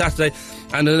Friday and Saturday,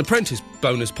 and an Apprentice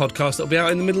bonus podcast that'll be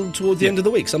out in the middle toward the end of the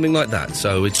week, something like that.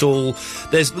 So it's all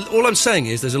I'm saying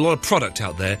is there's a lot of product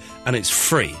out there, and it's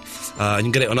free. And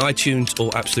you can get it on iTunes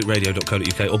or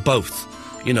absoluteradio.co.uk or both.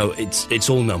 you know, it's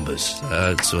all numbers.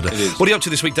 Sort of. What are you up to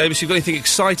this week, Davis? You got anything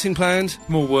exciting planned?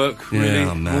 More work, really.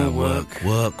 Yeah, man, work.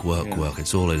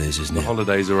 It's all it is, isn't it? The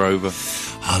holidays are over.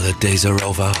 Holidays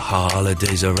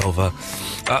are over.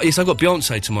 Yes, I've got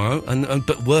Beyonce tomorrow,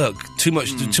 but work too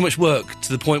much work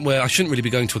to the point where I shouldn't really be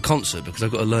going to a concert because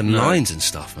I've got to learn lines and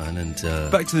stuff, man. And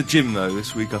back to the gym though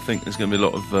this week. I think there's going to be a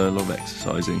lot of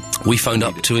exercising. We phoned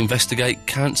up to investigate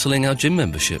cancelling our gym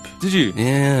membership. Did you?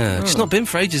 Yeah, it's not been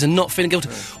for ages and not feeling guilty.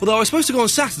 Although I was supposed to go on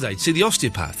Saturday to see the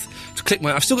osteopath to click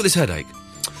I've still got this headache,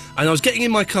 and I was getting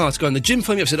in my car to go, and the gym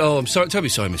phoned me up and said, "Oh, I'm terribly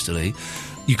sorry, Mr. Lee.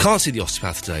 You can't see the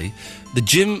osteopath today. The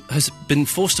gym has been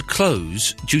forced to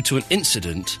close due to an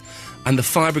incident, and the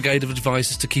fire brigade have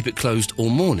advised us to keep it closed all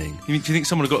morning." Do you think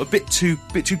someone got a bit too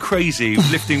crazy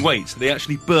lifting weights? They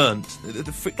actually burnt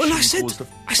the friction. Well, I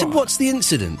said, "What's the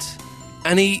incident?"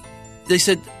 And they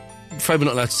said, "Afraid we're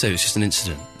not allowed to say. It's just an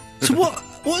incident." So what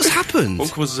has happened?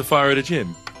 What causes a fire at a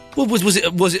gym? Well, was it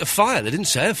a fire? They didn't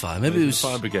say a fire. Maybe it was the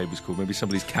fire brigade was called. Maybe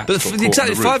somebody's cat. But got caught on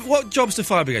the roof. what jobs do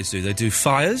fire brigades do? They do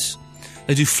fires.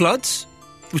 They do floods,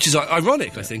 which is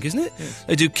ironic, I think, isn't it? Yes.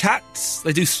 They do cats.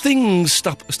 They do things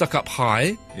stuck up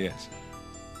high. Yes.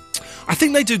 I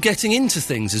think they do getting into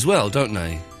things as well, don't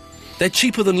they? They're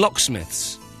cheaper than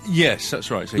locksmiths. Yes,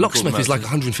 that's right. So locksmith is like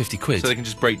 150 quid. So they can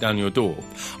just break down your door.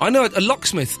 I know a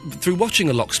locksmith, through watching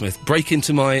a locksmith break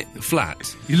into my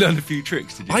flat. You learned a few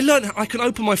tricks, did you? I learned I can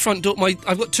open my front door.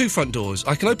 I've got 2 front doors.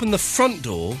 I can open the front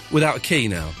door without a key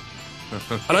now.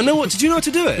 And I know did you know how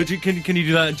to do it? But can you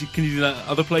do that? Can you do that at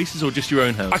other places or just your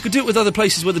own house? I could do it with other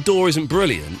places where the door isn't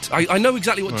brilliant. I know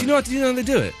exactly what. Right. Do you know how they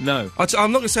do it? No.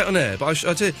 I'm not going to say it on air, but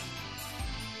I'll tell you.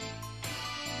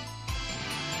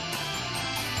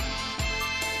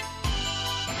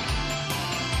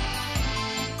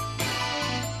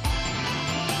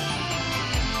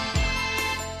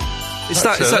 It's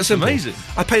that simple. Amazing.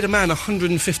 I paid a man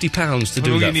 £150 to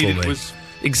do that for me.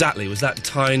 Exactly, it was that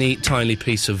tiny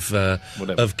piece of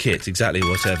kit. Exactly,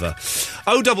 whatever.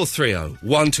 0330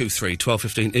 123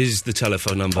 1215 is the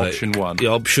telephone number. Option 1.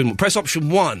 Yeah, press option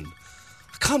 1.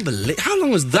 I can't believe how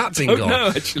long has that been gone? No,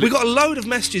 actually, we got a load of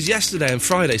messages yesterday and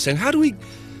Friday saying how do we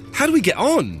get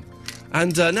on?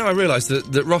 And now I realise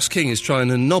that Ross King is trying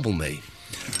to nobble me.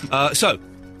 So.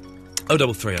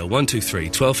 0330 123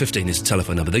 1215 is the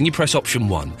telephone number. Then you press option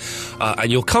 1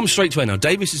 and you'll come straight to air. Now,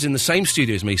 Davis is in the same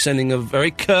studio as me, sending a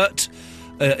very curt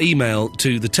email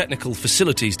to the technical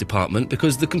facilities department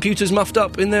because the computer's muffed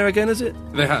up in there again, is it?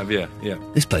 They have, yeah.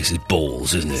 This place is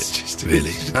balls, isn't it? It's just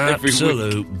really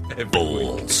absolute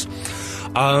balls.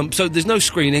 So there's no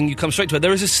screening. You come straight to air.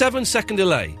 There is a 7-second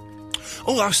delay.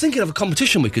 Oh, I was thinking of a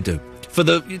competition we could do. For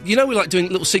we like doing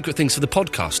little secret things for the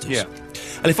podcasters. Yeah.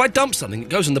 And if I dump something, it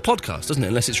goes on the podcast, doesn't it?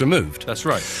 Unless it's removed. That's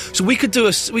right. So we could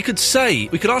ask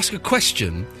a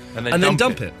question and then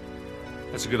dump it.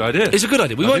 That's a good idea. It's a good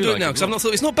idea. We won't do it now because I've not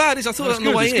thought it's not bad. I thought that on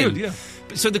the way in. Good, yeah.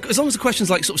 So as long as the question's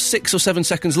like sort of 6 or 7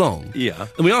 seconds long. Yeah.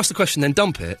 And we ask the question, then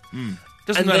dump it.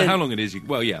 Doesn't matter how long it is.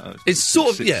 Well, yeah. It's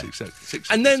sort of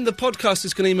six, and then the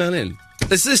podcasters can email in.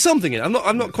 There's something in it.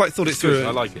 I've not quite thought it through. Good.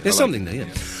 I like it. There's something there.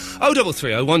 Yeah.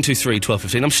 0330 123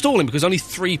 1215. I'm stalling because only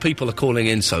 3 people are calling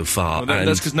in so far. Well,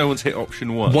 that's because no one's hit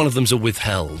option 1. One of them's a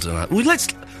withheld.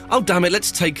 Oh, damn it,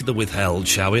 let's take the withheld,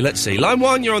 shall we? Let's see. Line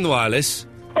 1, you're on the wireless.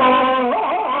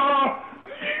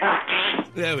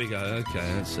 There we go,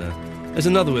 okay, there's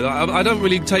another with. I don't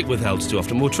really take withhelds too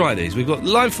often. We'll try these. We've got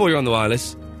line 4, you're on the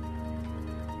wireless.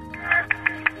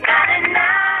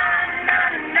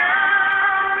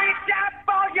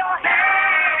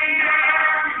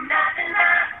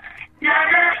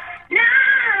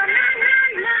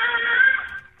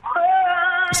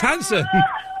 It's Hanson.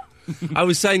 I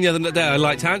was saying the other day I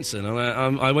liked Hanson,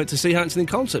 and I went to see Hanson in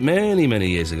concert many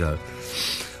years ago.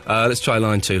 Let's try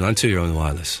line 2. Line 2, you're on the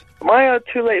wireless. Am I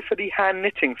too late for the hand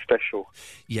knitting special?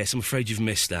 Yes, I'm afraid you've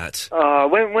missed that.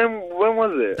 When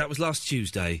was it? That was last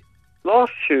Tuesday.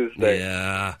 Last Tuesday?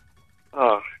 Yeah.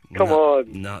 Oh, come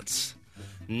on. Nuts.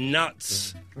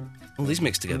 All these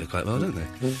mix together quite well, don't they?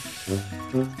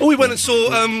 Oh, we went and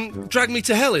saw Drag Me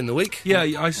to Hell in the week. Yeah,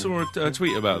 I saw a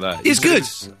tweet about that. It's good.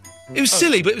 It was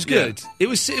silly, but it was good. Yeah.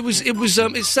 It's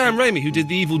Sam Raimi who did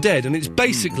The Evil Dead, and it's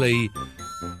basically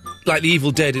like The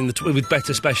Evil Dead with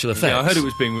better special effects. Yeah, I heard it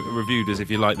was being reviewed as if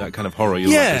you like that kind of horror,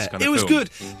 you'll like this kind of film. Yeah, it was good.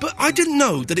 But I didn't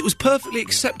know that it was perfectly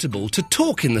acceptable to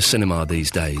talk in the cinema these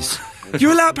days.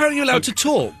 Apparently you're allowed to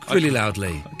talk really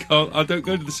loudly. I don't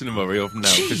go to the cinema very often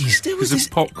now because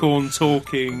of popcorn,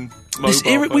 talking,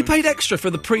 we paid extra for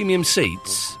the premium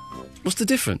seats. What's the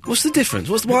difference?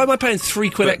 Why am I paying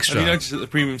 £3 extra? Have you noticed that the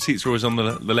premium seats are always on the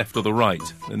left or the right?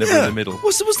 They're never in the middle.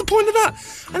 What's the point of that?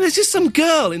 And there's just some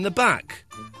girl in the back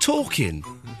talking.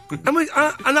 And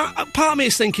part of me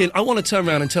is thinking, I want to turn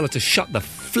around and tell her to shut the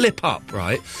flip up,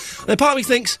 right? And then part of me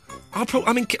thinks,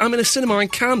 I'm in a cinema in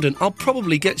Camden, I'll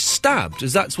probably get stabbed,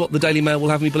 as that's what the Daily Mail will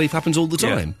have me believe happens all the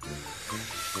time.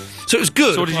 So it was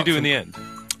good. So what did you do in the end?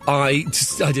 I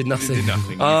did nothing. You did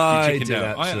nothing. I You did chickened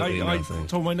out. absolutely nothing. I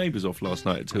told my neighbours off last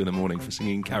night at 2 a.m. for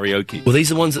singing karaoke. Well,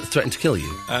 these are the ones that threatened to kill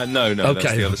you? No, Okay.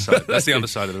 that's the other side. That's the other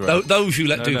side of the road. Those you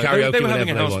let do karaoke They were having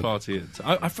whenever a they house want. party.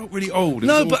 I felt really old. It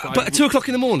No, was but awful. at 2 o'clock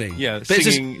in the morning. Yeah, But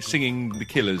it's singing The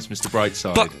Killers, Mr.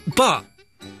 Brightside. But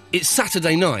it's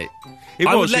Saturday night.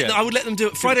 I would let them do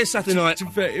it Friday, Saturday night.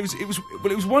 It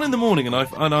was 1 in the morning, and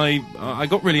I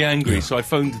got really angry, so I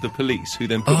phoned the police, who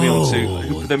then put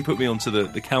me onto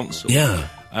the council. Yeah.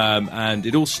 And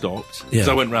it all stopped because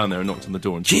I went round there and knocked on the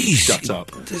door and shut up.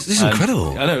 This is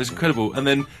incredible. I know, it was incredible. And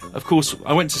then, of course,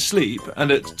 I went to sleep,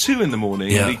 and at 2 in the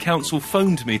morning, the council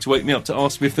phoned me to wake me up to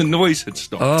ask me if the noise had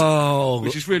stopped. Oh,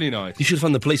 which is really nice. You should have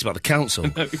phoned the police about the council.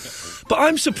 But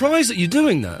I'm surprised that you're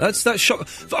doing that. That's shock.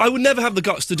 I would never have the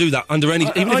guts to do that under any,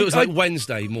 even if it was like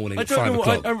Wednesday morning at 5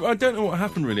 o'clock. I don't know what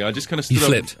happened really. I just kind of stood You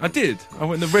flipped. up. I did. I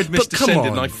went. The red mist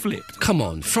descended, and I flipped. Come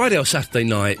on, Friday or Saturday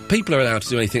night, people are allowed to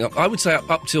do anything. I would say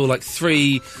up till like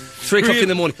 3 o'clock in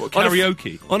the morning. What,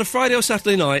 karaoke? On a Friday or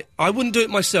Saturday night, I wouldn't do it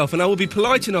myself, and I would be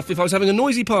polite enough if I was having a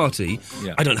noisy party.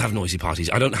 Yeah. I don't have noisy parties.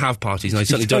 I don't have parties, and I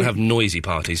certainly don't have noisy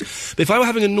parties. But if I were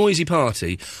having a noisy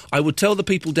party, I would tell the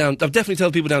people I'd definitely tell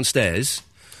the people downstairs.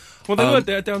 Well, they were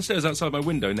there downstairs outside my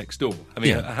window next door. I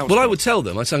mean, a house. Well, I would tell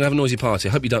them. I'd say I'm going to have a noisy party.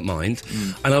 I hope you don't mind.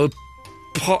 And I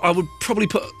would probably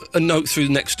put a note through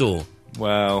the next door.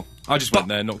 Well, I just went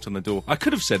there and knocked on the door. I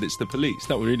could have said it's the police.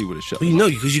 That really would have shut. Well,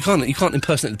 because you can't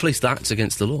impersonate the police. That's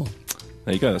against the law.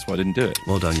 There you go. That's why I didn't do it.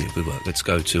 Well done, you. Good work. Let's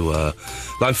go to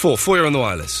line 4. 4, you're on the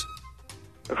wireless.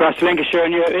 Across Lincolnshire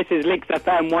and Europe, this is Links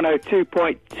FM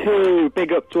 102.2.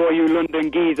 Big up to all you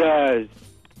London geezers.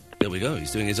 There we go.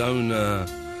 He's doing his own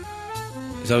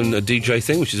DJ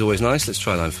thing, which is always nice. Let's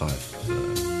try line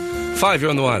 5. 5, you're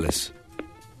on the wireless.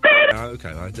 Okay,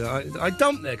 I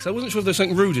dumped there because I wasn't sure if there was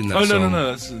something rude in that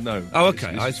song. No. Oh,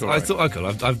 okay. I thought,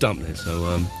 okay, I've dumped it,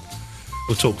 so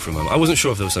we'll talk for a moment. I wasn't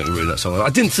sure if there was something rude in that song. I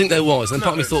didn't think there was. Then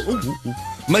part of me thought,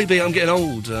 maybe I'm getting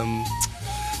old.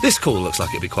 This call looks like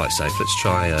it'd be quite safe. Let's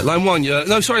try line 1.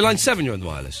 Line 7. You're on the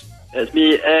wireless. It's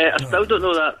me. I still don't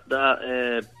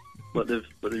know what the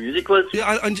music was.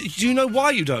 Yeah, and do you know why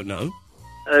you don't know?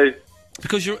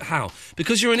 Because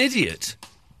you're an idiot.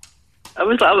 I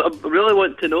really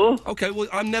want to know. Okay, well,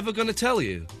 I'm never going to tell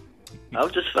you. I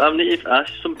need to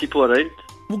ask some people around.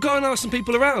 Well, go and ask some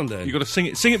people around then. You've got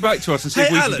to sing it back to us and see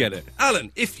if we can get it. Alan,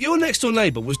 if your next door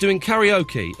neighbour was doing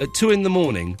karaoke at 2 in the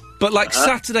morning, but like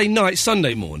Saturday night,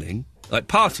 Sunday morning, like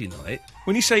party night.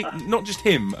 When you say not just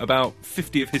him, about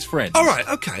 50 of his friends. All right,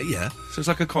 okay, yeah. So it's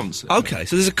like a concert. Okay,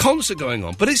 so there's a concert going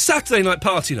on, but it's Saturday night,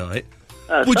 party night.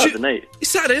 Saturday night.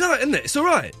 It's Saturday night, isn't it? It's all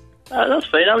right. That's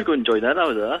fine. I would go and join that. I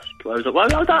was asked. I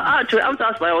was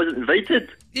asked why I wasn't invited.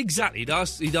 Exactly. He'd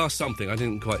asked something. I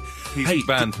didn't quite. He's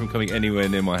banned from coming anywhere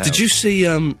near my house. Did you see?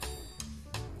 I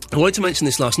wanted to mention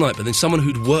this last night, but then someone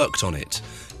who'd worked on it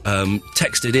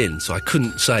texted in, so I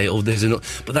couldn't say. Oh, there's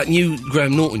but that new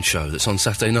Graham Norton show that's on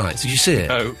Saturday nights. Did you see it?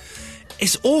 No.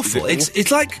 It's awful.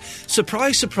 It's like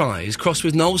Surprise, Surprise crossed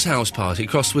with Noel's House Party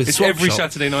crossed with. It's Swap every Shop.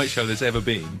 Saturday night show there's ever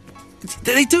been.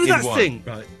 They do that thing.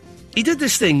 Right. He did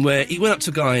this thing where he went up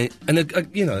to a guy, and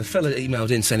a fella emailed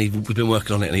in saying he'd been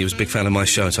working on it and he was a big fan of my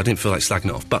show, so I didn't feel like slagging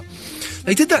it off. But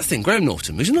they did that thing, Graham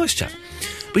Norton, who's a nice chap.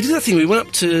 But he did that thing where he went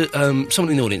up to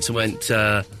someone in the audience and went,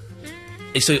 so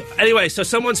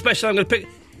someone special, I'm going to pick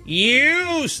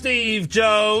you, Steve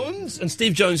Jones. And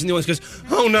Steve Jones in the audience goes,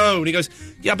 oh no. And he goes,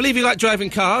 yeah, I believe you like driving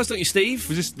cars, don't you, Steve?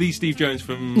 Was this the Steve Jones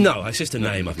from... No, it's just a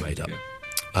name I've made up.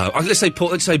 Yeah. Let's say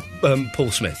Paul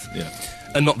Smith. Yeah.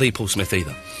 And not the Paul Smith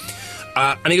either.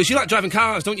 And he goes, you like driving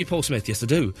cars, don't you, Paul Smith? Yes, I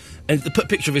do. And they put a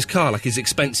picture of his car, like his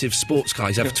expensive sports car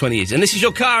he's had for 20 years. And this is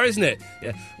your car, isn't it?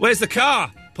 Yeah. Where's the car,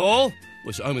 Paul? Well,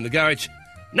 it's at home in the garage.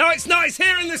 No, it's not. It's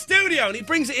here in the studio. And he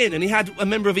brings it in, and he had a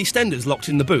member of EastEnders locked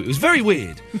in the boot. It was very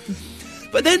weird.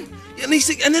 But then... And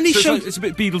then he showed... It's a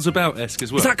bit Beatles About-esque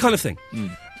as well. It's that kind of thing.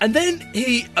 Mm. And then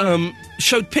he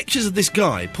showed pictures of this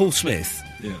guy, Paul Smith,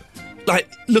 like,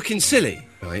 looking silly,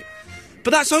 right?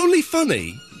 But that's only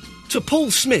funny... to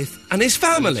Paul Smith and his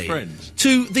family. And his friends.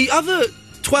 To the other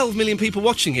 12 million people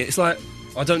watching it, it's like,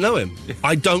 I don't know him.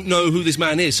 I don't know who this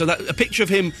man is. So a picture of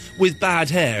him with bad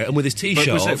hair and with his T-shirt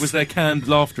But was there canned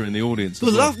laughter in the audience?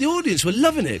 Well, the audience were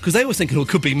loving it because they were thinking, "Oh, it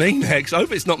could be me next." I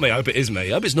hope it's not me. I hope it is me.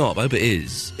 I hope it's not. But I hope it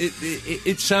is.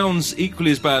 It sounds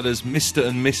equally as bad as Mr.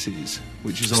 and Mrs.,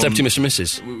 which is on Celebrity Mr. and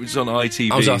Mrs., which is on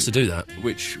ITV. I was asked to do that.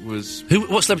 Which was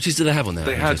what celebrities do they have on there?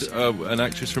 They had an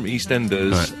actress from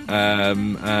EastEnders,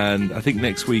 and I think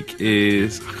next week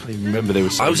is I can't even remember.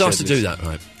 I was asked to do that,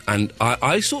 right? And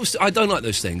I sort of I don't like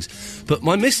those things, but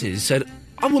my missus said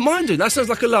I wouldn't mind doing that. Sounds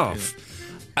like a laugh. Yeah.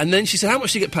 And then she said, "How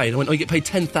much do you get paid?" I went, "Oh, you get paid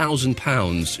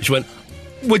 £10,000." She went,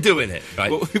 "We're doing it."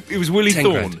 Right? Well, it was Willie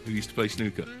Thorne who used to play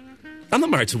snooker. I'm not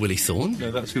married to Willie Thorne.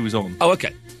 No, that's who was on. Oh,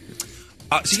 okay.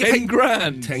 So you get paid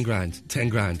 £10,000.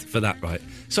 £10,000 for that, right?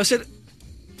 So I said,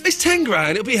 "It's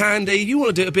 £10,000. It'll be handy. You want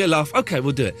to do it? It'll be a laugh. Okay,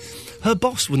 we'll do it." Her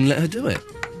boss wouldn't let her do it.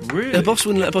 Really? Her boss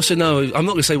wouldn't let her. Boss said, "No, I'm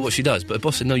not going to say what she does," but her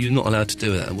boss said, "No, you're not allowed to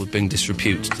do that, and would bring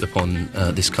disrepute upon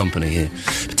this company here."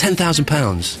 But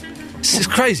 £10,000. It's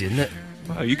crazy, isn't it?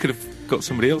 Wow, you could have got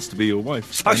somebody else to be your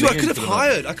wife. Actually, I could have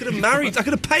hired. I could have married. I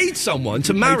could have paid someone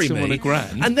to marry me,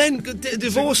 £1,000, and then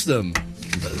divorce them.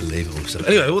 Unbelievable stuff.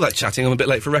 Anyway, all that chatting. I'm a bit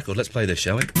late for record. Let's play this,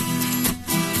 shall we?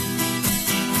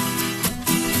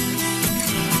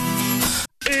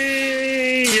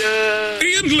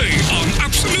 Ian Lee on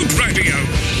Absolute Radio.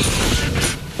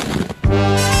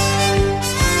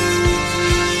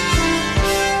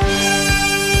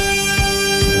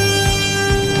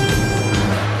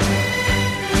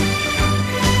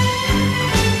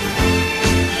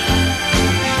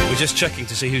 We're just checking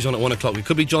to see who's on at 1 o'clock. It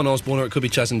could be John Osborne or it could be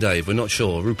Chaz and Dave. We're not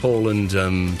sure. RuPaul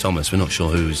and Thomas. We're not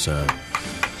sure who's... I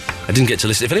didn't get to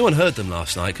listen. If anyone heard them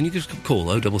last night, can you just call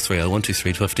 0330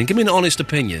 123 1215? Give me an honest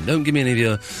opinion. Don't give me any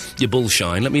of your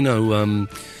bullshine. Let me know.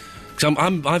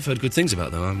 Because I've heard good things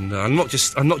about them. I'm not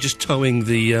just towing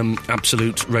the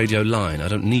Absolute Radio line. I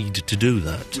don't need to do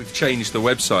that. We've changed the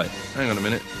website. Hang on a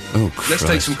minute. Oh, Christ. Let's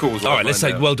take some calls. All right, let's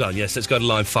take. Well done. Yes, let's go to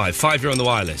line 5. 5, you're on the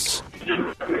wireless.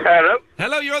 Hello.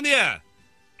 Hello, you're on the air.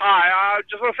 Hi, I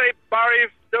just want to say Barry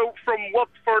Doe from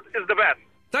Watford is the best.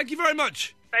 Thank you very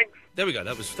much. Thanks. There we go.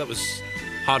 That was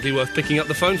hardly worth picking up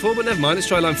the phone for, but never mind. Let's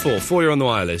try line 4. 4, you're on the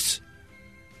wireless.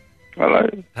 Hello.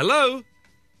 Hello.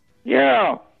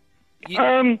 Yeah.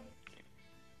 When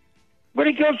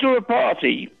you go to a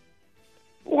party,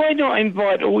 why not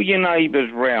invite all your neighbours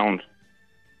round?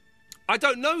 I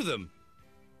don't know them.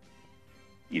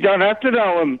 You don't have to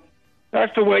know them.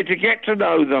 That's the way to get to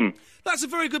know them. That's a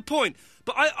very good point.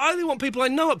 But I only want people I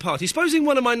know at parties. Supposing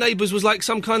one of my neighbours was like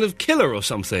some kind of killer or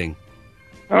something.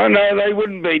 Oh, no, they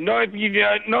wouldn't be. Not if you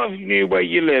knew where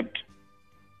you lived.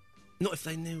 Not if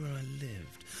they knew where I lived.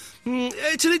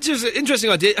 It's an interesting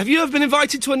idea. Have you ever been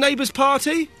invited to a neighbour's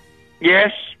party?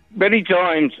 Yes, many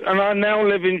times. And I now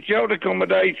live in shelter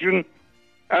accommodation,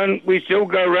 and we still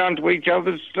go round to each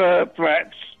other's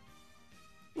flats.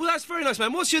 Well, that's very nice,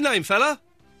 man. What's your name, fella?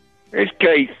 It's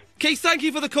Keith. Keith, thank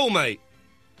you for the call, mate.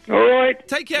 All right.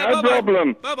 Take care. No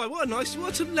problem. Bye-bye.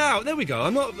 There we go.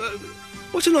 I'm not...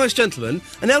 what a nice gentleman.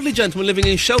 An elderly gentleman living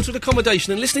in sheltered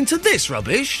accommodation and listening to this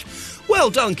rubbish. Well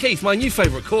done, Keith, my new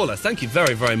favourite caller. Thank you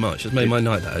very, very much. It's made my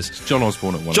night, that has. It's John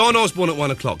Osborne at 1 John Osborne at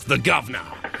 1 o'clock. The governor.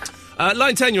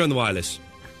 Line 10, you're on the wireless.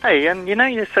 Hey, and you know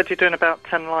you said you're doing about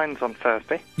 10 lines on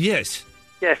Thursday? Yes.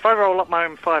 Yeah, if I roll up my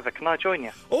own fiver, can I join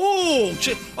you? Oh,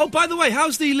 by the way,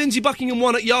 how's the Lindsay Buckingham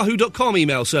one at yahoo.com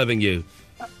email serving you?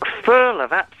 Full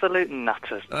of absolute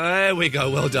nutters. There we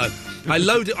go, well done. I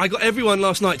got everyone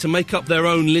last night to make up their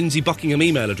own Lindsay Buckingham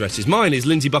email addresses. Mine is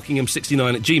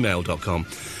lindsaybuckingham69@gmail.com.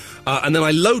 And then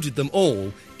I loaded them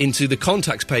all into the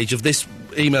contacts page of this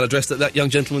email address that young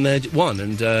gentleman there won,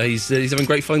 and he's having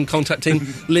great fun contacting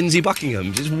Lindsay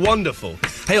Buckingham. It's wonderful.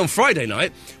 Hey, on Friday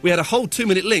night, we had a whole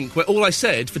 2-minute link where all I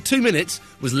said for 2 minutes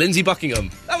was Lindsay Buckingham.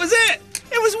 That was it!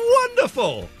 It was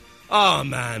wonderful! Oh,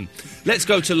 man. Let's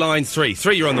go to line 3.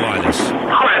 3, you're on the wireless.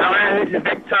 Hi, this is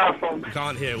Victor from...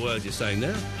 Can't hear a word you're saying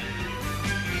there.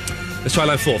 Let's try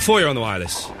line 4. 4, you're on the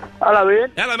wireless. Hello,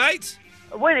 Ian. Hello, mate.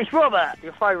 When it's Robert,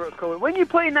 your favourite caller. When you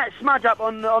putting that smudge up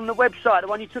on the website, the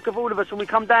one you took of all of us when we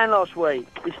come down last week,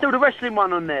 there's still the wrestling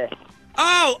one on there.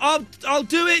 Oh, I'll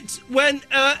do it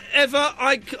whenever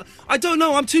I don't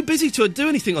know. I'm too busy to do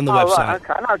anything on the website. Right,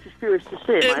 okay. No, I'm just curious to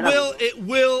see it, mate. It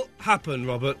will happen,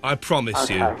 Robert. I promise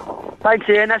you. Thanks,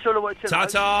 Ian. That's all I want to know.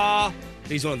 Ta-ta!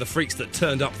 He's one of the freaks that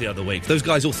turned up the other week. Those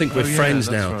guys all think we're friends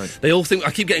now. Right. They all think...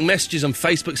 I keep getting messages on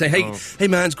Facebook saying, hey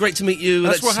man, it's great to meet you.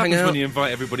 That's Let's what hang happens out. when you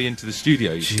invite everybody into the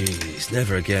studio. Jeez,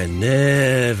 never again.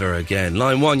 Never again.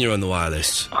 Line 1, you're on the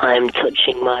wireless. I'm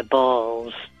touching my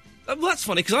balls. Well, that's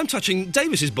funny, because I'm touching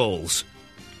Davis's balls.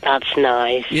 That's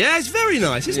nice. Yeah, it's very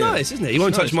nice. It's nice, isn't it? He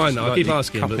won't touch mine, though. I keep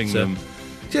asking. Cupping them.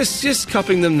 Just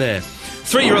cupping them there.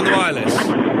 3, you're on the wireless.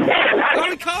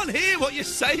 I can't hear what you're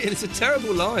saying. It's a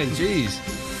terrible line. Jeez.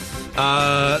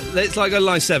 Let's go to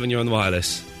line 7. You're on the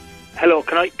wireless. Hello.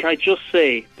 Can I just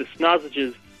say the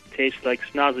snazzages taste like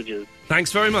snazzages?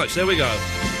 Thanks very much. There we go.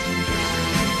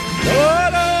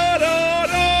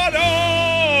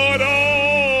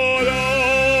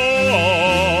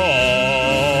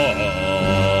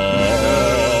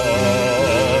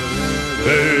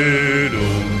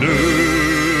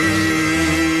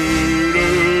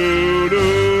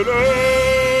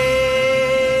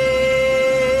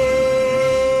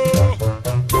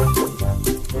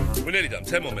 We're nearly done.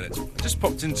 10 more minutes. Just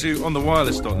popped into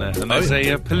onthewireless.net and there's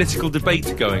a political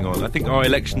debate going on. I think our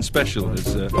election special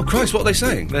is... oh, Christ, what are they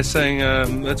saying? They're saying,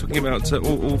 they're talking about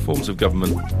all forms of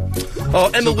government. Oh,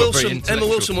 Emma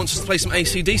Wilson wants us to play some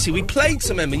AC/DC. We played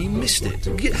some, Emma, you missed it.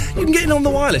 You can get in on the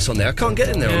wireless on there. I can't get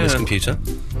in there on this computer.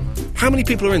 How many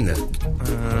people are in there?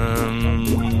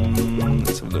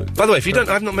 Let's have a look. By the way, if you don't...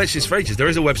 I've not mentioned this for ages. There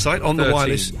is a website, on the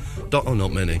wireless... Oh,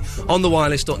 not many.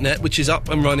 onthewireless.net, which is up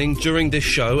and running during this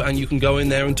show, and you can go in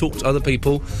there and talk to other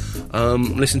people,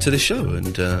 listen to this show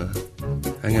and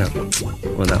hang out.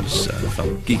 Well, that was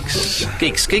fun. Geeks.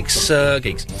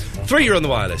 3, you're on the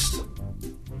wireless.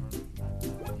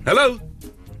 Hello?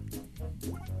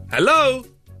 Hello?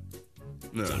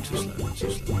 No, too slow.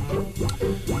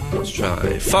 Let's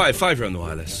try. 5, you're on the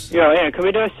wireless. Yeah, can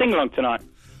we do a sing-along tonight?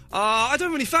 I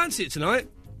don't really fancy it tonight.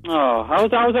 Oh, I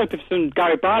was hoping for some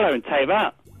Gary Barlow and Tave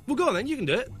Out. Well, go on then, you can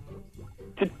do it.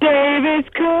 Today this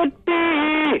could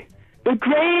be the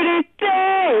greatest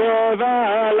day of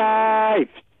our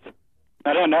lives.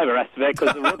 I don't know the rest of it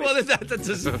because well, that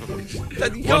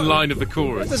doesn't... One line of the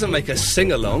chorus. That doesn't make a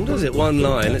sing-along, does it? One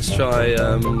line. Let's try,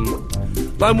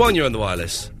 line 1, you're on the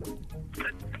wireless.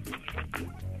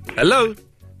 Hello?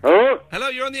 Hello? Hello,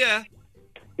 you're on the air?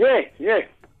 Yeah.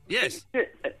 Yes.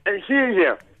 It's Ian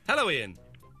here. Hello, Ian.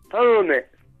 Hello, mate.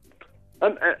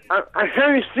 I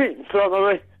can't speak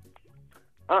properly.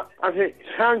 I think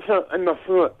cancer in my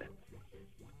throat.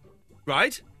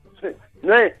 Right.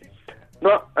 Right.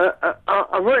 But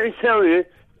I want to tell you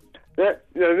that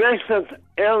the record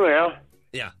earlier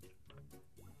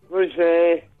was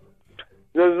the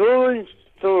Rolling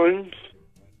Stones.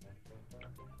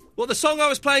 What, the song I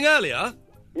was playing earlier?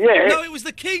 Yeah. No, it was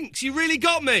the Kinks. You really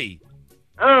got me.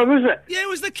 Oh, was it? Yeah, it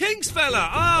was the Kinks, fella.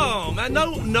 Oh, man,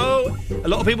 no. A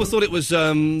lot of people thought it was,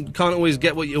 can't always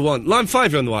get what you want. Line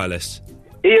 5, you're on the wireless.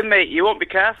 Ian, mate, you won't be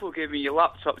careful giving your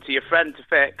laptop to your friend to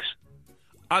fix.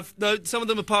 No, some of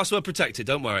them are password protected,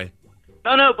 don't worry.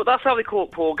 No, but that's how they call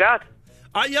it Paul Gadd.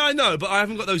 Yeah, I know, but I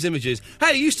haven't got those images.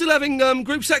 Hey, are you still having,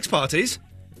 group sex parties?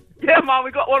 Yeah, man,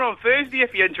 we got one on Thursday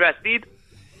if you're interested.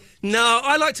 No,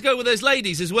 I like to go with those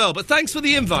ladies as well, but thanks for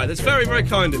the invite. That's very, very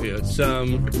kind of you. It's,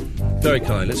 very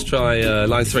kind. Let's try,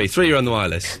 line 3. 3, you're on the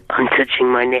wireless. I'm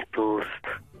touching my nipples.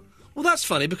 Well, that's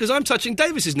funny, because I'm touching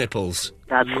Davis's nipples.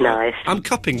 That's nice. I'm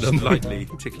cupping them. Slightly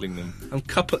tickling them. I'm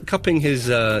cupping his,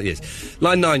 yes.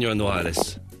 Line 9, you're on the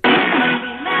wireless.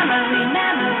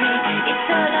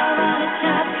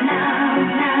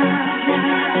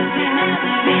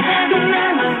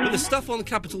 But the stuff on the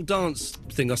Capital Dance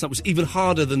thing last night was even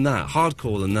harder than that,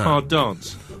 hardcore than that. Hard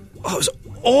dance. Oh, it was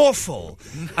awful.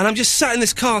 And I'm just sat in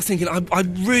this car thinking, I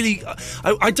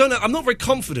don't know, I'm not very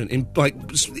confident in, like,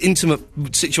 intimate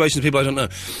situations with people I don't know.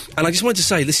 And I just wanted to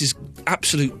say, this is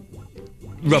absolute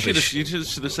rubbish. You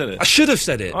should have said it. I should have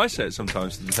said it. I say it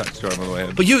sometimes to the taxi driver on the way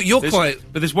home. But you're quite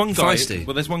But there's one guy... feisty.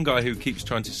 Well, there's one guy who keeps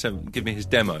trying to give me his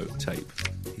demo tape.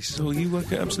 He says, oh, you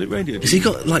work at Absolute Radio, do Has he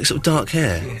got, like, sort of dark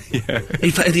hair? Yeah.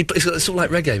 It's sort of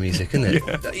like reggae music, isn't it?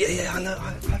 Yeah, I know.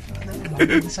 I'm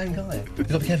the same guy. You've got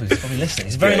to be careful, he's probably listening.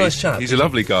 He's a very nice chap. He's a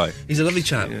lovely guy. He's a lovely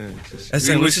chap. Yeah,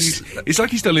 it's like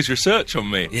he's done his research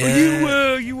on me. Yeah.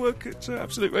 Well, you work at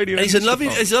Absolute Radio. And he's a lovely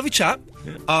chap.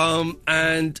 Yeah.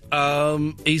 And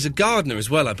he's a gardener as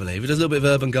well, I believe. He does a little bit of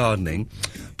urban gardening.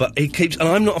 But he keeps... And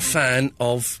I'm not a fan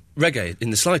of reggae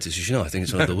in the slightest, as you know. I think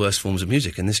it's one of the worst forms of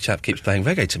music. And this chap keeps playing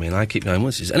reggae to me, and I keep going,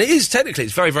 what's this? And it is, technically,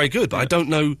 it's very, very good, but I don't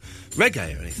know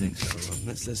reggae or anything. So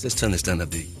let's turn this down a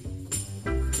bit.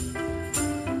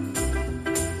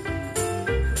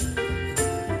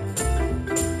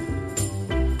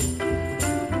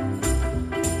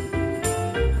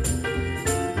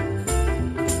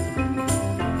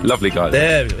 Lovely guy.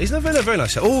 There we go. He's a very, very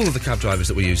nice. All of the cab drivers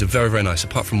that we use are very, very nice,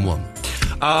 apart from one.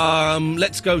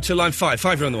 Let's go to line 5.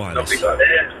 5, you're on the wireless.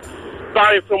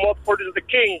 Sorry, from Watford is the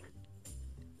King.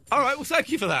 All right, well, thank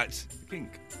you for that. King.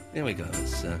 There we go.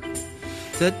 Let's, I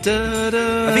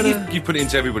think you put it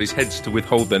into everybody's heads to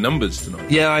withhold their numbers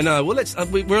tonight. Yeah, I know. Well,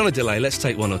 we're on a delay. Let's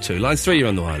take one or two. Line 3, you're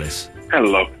on the wireless.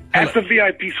 Hello. At the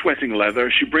VIP Sweating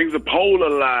Leather, she brings the pole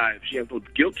alive. She has no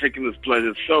guilt taking this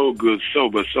pleasure. So good,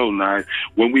 sober, so nice.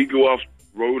 When we go off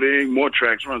roading, more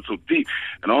tracks run so deep.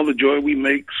 And all the joy we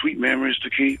make, sweet memories to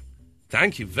keep.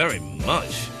 Thank you very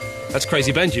much. That's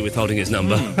Crazy Benji withholding his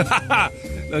number.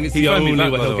 It's He the phoned me only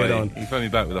back, way by the he'll get way. on. He phoned me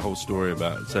back with a whole story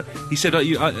about it. So he said,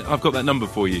 I've got that number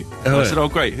for you. Oh, I yeah. said, oh,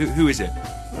 great. Who is it?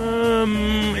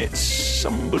 It's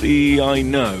somebody I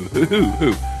know.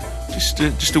 Who?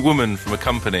 Just a woman from a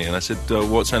company. And I said,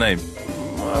 what's her name?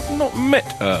 I've not met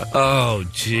her. Oh,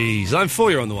 jeez. Line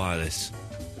 4, you're on the wireless.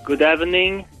 Good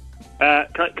evening.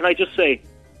 Can I just say,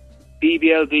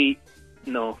 BBLD?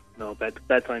 No,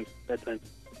 bad times.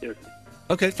 Seriously.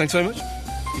 Okay, thanks very much.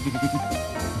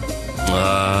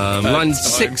 Line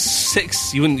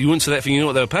 6. You wouldn't say that thing. You know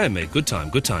what they were paying me. Good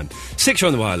time. 6, you're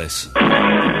on the wireless.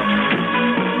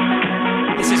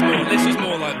 This is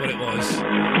more like what it was.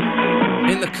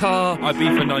 In the car. I'd be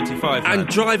for 95. And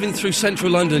driving through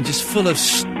central London, just full of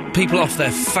people off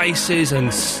their faces and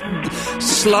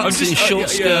sluts in short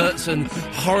skirts and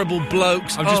horrible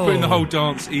blokes. I'm just putting the whole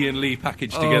Dance Ian Lee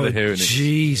package together here. And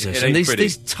Jesus. And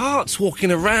these tarts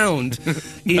walking around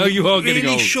in No, you are getting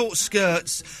really old. short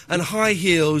skirts and high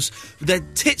heels, with their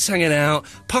tits hanging out,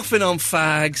 puffing on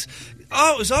fags.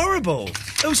 Oh, it was horrible.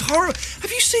 It was horrible. Have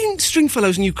you seen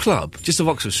Stringfellow's new club, just off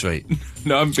Oxford Street?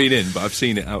 No, I haven't been in, but I've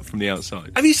seen it out from the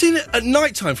outside. Have you seen it at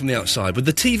night time from the outside with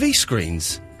the TV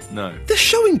screens? No. They're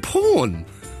showing porn.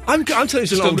 I'm telling you,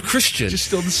 as an old Christian.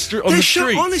 Just on the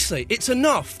street. Honestly, it's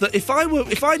enough that if I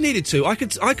needed to, I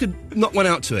could knock one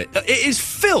out to it. It is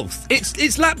filth.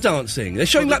 It's lap dancing. They're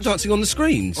showing lap dancing on the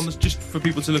screens. Just for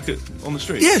people to look at on the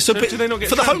street. Yeah, do they not get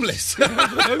for the chance? homeless? For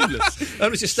the homeless.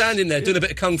 Homeless just standing there doing a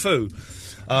bit of kung fu.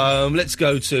 Let's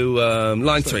go to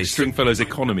line 3. Stringfellow's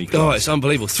economy class. Oh, it's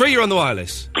unbelievable. 3, you're on the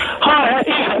wireless. Hi,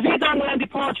 have you done the Andy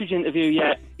Partridge interview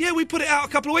yet? Yeah, we put it out a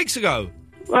couple of weeks ago.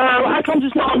 How come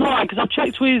it's not online? Because I've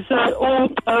checked with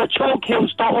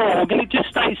chalkhills.org and it just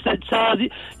states that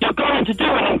you're going to do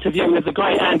an interview with the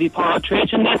great Andy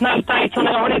Partridge and there's no date on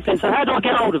it or anything, so how do I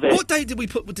get hold of it? What date did we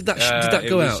put? Did that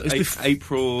go out? It was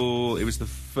April. It was the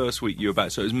first week you were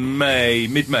back, so it was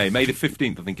mid-May, May the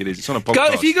 15th, I think it is. It's on a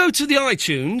podcast. If you go to the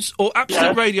iTunes or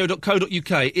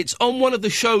absoluteradio.co.uk, it's on one of the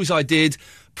shows I did,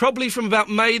 probably from about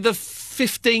May the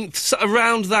 15th,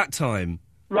 around that time.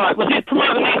 Right, was it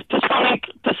promoting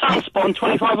the Sunspot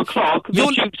 25 o'clock?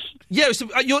 Your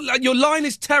line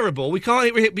is terrible. We can't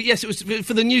hear it, but yes, it was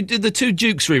for the 2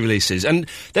 Dukes re-releases, and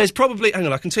there's probably, hang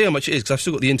on, I can tell you how much it is, because I've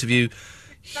still got the interview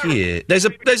here. There's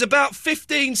about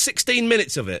 15, 16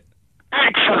 minutes of it.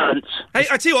 Excellent. Hey,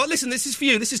 I tell you what, listen, this is for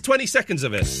you. This is 20 seconds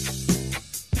of it.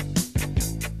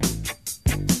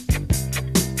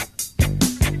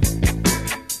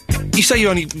 You say you're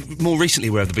only more recently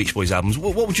aware of the Beach Boys albums.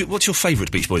 What's your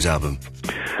favourite Beach Boys album?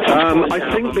 I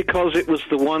think because it was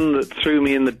the one that threw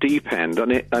me in the deep end,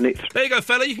 and it. There you go,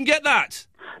 fella. You can get that.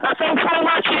 Thanks very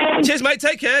much, Ian. Cheers, mate.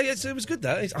 Take care. Yes, it was good.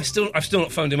 That I've still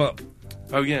not phoned him up.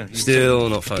 Oh yeah, still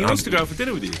not phoned. He wants to go out for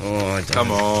dinner with you. Oh, I don't.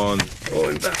 Come on. Oh,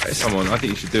 embarrassed. Come on. I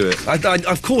think you should do it.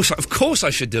 Of course,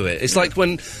 I should do it. It's like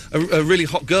when a really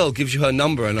hot girl gives you her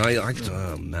number, and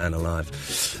oh man,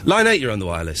 alive. Line 8, you're on the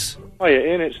wireless. Hiya,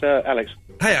 Ian, it's Alex.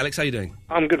 Hey, Alex, how you doing?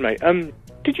 I'm good, mate.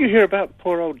 Did you hear about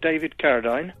poor old David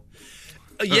Carradine?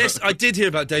 Yes, I did hear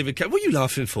about David Carradine. What are you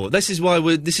laughing for? This is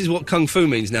what Kung Fu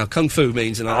means now. Kung Fu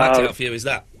means, and I'll act it out for you, is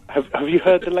that. Have you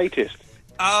heard the latest?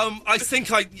 I think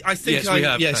yes, we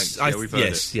have. Yes, we've heard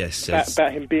it. yes.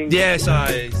 About him being... Yes,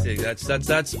 I think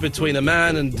that's between a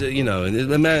man and,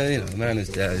 the man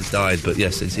has died, but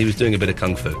yes, he was doing a bit of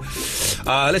Kung Fu.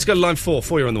 Let's go to line 4.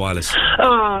 4, you're on the wireless.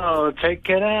 Oh, take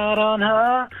it out on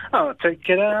her. Oh, take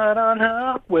it out on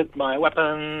her with my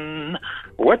weapon.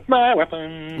 With my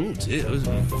weapon. Oh, dear, that was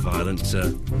a violent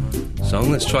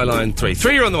song. Let's try line 3.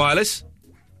 3, you're on the wireless.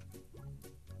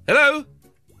 Hello?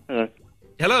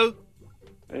 Hello?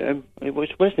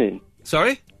 What's listening?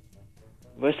 Sorry?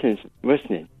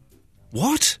 Listening.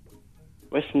 What?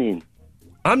 Listening.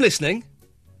 I'm listening.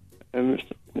 Doing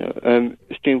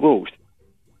walls.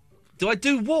 Do I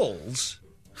do walls?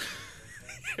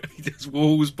 He does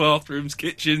walls, bathrooms,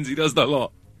 kitchens. He does that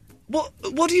lot. What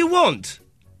do you want?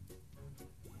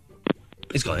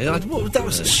 He's gone. That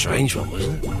was a strange one,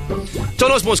 wasn't it?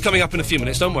 John Osborne's coming up in a few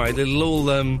minutes. Don't worry. It'll all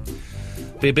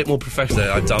be a bit more professional.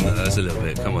 I've done that. That's a little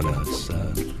bit. Come on now.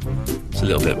 It's a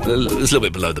little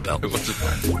bit below the belt.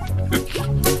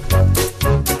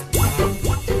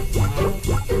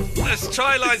 Let's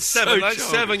try line 7. Line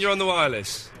 7, you're on the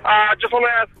wireless. Just want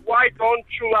to ask, why don't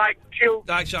you kill...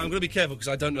 Actually, I'm going to be careful because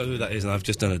I don't know who that is, and I've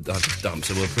just done a dump,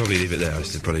 so we'll probably leave it there.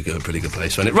 It's probably a pretty good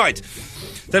place for it. Right.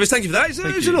 Davis, thank you for that.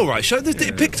 It was an all right show.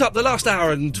 It picked up, the last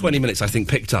hour and 20 minutes, I think,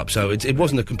 picked up, so it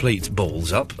wasn't a complete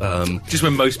balls up. Just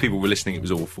when most people were listening, it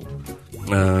was awful.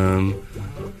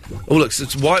 Oh, look,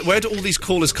 where do all these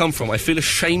callers come from? I feel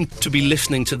ashamed to be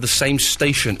listening to the same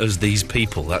station as these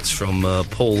people. That's from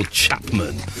Paul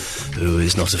Chapman, who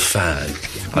is not a fan,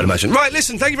 I'd imagine. Right,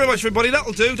 listen, thank you very much, everybody.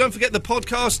 That'll do. Don't forget the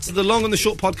podcasts, the long and the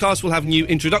short podcasts will have new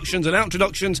introductions and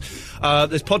outroductions.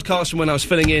 There's podcasts from when I was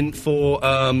filling in for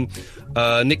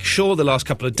Nick Shaw the last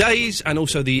couple of days, and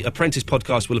also the Apprentice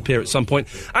podcast will appear at some point.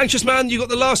 Anxious Man, you got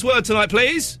the last word tonight,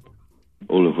 please.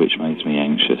 All of which makes me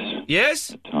anxious. Yes?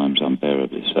 At times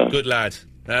unbearably so. Good lad.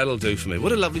 That'll do for me.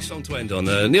 What a lovely song to end on.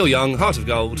 Neil Young, Heart of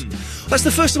Gold. That's the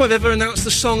first time I've ever announced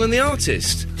the song and the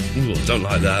artist. Ooh, I don't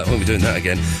like that. I won't be doing that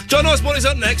again. John Osborne is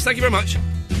up next. Thank you very much.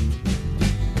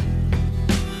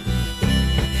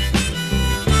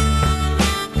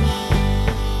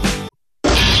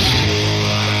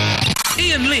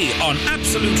 Ian Lee on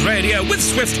Absolute Radio with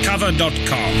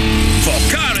SwiftCover.com.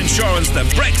 For car insurance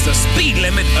that breaks the speed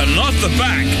limit and not the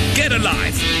bank. Get a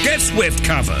life. Get Swift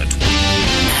covered.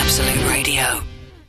 Absolute Radio.